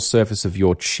actual surface of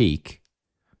your cheek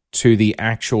to the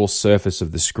actual surface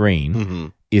of the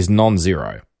screen is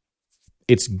non-zero.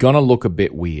 It's going to look a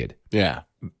bit weird. Yeah.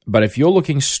 But if you're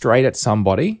looking straight at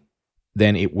somebody,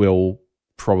 then it will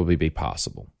probably be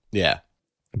passable. Yeah.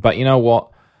 But you know what?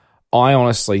 I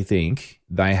honestly think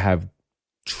they have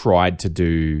tried to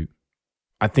do...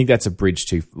 I think that's a bridge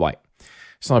too...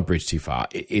 It's not a bridge too far.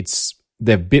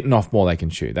 They've bitten off more they can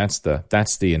chew. That's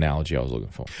the analogy I was looking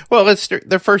for. Well, it's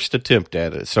their first attempt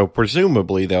at it, so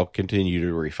presumably they'll continue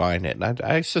to refine it. And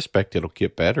I suspect it'll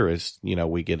get better as, you know,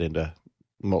 we get into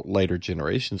later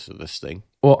generations of this thing.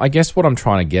 Well, I guess what I'm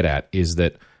trying to get at is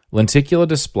that lenticular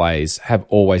displays have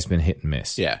always been hit and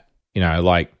miss. Yeah. You know,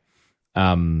 like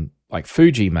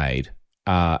Fuji made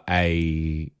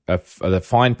the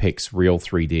FinePix Real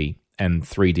 3D and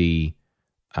 3D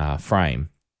frame.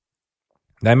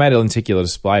 They made a lenticular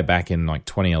display back in like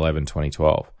 2011,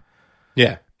 2012.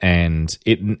 Yeah. And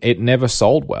it never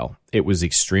sold well. It was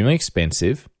extremely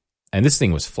expensive. And this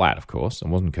thing was flat, of course. It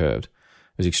wasn't curved.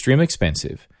 It was extremely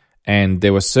expensive. And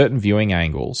there were certain viewing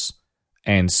angles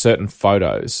and certain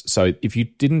photos. So if you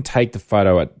didn't take the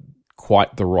photo at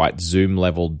quite the right zoom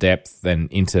level depth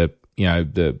and into, you know,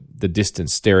 the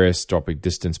distance, stereoscopic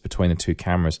distance between the two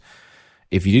cameras,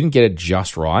 if you didn't get it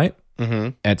just right,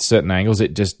 at certain angles,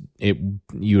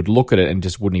 you would look at it and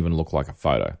just wouldn't even look like a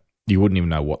photo. You wouldn't even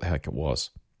know what the heck it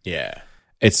was. Yeah.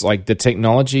 It's like the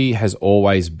technology has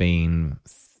always been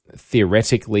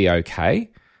theoretically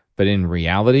okay, but in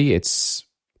reality, it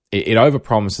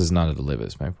overpromises and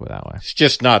underdelivers. Maybe put it that way. It's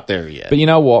just not there yet. But you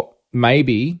know what?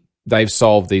 Maybe they've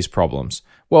solved these problems.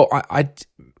 Well,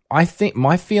 I think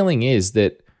my feeling is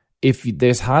that if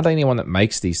there's hardly anyone that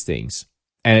makes these things,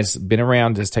 and it's been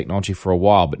around as technology for a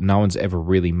while, but no one's ever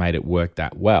really made it work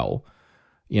that well,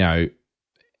 you know,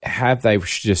 have they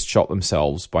just shot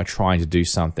themselves by trying to do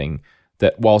something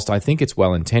that, whilst I think it's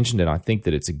well-intentioned and I think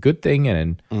that it's a good thing,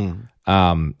 and you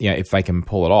know, if they can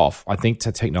pull it off, I think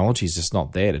the technology is just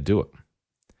not there to do it.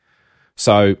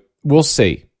 So we'll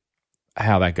see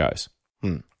how that goes.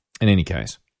 In any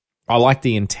case, I like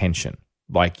the intention.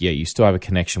 Like, yeah, you still have a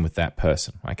connection with that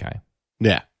person. Okay.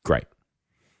 Yeah. Great.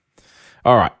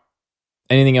 All right.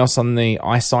 Anything else on the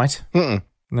eyesight?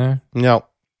 No? No.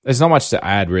 There's not much to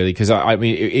add, really, because, I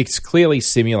mean, it's clearly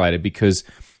simulated because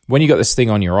when you got this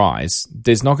thing on your eyes,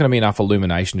 there's not going to be enough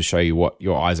illumination to show you what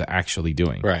your eyes are actually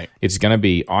doing. Right. It's going to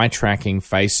be eye tracking,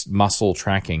 face muscle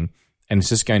tracking, and it's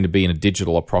just going to be in a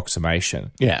digital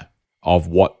approximation of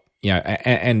what, you know,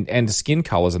 and the skin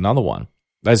color is another one.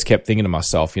 I just kept thinking to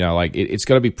myself, you know, like it's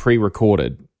got to be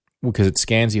pre-recorded because it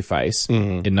scans your face,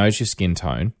 it knows your skin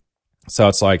tone. So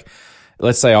it's like,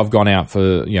 let's say I've gone out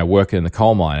for, you know, working in the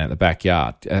coal mine at the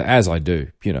backyard, as I do,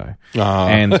 you know,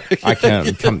 and I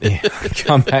can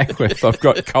come back with, I've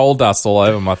got coal dust all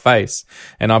over my face,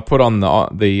 and I put on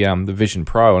the Vision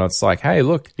Pro, and it's like, hey,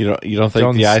 look, you don't think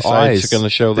John's the eyesight's going to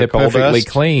show the coal dust? They're perfectly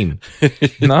clean.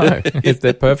 No,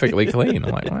 they're perfectly clean.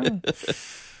 I'm like, well.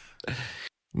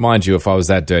 Mind you, if I was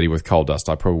that dirty with coal dust,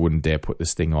 I probably wouldn't dare put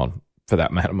this thing on. For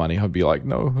that amount of money, I'd be like,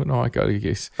 no, I got to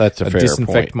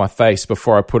disinfect my face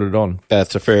before I put it on.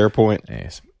 That's a fair point.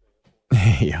 Yes.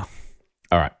 Yeah.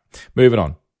 All right. Moving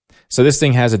on. So this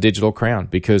thing has a digital crown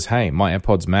because, hey, my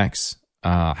AirPods Max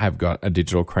have got a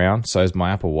digital crown. So is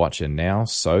my Apple Watch, and now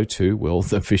so too will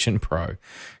the Vision Pro.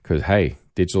 Because, hey,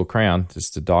 digital crown,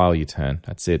 just a dial you turn.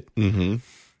 That's it.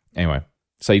 Anyway,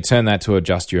 so you turn that to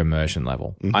adjust your immersion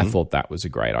level. I thought that was a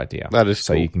great idea. That is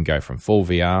so cool. You can go from full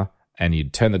VR, and you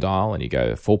turn the dial and you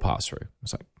go full pass-through.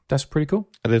 It's like, that's pretty cool.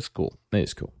 That is cool. It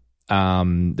is cool.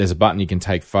 There's a button you can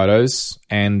take photos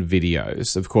and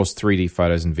videos. Of course, 3D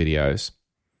photos and videos.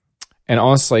 And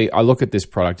honestly, I look at this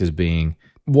product as being,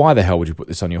 why the hell would you put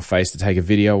this on your face to take a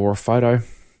video or a photo?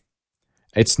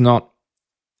 It's not,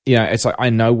 you know, it's like, I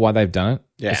know why they've done it.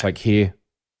 Yeah. It's like, here,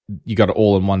 you got it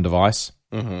all in one device.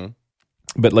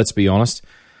 But let's be honest.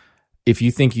 If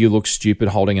you think you look stupid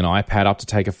holding an iPad up to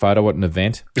take a photo at an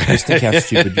event, just think how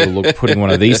stupid you'll look putting one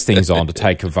of these things on to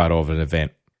take a photo of an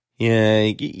event. Yeah,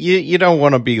 you don't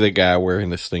want to be the guy wearing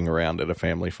this thing around at a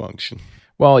family function.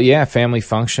 Well, yeah, family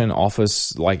function,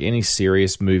 office, like any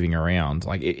serious moving around.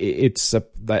 Like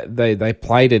they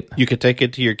played it. You could take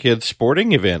it to your kids'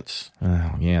 sporting events.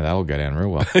 Oh, yeah, that'll go down real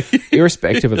well.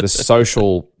 Irrespective of the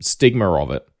social stigma of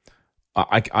it,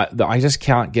 I just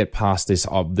can't get past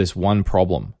this one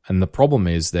problem. And the problem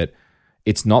is that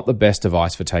it's not the best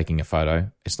device for taking a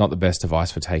photo. It's not the best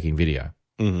device for taking video.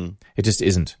 Mm-hmm. It just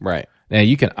isn't. Right. Now,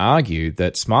 you can argue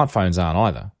that smartphones aren't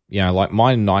either. You know, like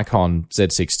my Nikon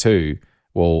Z6 II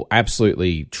will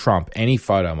absolutely trump any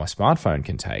photo my smartphone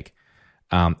can take,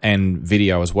 and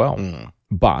video as well. Mm.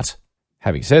 But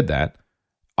having said that,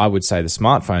 I would say the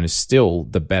smartphone is still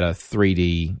the better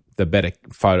 3D, the better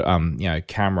photo,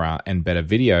 camera and better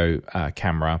video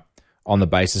camera on the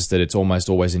basis that it's almost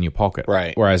always in your pocket.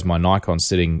 Right. Whereas my Nikon's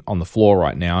sitting on the floor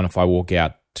right now, and if I walk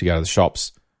out to go to the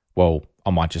shops, well,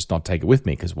 I might just not take it with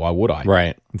me because why would I?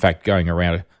 Right. In fact, going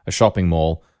around a shopping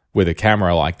mall with a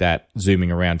camera like that,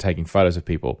 zooming around, taking photos of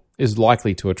people, is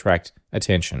likely to attract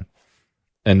attention,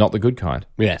 and not the good kind.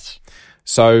 Yes.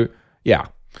 So, yeah.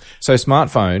 So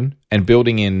smartphone and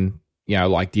building in,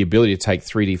 like the ability to take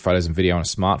 3D photos and video on a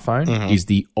smartphone is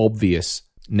the obvious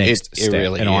next step.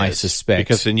 Really and is. I suspect.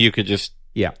 Because then you could just,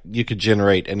 you could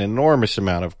generate an enormous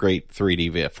amount of great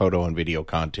 3D photo and video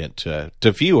content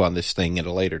to view on this thing at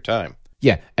a later time.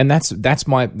 Yeah, and that's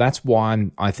why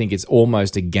I think it's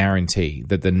almost a guarantee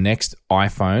that the next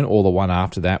iPhone or the one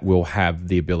after that will have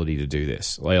the ability to do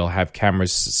this. They'll have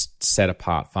cameras set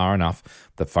apart far enough.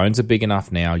 The phones are big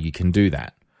enough now, you can do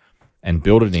that and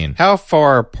build it in. How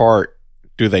far apart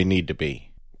do they need to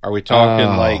be? Are we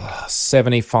talking like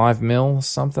 75 mil,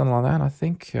 something like that, I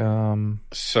think.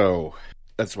 So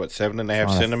that's what,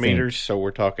 7.5 centimeters? So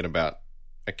we're talking about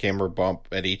a camera bump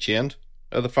at each end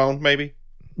of the phone, maybe?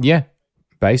 Yeah.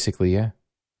 Basically, yeah.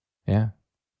 Yeah.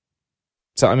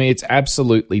 So, I mean, it's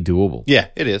absolutely doable. Yeah,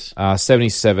 it is.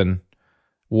 77,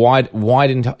 wide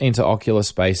interocular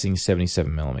spacing,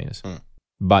 77 millimeters.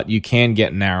 But you can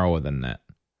get narrower than that.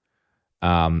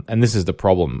 And this is the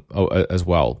problem as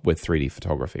well with 3D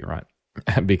photography, right?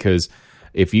 Because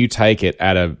if you take it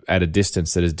at a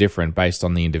distance that is different based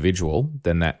on the individual,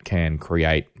 then that can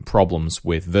create problems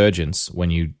with vergence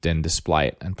when you then display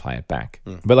it and play it back.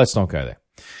 But let's not go there.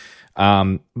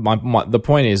 The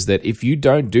point is that if you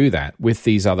don't do that with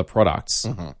these other products,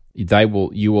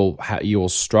 you will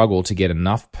struggle to get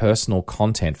enough personal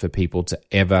content for people to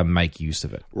ever make use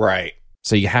of it. Right.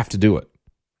 So you have to do it,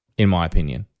 in my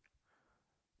opinion.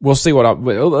 We'll see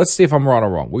let's see if I'm right or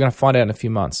wrong. We're going to find out in a few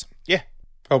months. Yeah,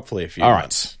 hopefully a few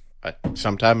months.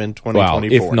 Sometime in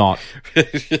 2024. Well,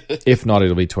 if not,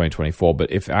 it'll be 2024.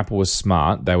 But if Apple was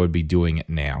smart, they would be doing it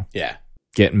now. Yeah.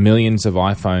 Get millions of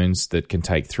iPhones that can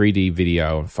take 3D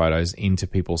video and photos into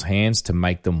people's hands to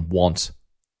make them want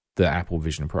the Apple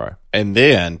Vision Pro. And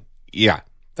then,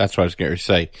 that's what I was going to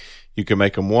say. You can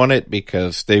make them want it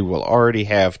because they will already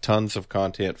have tons of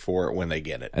content for it when they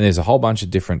get it. And there's a whole bunch of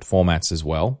different formats as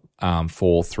well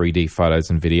for 3D photos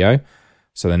and video.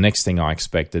 So the next thing I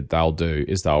expect that they'll do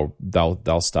is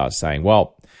they'll start saying,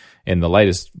 well, in the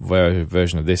latest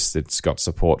version of this, it's got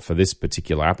support for this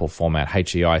particular Apple format,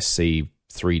 HEIC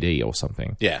 3D or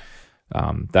something. Yeah.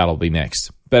 That'll be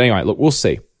next. But anyway, look, we'll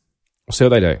see. We'll see what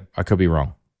they do. I could be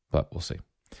wrong, but we'll see.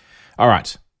 All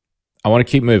right. I want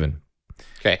to keep moving.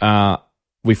 Okay.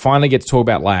 We finally get to talk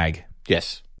about lag.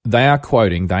 Yes.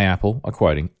 Apple are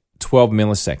quoting 12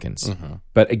 milliseconds.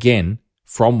 But again,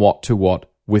 from what to what,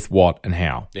 with what, and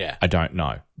how? Yeah. I don't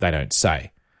know. They don't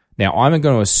say. Now, I'm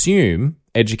going to assume,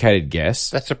 educated guess.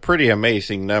 That's a pretty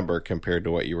amazing number compared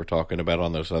to what you were talking about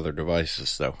on those other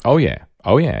devices, though. Oh, yeah.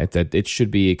 It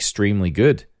should be extremely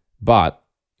good. But,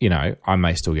 I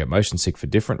may still get motion sick for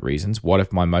different reasons. What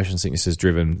if my motion sickness is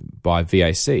driven by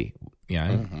VAC?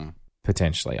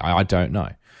 Potentially. I don't know.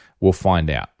 We'll find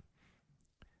out.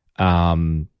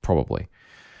 Probably.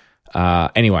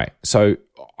 Anyway, so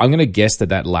I'm going to guess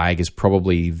that lag is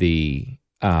probably the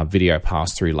video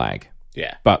pass-through lag.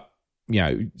 Yeah. But,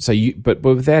 but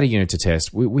without a unit to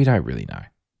test, we don't really know.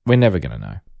 We're never going to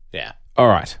know. Yeah. All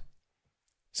right.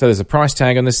 So there's a price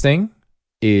tag on this thing.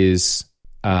 There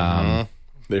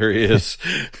is.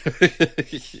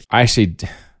 It's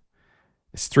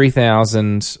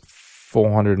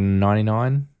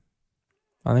 $3,499,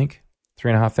 I think.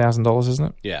 $3,500, isn't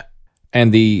it? Yeah.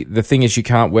 And the thing is, you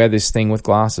can't wear this thing with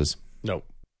glasses. Nope.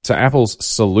 So Apple's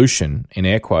solution, in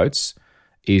air quotes,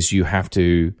 is you have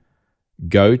to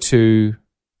go to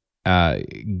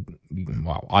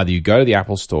well, either you go to the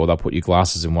Apple store, they'll put your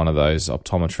glasses in one of those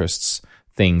optometrists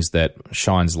things that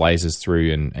shines lasers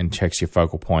through and checks your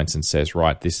focal points and says,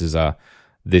 right, this is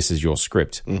your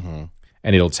script. Mm-hmm.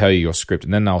 And it'll tell you your script.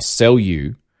 And then they'll sell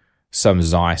you some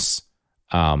Zeiss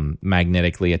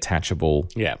magnetically attachable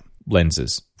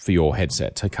lenses for your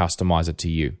headset to customize it to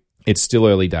you. It's still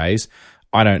early days.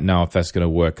 I don't know if that's going to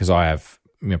work because I have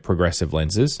progressive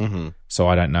lenses. Mm-hmm. So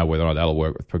I don't know whether or not that'll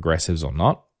work with progressives or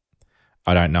not.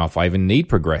 I don't know if I even need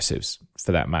progressives,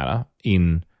 for that matter,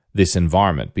 in this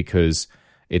environment, because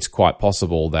it's quite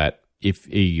possible that if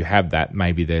you have that,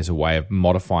 maybe there's a way of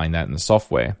modifying that in the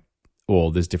software,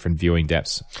 or there's different viewing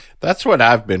depths. That's what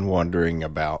I've been wondering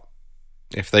about.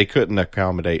 If they couldn't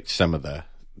accommodate some of the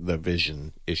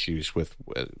vision issues with,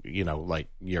 like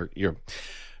your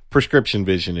prescription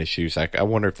vision issues, I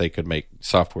wonder if they could make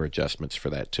software adjustments for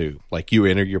that too. Like you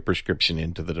enter your prescription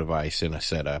into the device in a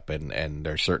setup, and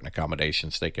there's certain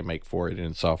accommodations they can make for it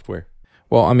in software.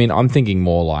 Well, I mean, I'm thinking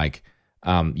more like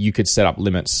you could set up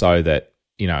limits so that,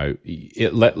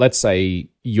 let's say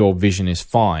your vision is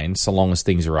fine so long as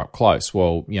things are up close.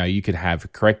 Well, you could have a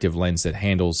corrective lens that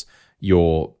handles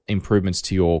your improvements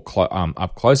to your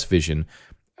up close vision,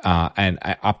 and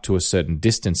up to a certain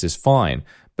distance is fine.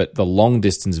 But the long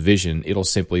distance vision, it'll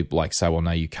simply say, well,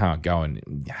 no, you can't go, and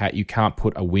you can't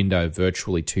put a window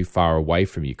virtually too far away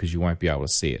from you because you won't be able to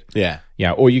see it. Yeah.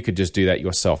 Or you could just do that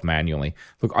yourself manually.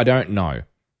 Look, I don't know.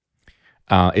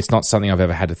 It's not something I've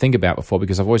ever had to think about before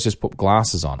because I've always just put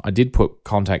glasses on. I did put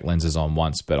contact lenses on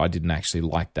once, but I didn't actually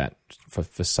like that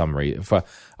for some reason.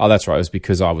 That's right. It was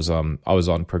because I was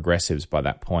on progressives by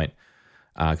that point,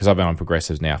 because I've been on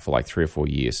progressives now for like 3 or 4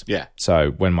 years. Yeah.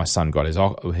 So when my son got his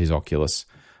Oculus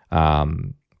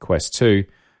Quest 2,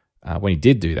 when he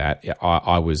did do that,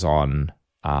 I was on.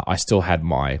 I still had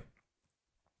my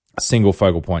single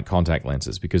focal point contact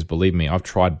lenses because, believe me, I've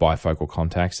tried bifocal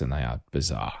contacts and they are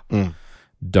bizarre.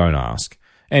 Don't ask.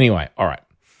 Anyway, all right.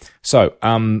 So,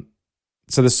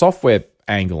 so the software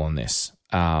angle on this,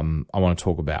 I want to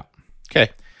talk about.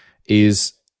 Okay.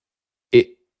 Is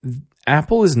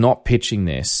Apple is not pitching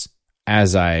this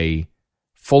as a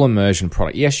full immersion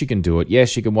product. Yes, you can do it.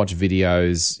 Yes, you can watch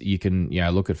videos. You can,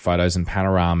 look at photos and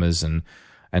panoramas and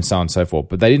so on and so forth.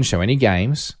 But they didn't show any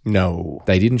games. No.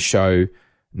 They didn't show,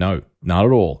 no, not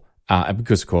at all.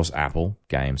 Because, of course, Apple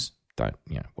games don't,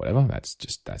 whatever.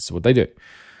 That's what they do.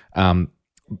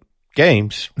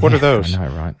 Games? What are those? I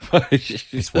know, right?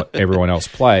 It's what everyone else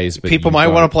plays. But people might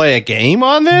want to play a game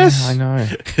on this? Yeah, I know.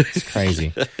 It's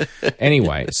crazy.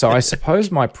 Anyway, so I suppose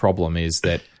my problem is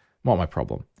that, what my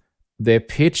problem? Their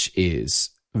pitch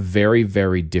is very,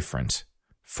 very different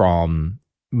from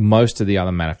most of the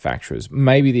other manufacturers.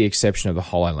 Maybe the exception of the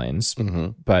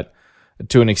HoloLens, but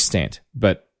to an extent.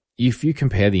 But if you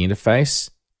compare the interface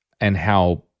and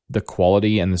how the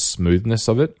quality and the smoothness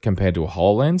of it compared to a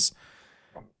HoloLens,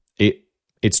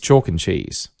 it's chalk and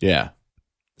cheese. Yeah.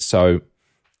 So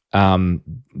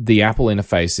the Apple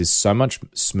interface is so much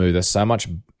smoother, so much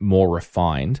more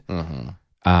refined.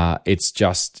 It's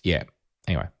just,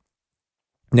 anyway.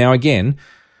 Now, again,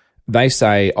 they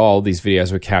say, these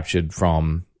videos were captured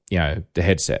from, the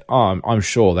headset. I'm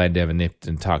sure they never nipped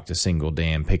and tucked a single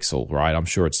damn pixel, right? I'm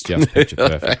sure it's just picture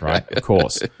perfect, right? Of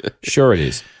course. Sure it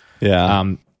is.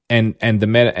 Yeah. And the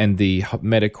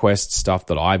MetaQuest stuff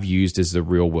that I've used is the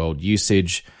real world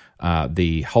usage.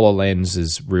 The HoloLens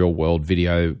is real world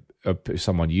video of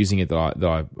someone using it that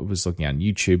I was looking at on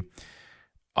YouTube.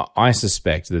 I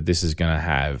suspect that this is going to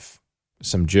have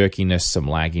some jerkiness, some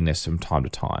lagginess from time to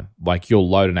time. Like you'll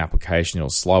load an application, it'll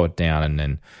slow it down, and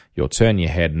then you'll turn your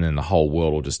head, and then the whole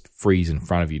world will just freeze in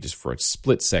front of you just for a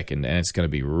split second, and it's going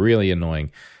to be really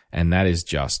annoying. And that is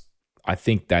just, I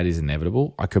think that is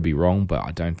inevitable. I could be wrong, but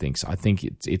I don't think so. I think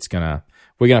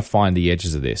we're going to find the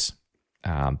edges of this,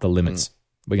 the limits.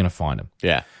 We're going to find them.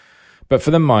 Yeah. But for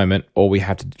the moment, all we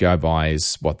have to go by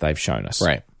is what they've shown us.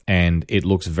 Right. And it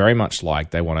looks very much like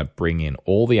they want to bring in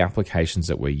all the applications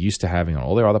that we're used to having on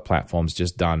all their other platforms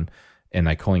just done, and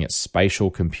they're calling it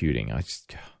spatial computing.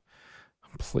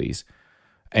 Please.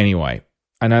 Anyway,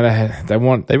 I know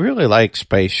they really like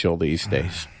spatial these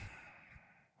days.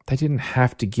 They didn't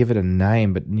have to give it a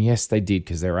name, but yes, they did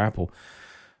because they're Apple.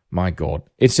 My God.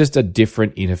 It's just a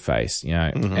different interface,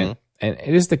 and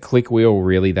is the click wheel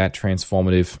really that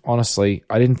transformative? Honestly,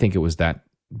 I didn't think it was that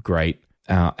great.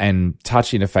 And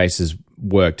touch interfaces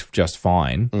worked just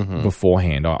fine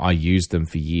beforehand. I used them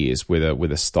for years with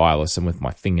a stylus and with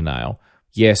my fingernail.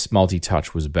 Yes,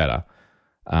 multi-touch was better.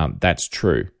 That's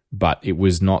true. But it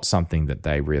was not something that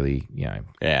they really,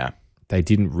 they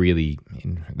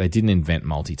didn't invent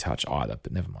multi-touch either,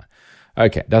 but never mind.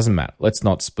 Okay, doesn't matter. Let's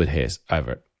not split hairs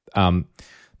over it.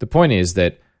 The point is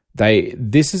that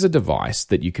this is a device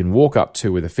that you can walk up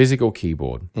to with a physical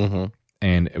keyboard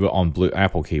and on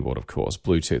Apple keyboard, of course,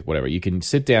 Bluetooth, whatever. You can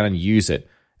sit down and use it,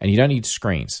 and you don't need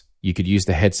screens. You could use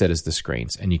the headset as the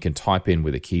screens, and you can type in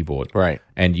with a keyboard. Right.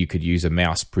 And you could use a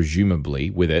mouse,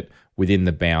 presumably, with it within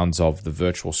the bounds of the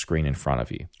virtual screen in front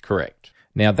of you. Correct.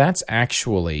 Now, that's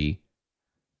actually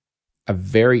a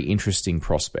very interesting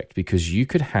prospect because you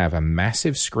could have a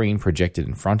massive screen projected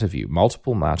in front of you,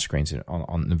 multiple large screens in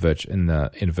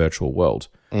a virtual world,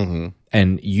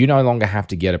 and you no longer have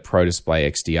to get a Pro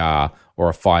Display XDR or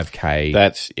a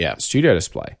 5K studio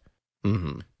display.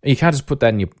 You can't just put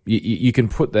that in your. You can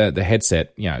put the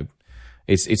headset. You know,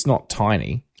 it's not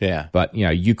tiny. Yeah, but you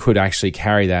know you could actually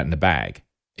carry that in the bag.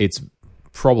 It's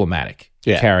problematic.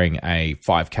 Yeah. Carrying a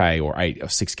 5K or 8 or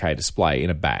 6K display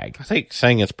in a bag. I think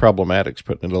saying it's problematic is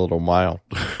putting it a little mild.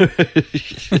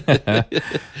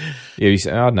 You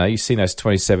know, you've seen those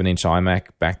 27-inch iMac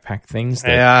backpack things?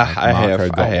 Yeah, I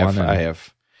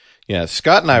have. Yeah,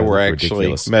 Scott and I were actually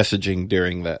messaging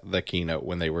during the keynote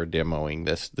when they were demoing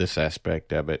this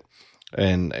aspect of it.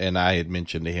 And I had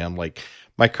mentioned to him, like,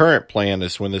 my current plan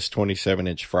is when this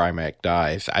 27-inch iMac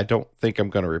dies, I don't think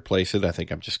I'm going to replace it. I think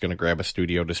I'm just going to grab a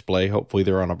studio display. Hopefully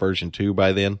they're on a version 2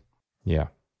 by then. Yeah.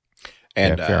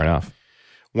 And fair enough.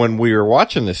 When we were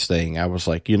watching this thing, I was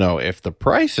like, you know, if the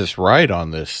price is right on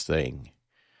this thing,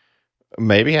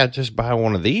 maybe I'd just buy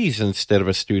one of these instead of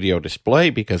a studio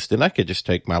display because then I could just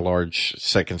take my large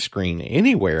second screen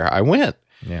anywhere I went.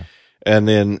 Yeah. And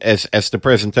then as the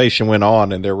presentation went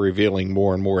on and they're revealing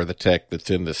more and more of the tech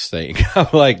that's in this thing, I'm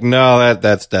like, no,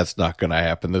 that's not going to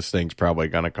happen. This thing's probably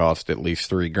going to cost at least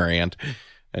 $3,000.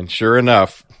 And sure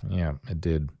enough. Yeah, it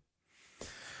did.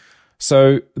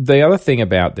 So the other thing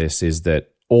about this is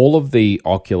that all of the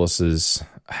Oculuses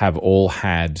have all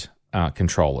had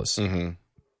controllers.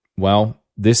 Well,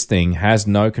 this thing has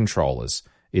no controllers.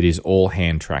 It is all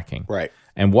hand tracking. Right.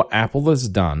 And what Apple has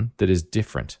done that is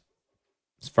different,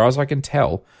 as far as I can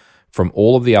tell, from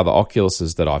all of the other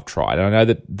Oculuses that I've tried, and I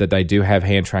know that they do have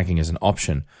hand tracking as an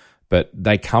option, but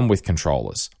they come with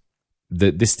controllers.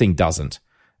 This thing doesn't.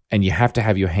 And you have to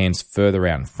have your hands further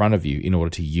out in front of you in order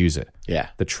to use it. Yeah.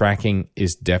 The tracking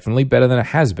is definitely better than it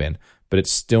has been, but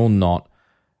it's still not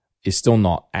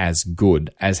as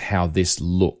good as how this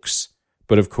looks.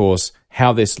 But of course,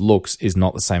 how this looks is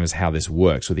not the same as how this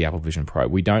works with the Apple Vision Pro.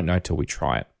 We don't know till we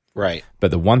try it. Right.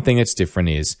 But the one thing that's different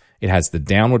is it has the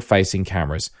downward-facing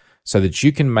cameras so that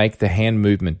you can make the hand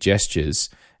movement gestures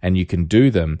and you can do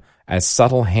them as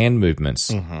subtle hand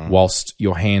movements whilst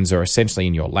your hands are essentially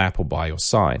in your lap or by your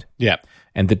side. Yeah.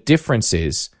 And the difference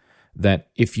is that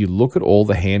if you look at all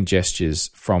the hand gestures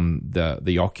from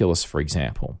the Oculus, for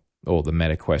example, or the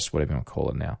MetaQuest, whatever you want to call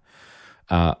it now,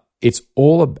 it's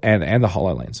all and the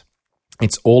HoloLens,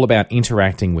 it's all about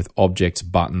interacting with objects,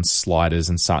 buttons, sliders,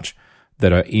 and such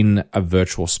that are in a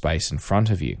virtual space in front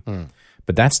of you.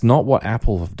 But that's not what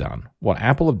Apple have done. What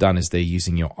Apple have done is they're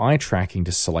using your eye tracking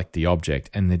to select the object,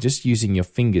 and they're just using your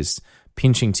fingers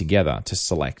pinching together to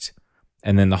select,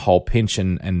 and then the whole pinch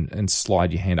and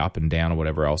slide your hand up and down or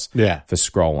whatever else for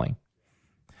scrolling.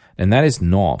 And that is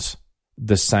not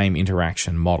the same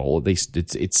interaction model. At least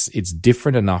it's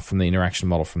different enough from the interaction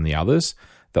model from the others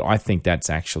that I think that's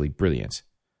actually brilliant.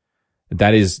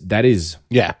 That is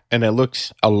yeah, and it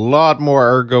looks a lot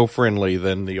more ergo friendly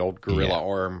than the old gorilla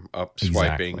arm up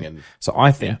swiping. Exactly. And so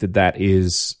I think that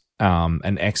is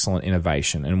an excellent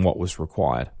innovation and what was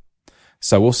required.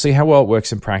 So we'll see how well it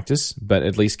works in practice, but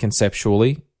at least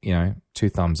conceptually, 2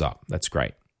 thumbs up. That's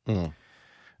great. And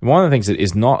one of the things that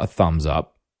is not a thumbs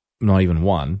up, not even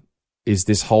one, is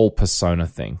this whole persona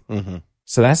thing.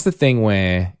 So that's the thing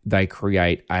where they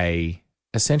create a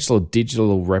essential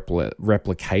digital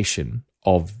replication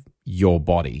of your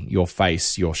body, your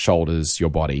face, your shoulders, your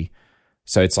body.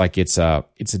 So it's like it's a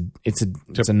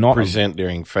not present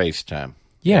during FaceTime.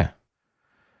 Yeah,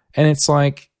 and it's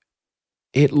like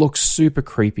it looks super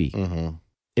creepy.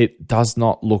 It does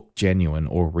not look genuine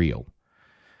or real,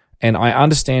 and I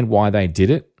understand why they did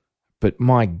it. But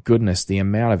my goodness, the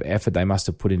amount of effort they must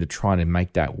have put into trying to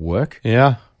make that work.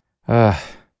 Yeah.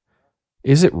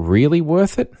 Is it really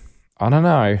worth it? I don't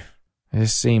know. It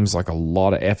seems like a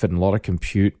lot of effort and a lot of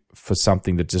compute for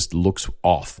something that just looks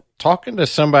off. Talking to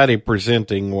somebody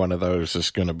presenting one of those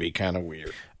is going to be kind of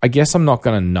weird. I guess I'm not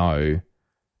going to know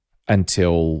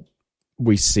until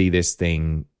we see this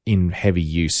thing in heavy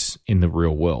use in the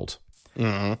real world.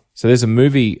 So there's a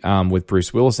movie with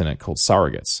Bruce Willis in it called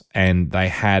Surrogates, and they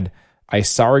had a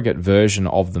surrogate version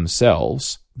of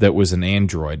themselves that was an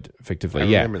android, effectively. I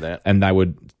remember that. And they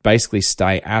would basically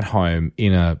stay at home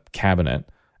in a cabinet,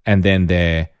 and then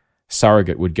their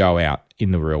surrogate would go out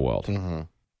in the real world and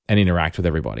interact with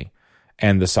everybody.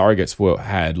 And the surrogates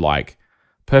had like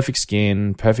perfect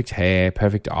skin, perfect hair,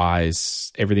 perfect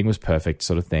eyes. Everything was perfect,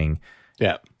 sort of thing.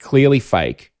 Yeah. Clearly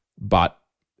fake, but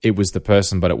it was the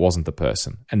person, but it wasn't the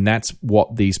person. And that's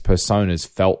what these personas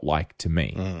felt like to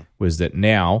me, was that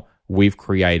now we've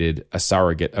created a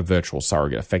surrogate, a virtual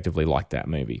surrogate, effectively like that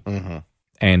movie.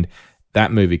 And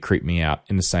that movie creeped me out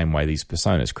in the same way these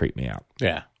personas creep me out.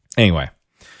 Yeah. Anyway,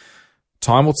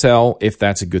 time will tell if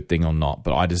that's a good thing or not,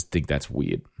 but I just think that's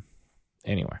weird.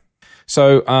 Anyway.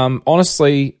 So,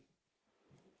 honestly,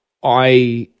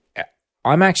 I'm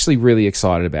actually really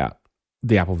excited about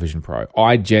the Apple Vision Pro.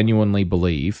 I genuinely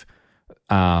believe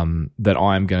that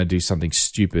I'm going to do something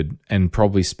stupid and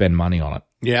probably spend money on it.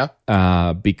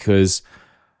 Yeah. Because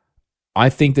I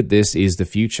think that this is the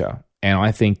future, and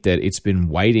I think that it's been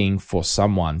waiting for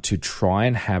someone to try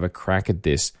and have a crack at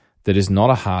this that is not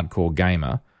a hardcore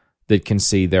gamer, that can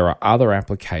see there are other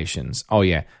applications. Oh,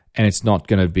 yeah, and it's not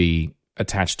going to be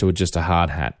attached to just a hard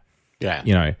hat. Yeah.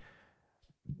 You know,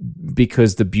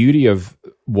 because the beauty of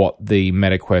what the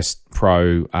MetaQuest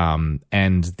Pro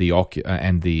and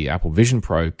the Apple Vision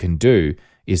Pro can do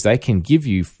is they can give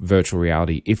you virtual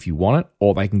reality if you want it,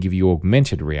 or they can give you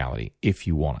augmented reality if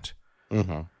you want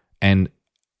it. And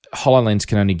HoloLens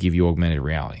can only give you augmented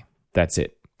reality. That's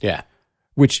it. Yeah.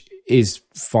 Which is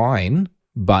fine,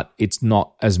 but it's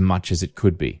not as much as it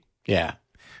could be. Yeah.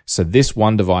 So this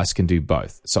one device can do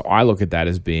both. So I look at that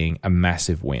as being a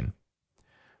massive win.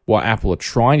 What Apple are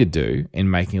trying to do in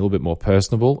making it a little bit more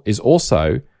personable is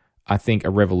also, I think, a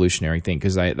revolutionary thing,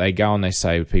 because they go and they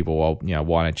say to people, well, you know,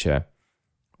 why don't you,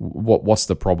 what's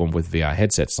the problem with VR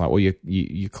headsets? It's like, well,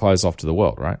 you close off to the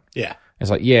world, right? Yeah. It's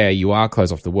like, yeah, you are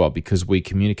closed off to the world because we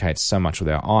communicate so much with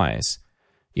our eyes.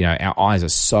 You know, our eyes are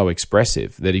so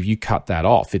expressive that if you cut that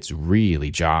off, it's really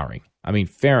jarring. I mean,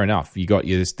 fair enough. You got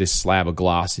this slab of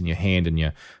glass in your hand and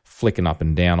you're flicking up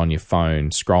and down on your phone,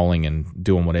 scrolling and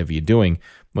doing whatever you're doing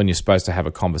when you're supposed to have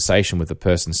a conversation with a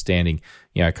person standing,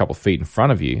 you know, a couple of feet in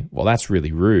front of you. Well, that's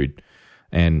really rude.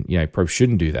 And, you know, probably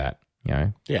shouldn't do that, you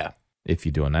know. Yeah. If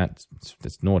you're doing that,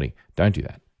 it's naughty. Don't do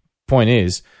that. Point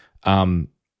is,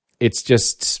 it's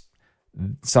just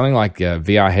something like a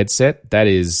VR headset that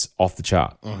is off the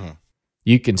chart.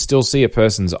 You can still see a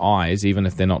person's eyes even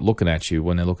if they're not looking at you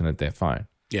when they're looking at their phone.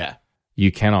 Yeah.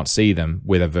 You cannot see them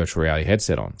with a virtual reality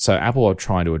headset on. So Apple are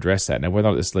trying to address that. Now, whether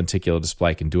or not this lenticular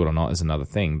display can do it or not is another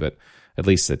thing, but at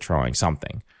least they're trying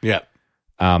something. Yeah.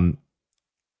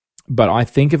 But I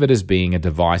think of it as being a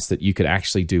device that you could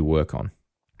actually do work on.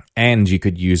 And you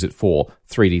could use it for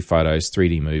 3D photos,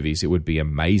 3D movies. It would be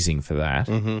amazing for that.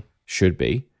 Should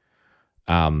be.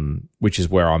 Which is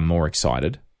where I'm more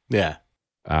excited. Yeah.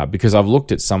 Because I've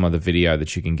looked at some of the video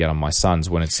that you can get on my son's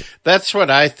when it's... That's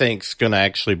what I think's going to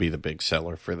actually be the big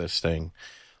seller for this thing.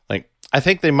 Like, I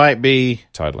think they might be...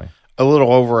 Totally. A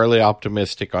little overly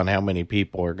optimistic on how many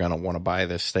people are going to want to buy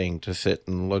this thing to sit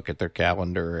and look at their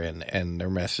calendar and their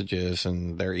messages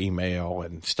and their email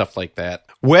and stuff like that.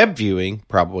 Web viewing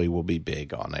probably will be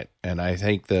big on it. And I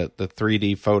think that the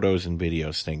 3D photos and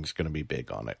videos thing is going to be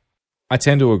big on it. I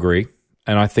tend to agree.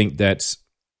 And I think that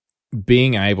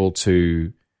being able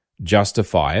to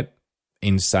justify it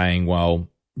in saying, well,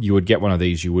 you would get one of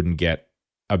these, you wouldn't get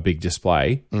a big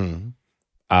display.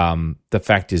 The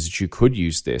fact is that you could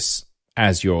use this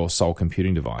as your sole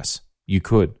computing device. You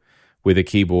could. With a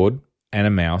keyboard and a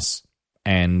mouse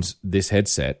and this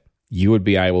headset, you would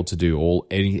be able to do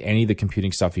any of the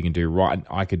computing stuff you can do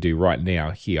I could do right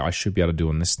now here. I should be able to do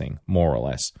on this thing, more or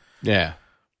less. Yeah.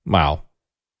 Well,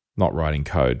 not writing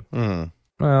code.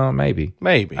 Well, maybe.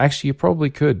 Maybe. Actually, you probably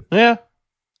could. Yeah.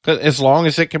 As long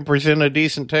as it can present a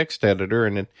decent text editor,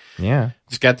 and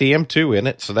it's got the M2 in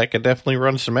it, so that could definitely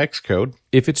run some Xcode.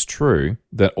 If it's true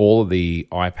that all of the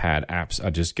iPad apps are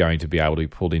just going to be able to be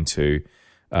pulled into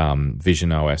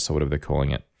Vision OS or whatever they're calling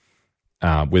it,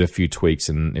 with a few tweaks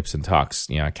and nips and tucks,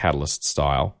 you know, Catalyst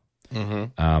style,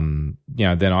 you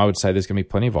know, then I would say there's going to be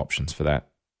plenty of options for that.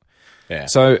 Yeah.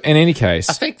 So in any case,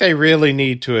 I think they really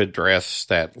need to address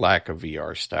that lack of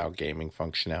VR style gaming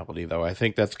functionality, though. I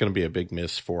think that's going to be a big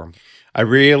miss for them. I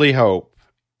really hope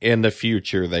in the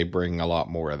future they bring a lot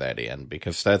more of that in,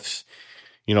 because that's,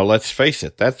 you know, let's face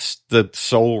it, that's the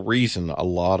sole reason a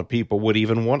lot of people would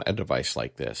even want a device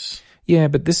like this. Yeah,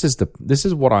 but this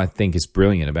is what I think is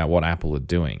brilliant about what Apple are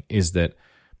doing, is that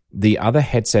the other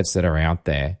headsets that are out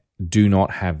there do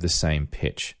not have the same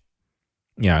pitch.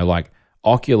 You know, like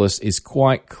Oculus is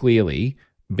quite clearly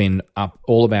been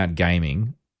all about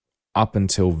gaming up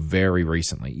until very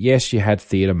recently. Yes, you had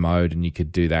theater mode and you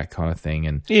could do that kind of thing,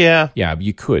 and yeah,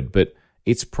 you could, but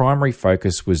its primary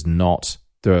focus was not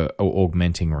the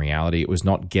augmenting reality. It was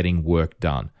not getting work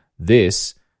done.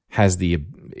 This has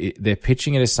they're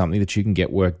pitching it as something that you can get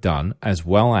work done, as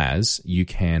well as you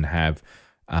can have,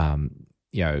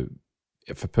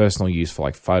 for personal use for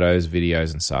like photos,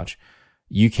 videos, and such.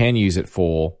 You can use it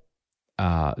for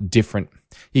different.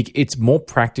 It's more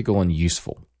practical and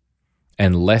useful,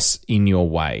 and less in your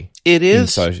way. It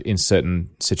is in certain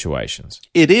situations.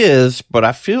 It is, but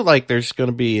I feel like there's going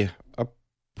to be a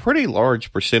pretty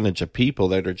large percentage of people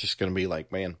that are just going to be like,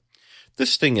 man,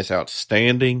 this thing is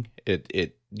outstanding.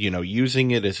 It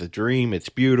using it is a dream. It's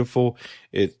beautiful.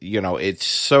 It's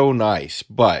so nice,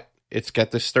 but it's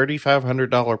got this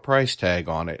 $3,500 price tag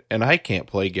on it, and I can't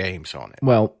play games on it.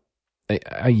 Well,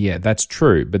 yeah, that's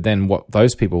true. But then what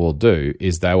those people will do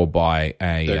is they will buy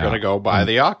They're going to go buy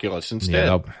the Oculus instead.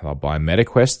 Yeah, they'll buy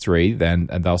MetaQuest 3, and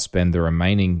they'll spend the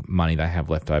remaining money they have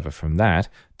left over from that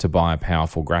to buy a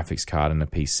powerful graphics card and a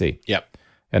PC. Yep.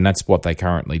 And that's what they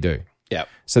currently do. Yep.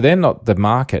 So they're not the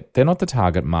market. They're not the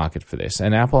target market for this.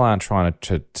 And Apple aren't trying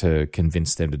to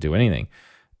convince them to do anything.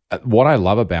 What I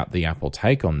love about the Apple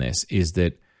take on this is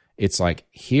that it's like,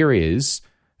 here is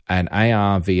an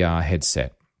AR, VR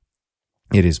headset.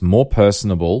 It is more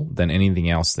personable than anything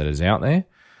else that is out there.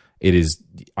 It is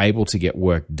able to get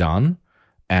work done,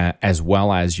 as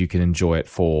well as you can enjoy it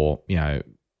for,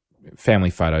 family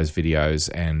photos, videos,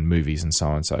 and movies, and so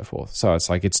on and so forth. So it's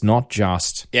like, it's not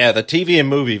just... Yeah, the TV and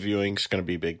movie viewing is going to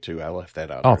be big too. I left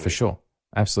that out. Oh, for sure.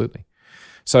 Absolutely.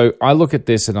 So I look at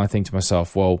this and I think to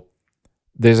myself, well,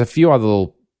 there's a few other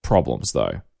little problems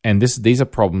though. And these are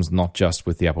problems not just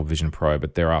with the Apple Vision Pro,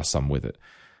 but there are some with it.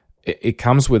 It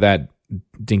comes with that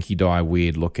dinky-die,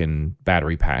 weird-looking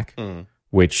battery pack,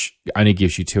 which only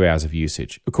gives you 2 hours of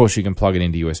usage. Of course, you can plug it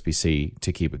into USB-C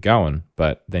to keep it going,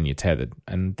 but then you're tethered,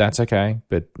 and that's okay.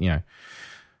 But, I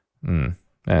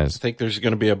think there's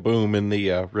going to be a boom in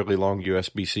the really long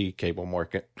USB-C cable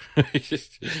market.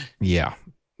 Yeah,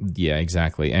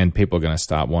 exactly. And people are going to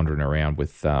start wandering around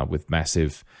with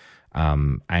massive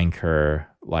Anchor,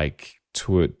 like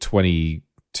 20,000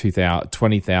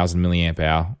 milliamp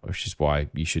hour, which is why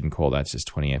you shouldn't call that just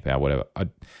 20 amp hour, whatever.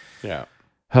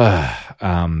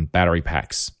 Battery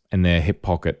packs in their hip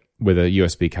pocket with a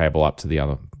USB cable up to the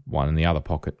other one in the other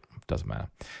pocket. Doesn't matter.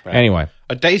 Right. Anyway.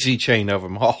 A daisy chain of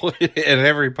them all in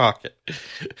every pocket.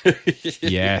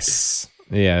 Yes.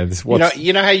 Yeah.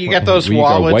 You know how you got those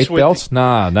wallets weight with belt?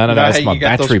 No. That's my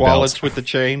battery belt. Wallets with the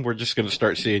chain? We're just going to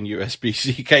start seeing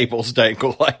USB-C cables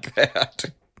dangle like that.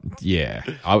 Yeah,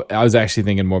 I was actually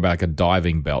thinking more about like a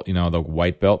diving belt, the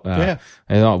weight belt. Yeah,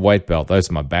 it's not a weight belt; those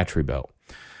are my battery belt.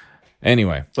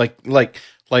 Anyway, like a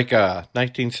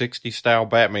 1960 style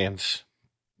Batman's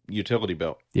utility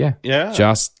belt. Yeah,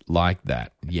 just like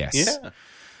that. Yes. Yeah.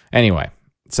 Anyway,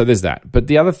 so there's that. But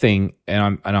the other thing,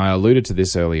 and I alluded to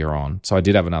this earlier on, so I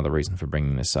did have another reason for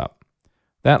bringing this up.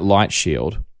 That light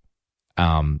shield,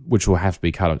 which will have to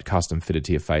be custom fitted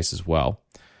to your face as well.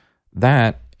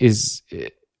 That's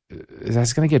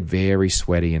going to get very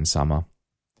sweaty in summer.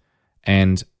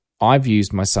 And I've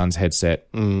used my son's headset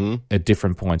at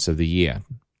different points of the year.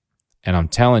 And I'm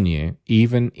telling you,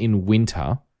 even in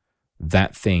winter,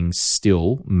 that thing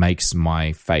still makes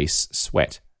my face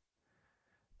sweat.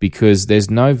 Because there's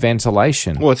no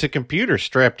ventilation. Well, it's a computer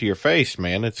strapped to your face,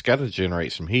 man. It's got to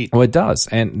generate some heat. Well, it does.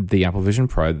 And the Apple Vision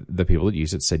Pro, the people that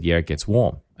use it said, yeah, it gets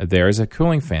warm. There is a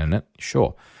cooling fan in it,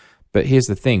 sure. But here's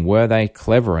the thing, were they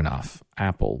clever enough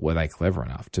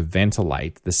to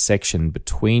ventilate the section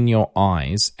between your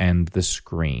eyes and the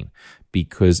screen?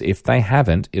 Because if they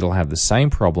haven't, it'll have the same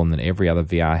problem that every other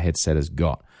VR headset has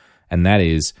got. And that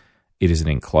is, it is an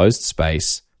enclosed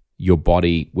space, your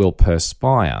body will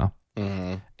perspire,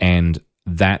 and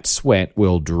that sweat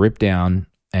will drip down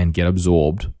and get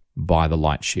absorbed by the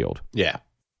light shield. Yeah.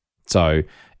 So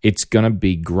it's going to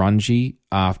be grungy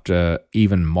after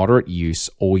even moderate use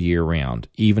all year round.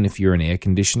 Even if you're in air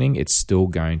conditioning, it's still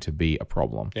going to be a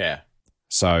problem. Yeah.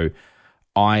 So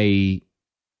I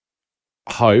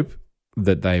hope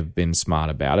that they've been smart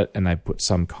about it and they put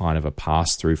some kind of a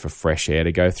pass-through for fresh air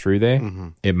to go through there.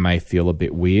 It may feel a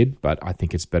bit weird, but I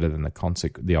think it's better than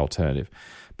the alternative.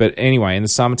 But anyway, in the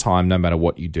summertime, no matter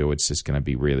what you do, it's just going to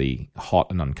be really hot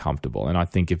and uncomfortable. And I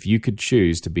think if you could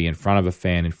choose to be in front of a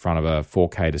fan, in front of a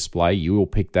 4K display, you will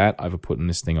pick that over putting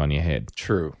this thing on your head.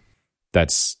 True.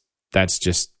 That's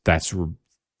just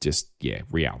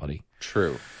reality.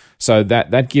 True. So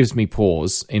that gives me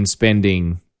pause in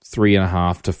spending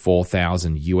 $3,500 to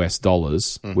 $4,000 US,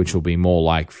 which will be more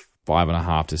like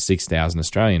 5,500 to 6,000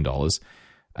 Australian dollars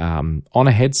on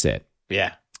a headset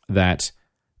Yeah. that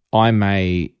I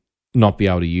may not be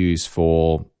able to use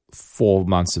for 4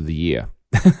 months of the year.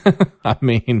 I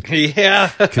mean,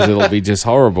 Yeah. because it'll be just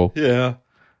horrible. Yeah.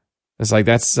 It's like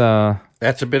that's a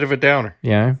bit of a downer.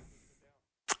 Yeah.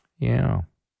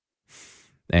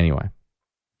 Anyway,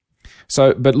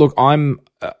 so but look, I'm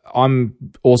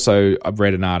also I've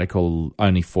read an article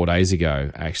only 4 days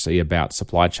ago actually about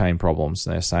supply chain problems.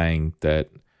 They're saying that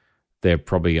they're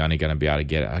probably only going to be able to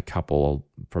get a couple,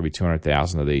 probably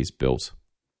 200,000 of these built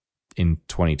in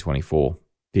 2024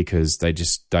 because they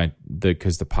just don't,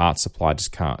 because the parts supply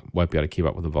just won't be able to keep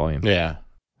up with the volume. Yeah.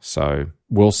 So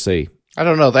we'll see. I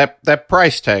don't know. That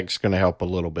price tag's going to help a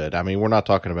little bit. I mean, we're not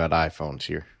talking about iPhones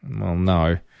here. Well,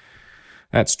 no,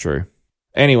 that's true.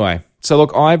 Anyway, so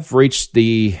look, I've reached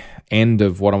the end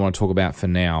of what I want to talk about for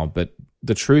now, but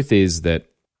the truth is that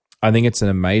I think it's an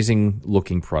amazing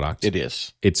looking product. It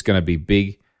is. It's going to be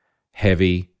big,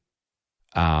 heavy.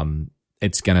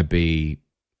 It's going to be,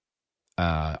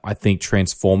 I think,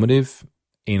 transformative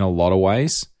in a lot of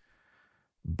ways,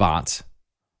 but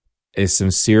there's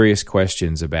some serious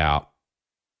questions about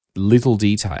little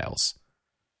details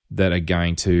that are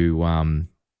going to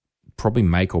probably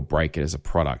make or break it as a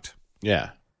product.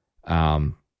 Yeah.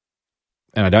 And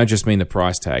I don't just mean the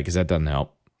price tag because that doesn't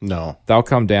help. No. They'll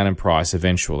come down in price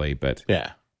eventually, but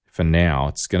yeah, for now,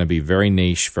 it's going to be very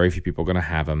niche. Very few people are going to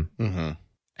have them. Mm-hmm.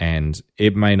 And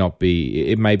it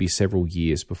may be several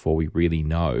years before we really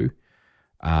know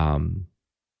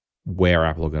where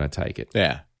Apple are going to take it.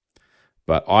 Yeah.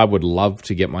 But I would love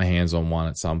to get my hands on one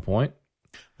at some point.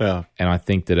 Yeah. And I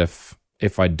think that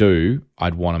if I do,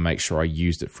 I'd want to make sure I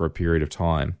used it for a period of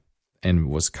time and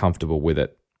was comfortable with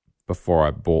it before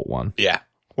I bought one. Yeah.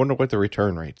 Wonder what the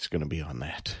return rate's going to be on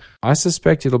that. I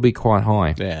suspect it'll be quite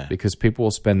high. Yeah. Because people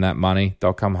will spend that money.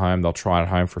 They'll come home. They'll try it at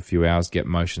home for a few hours, get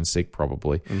motion sick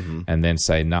probably, and then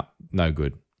say, no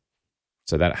good.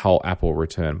 So that whole Apple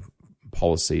return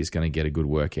policy is going to get a good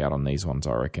workout on these ones,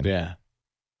 I reckon. Yeah.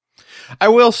 I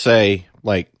will say,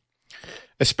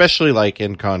 especially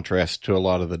in contrast to a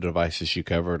lot of the devices you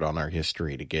covered on our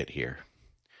history to get here,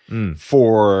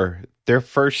 for their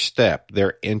first step,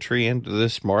 their entry into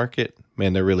this market,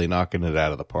 man, they're really knocking it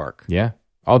out of the park. Yeah.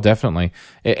 Oh, definitely.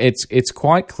 It's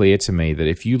quite clear to me that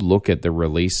if you look at the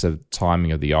release of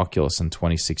timing of the Oculus in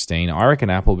 2016, I reckon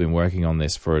Apple have been working on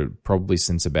this for probably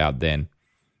since about then.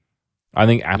 I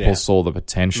think Apple saw the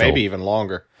potential. Maybe even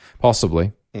longer.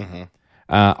 Possibly. Mm-hmm.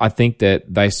 I think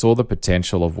that they saw the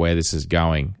potential of where this is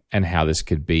going and how this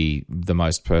could be the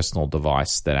most personal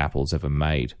device that Apple's ever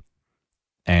made.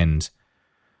 And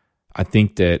I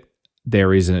think that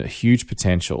there is a huge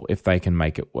potential if they can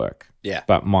make it work. Yeah.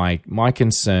 But my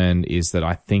concern is that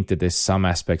I think that there's some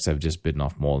aspects that have just bitten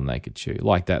off more than they could chew.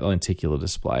 Like that lenticular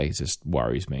display just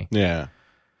worries me. Yeah.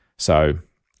 So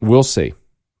we'll see.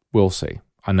 We'll see.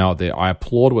 I know that I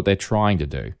applaud what they're trying to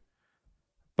do.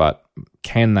 But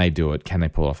can they do it? Can they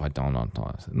pull it off?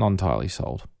 Not entirely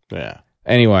sold. Yeah.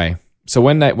 Anyway, so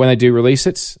when they do release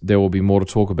it, there will be more to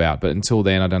talk about. But until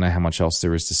then, I don't know how much else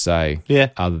there is to say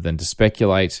other than to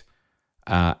speculate.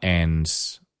 And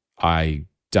I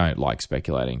don't like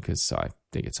speculating because I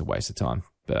think it's a waste of time.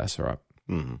 But that's all right.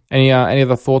 Mm-hmm. Any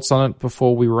other thoughts on it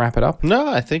before we wrap it up? No,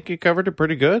 I think you covered it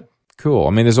pretty good. Cool.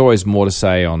 I mean, there's always more to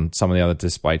say on some of the other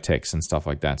display techs and stuff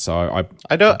like that. So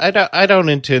I don't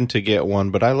intend to get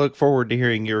one, but I look forward to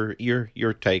hearing your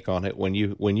take on it when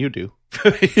you do.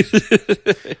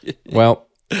 Well,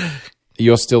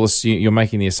 you're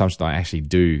making the assumption I actually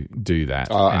do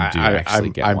that and do actually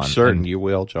get one. I'm certain you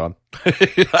will, John.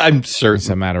 I'm certain. It's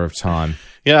a matter of time.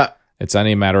 Yeah. It's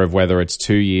only a matter of whether it's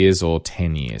 2 years or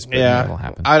 10 years. But that'll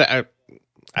happen.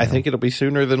 I think it'll be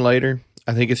sooner than later.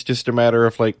 I think it's just a matter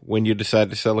of when you decide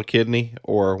to sell a kidney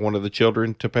or one of the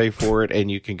children to pay for it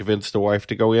and you can convince the wife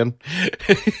to go in.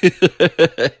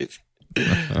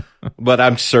 But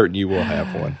I'm certain you will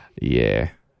have one. Yeah.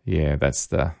 Yeah, that's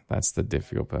the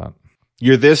difficult part.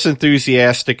 You're this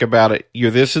enthusiastic about it.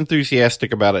 You're this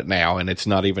enthusiastic about it now, and it's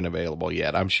not even available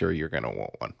yet. I'm sure you're going to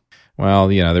want one. Well,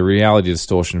 the reality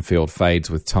distortion field fades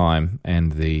with time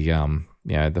and the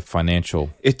financial.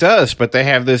 It does, but they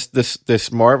have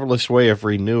this marvelous way of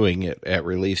renewing it at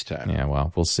release time. Yeah,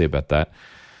 well, we'll see about that.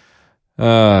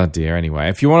 Oh, dear. Anyway,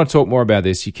 if you want to talk more about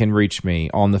this, you can reach me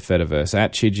on the Fediverse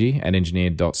at Chidgey at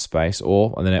engineer.space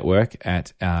or on the network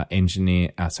at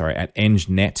engnet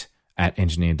at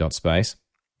engineer.space.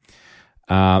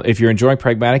 If you're enjoying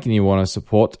Pragmatic and you want to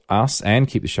support us and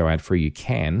keep the show ad-free, you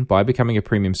can by becoming a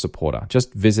premium supporter.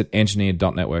 Just visit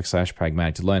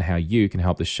engineer.network/pragmatic to learn how you can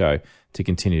help the show to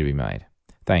continue to be made.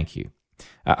 Thank you.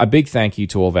 A big thank you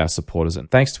to all of our supporters, and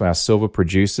thanks to our silver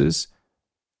producers,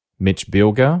 Mitch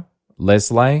Bilger,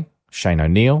 Leslie, Shane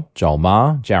O'Neill, Joel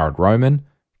Marr, Jared Roman,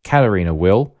 Katarina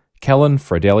Will, Kellen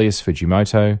Fredelius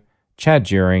Fujimoto, Chad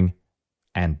During,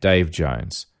 and Dave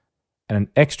Jones. And an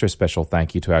extra special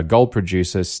thank you to our gold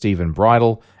producer, Stephen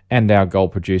Bridle, and our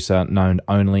gold producer, known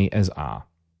only as R.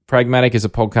 Pragmatic is a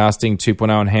podcasting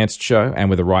 2.0 enhanced show, and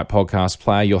with the right podcast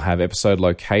player, you'll have episode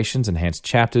locations, enhanced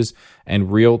chapters,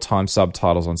 and real-time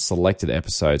subtitles on selected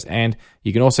episodes. And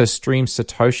you can also stream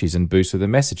Satoshis and boost with a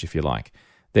message if you like.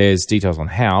 There's details on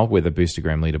how with a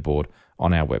Boostergram leaderboard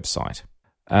on our website.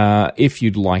 If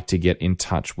you'd like to get in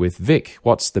touch with Vic,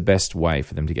 what's the best way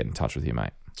for them to get in touch with you,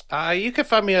 mate? You can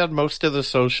find me on most of the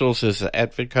socials as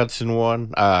at Vic Hudson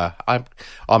 1. I'm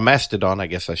on Mastodon. I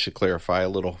guess I should clarify a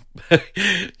little.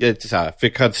 It's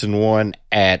Vic Hudson 1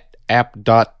 at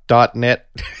app.net.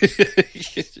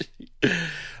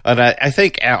 And I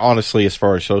think, honestly, as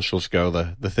far as socials go,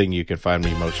 the thing you can find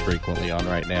me most frequently on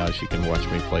right now is you can watch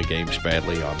me play games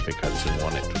badly on Vic Hudson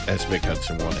 1 as Vic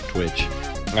Hudson 1 at Twitch.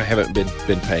 I haven't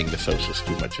been paying the socials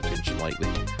too much attention lately.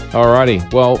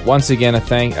 Alrighty. Well, once again,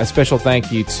 a special thank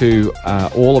you to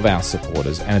all of our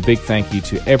supporters, and a big thank you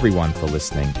to everyone for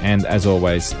listening. And as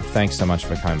always, thanks so much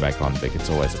for coming back on, Vic. It's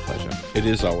always a pleasure. It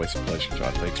is always a pleasure,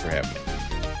 John. Thanks for having me.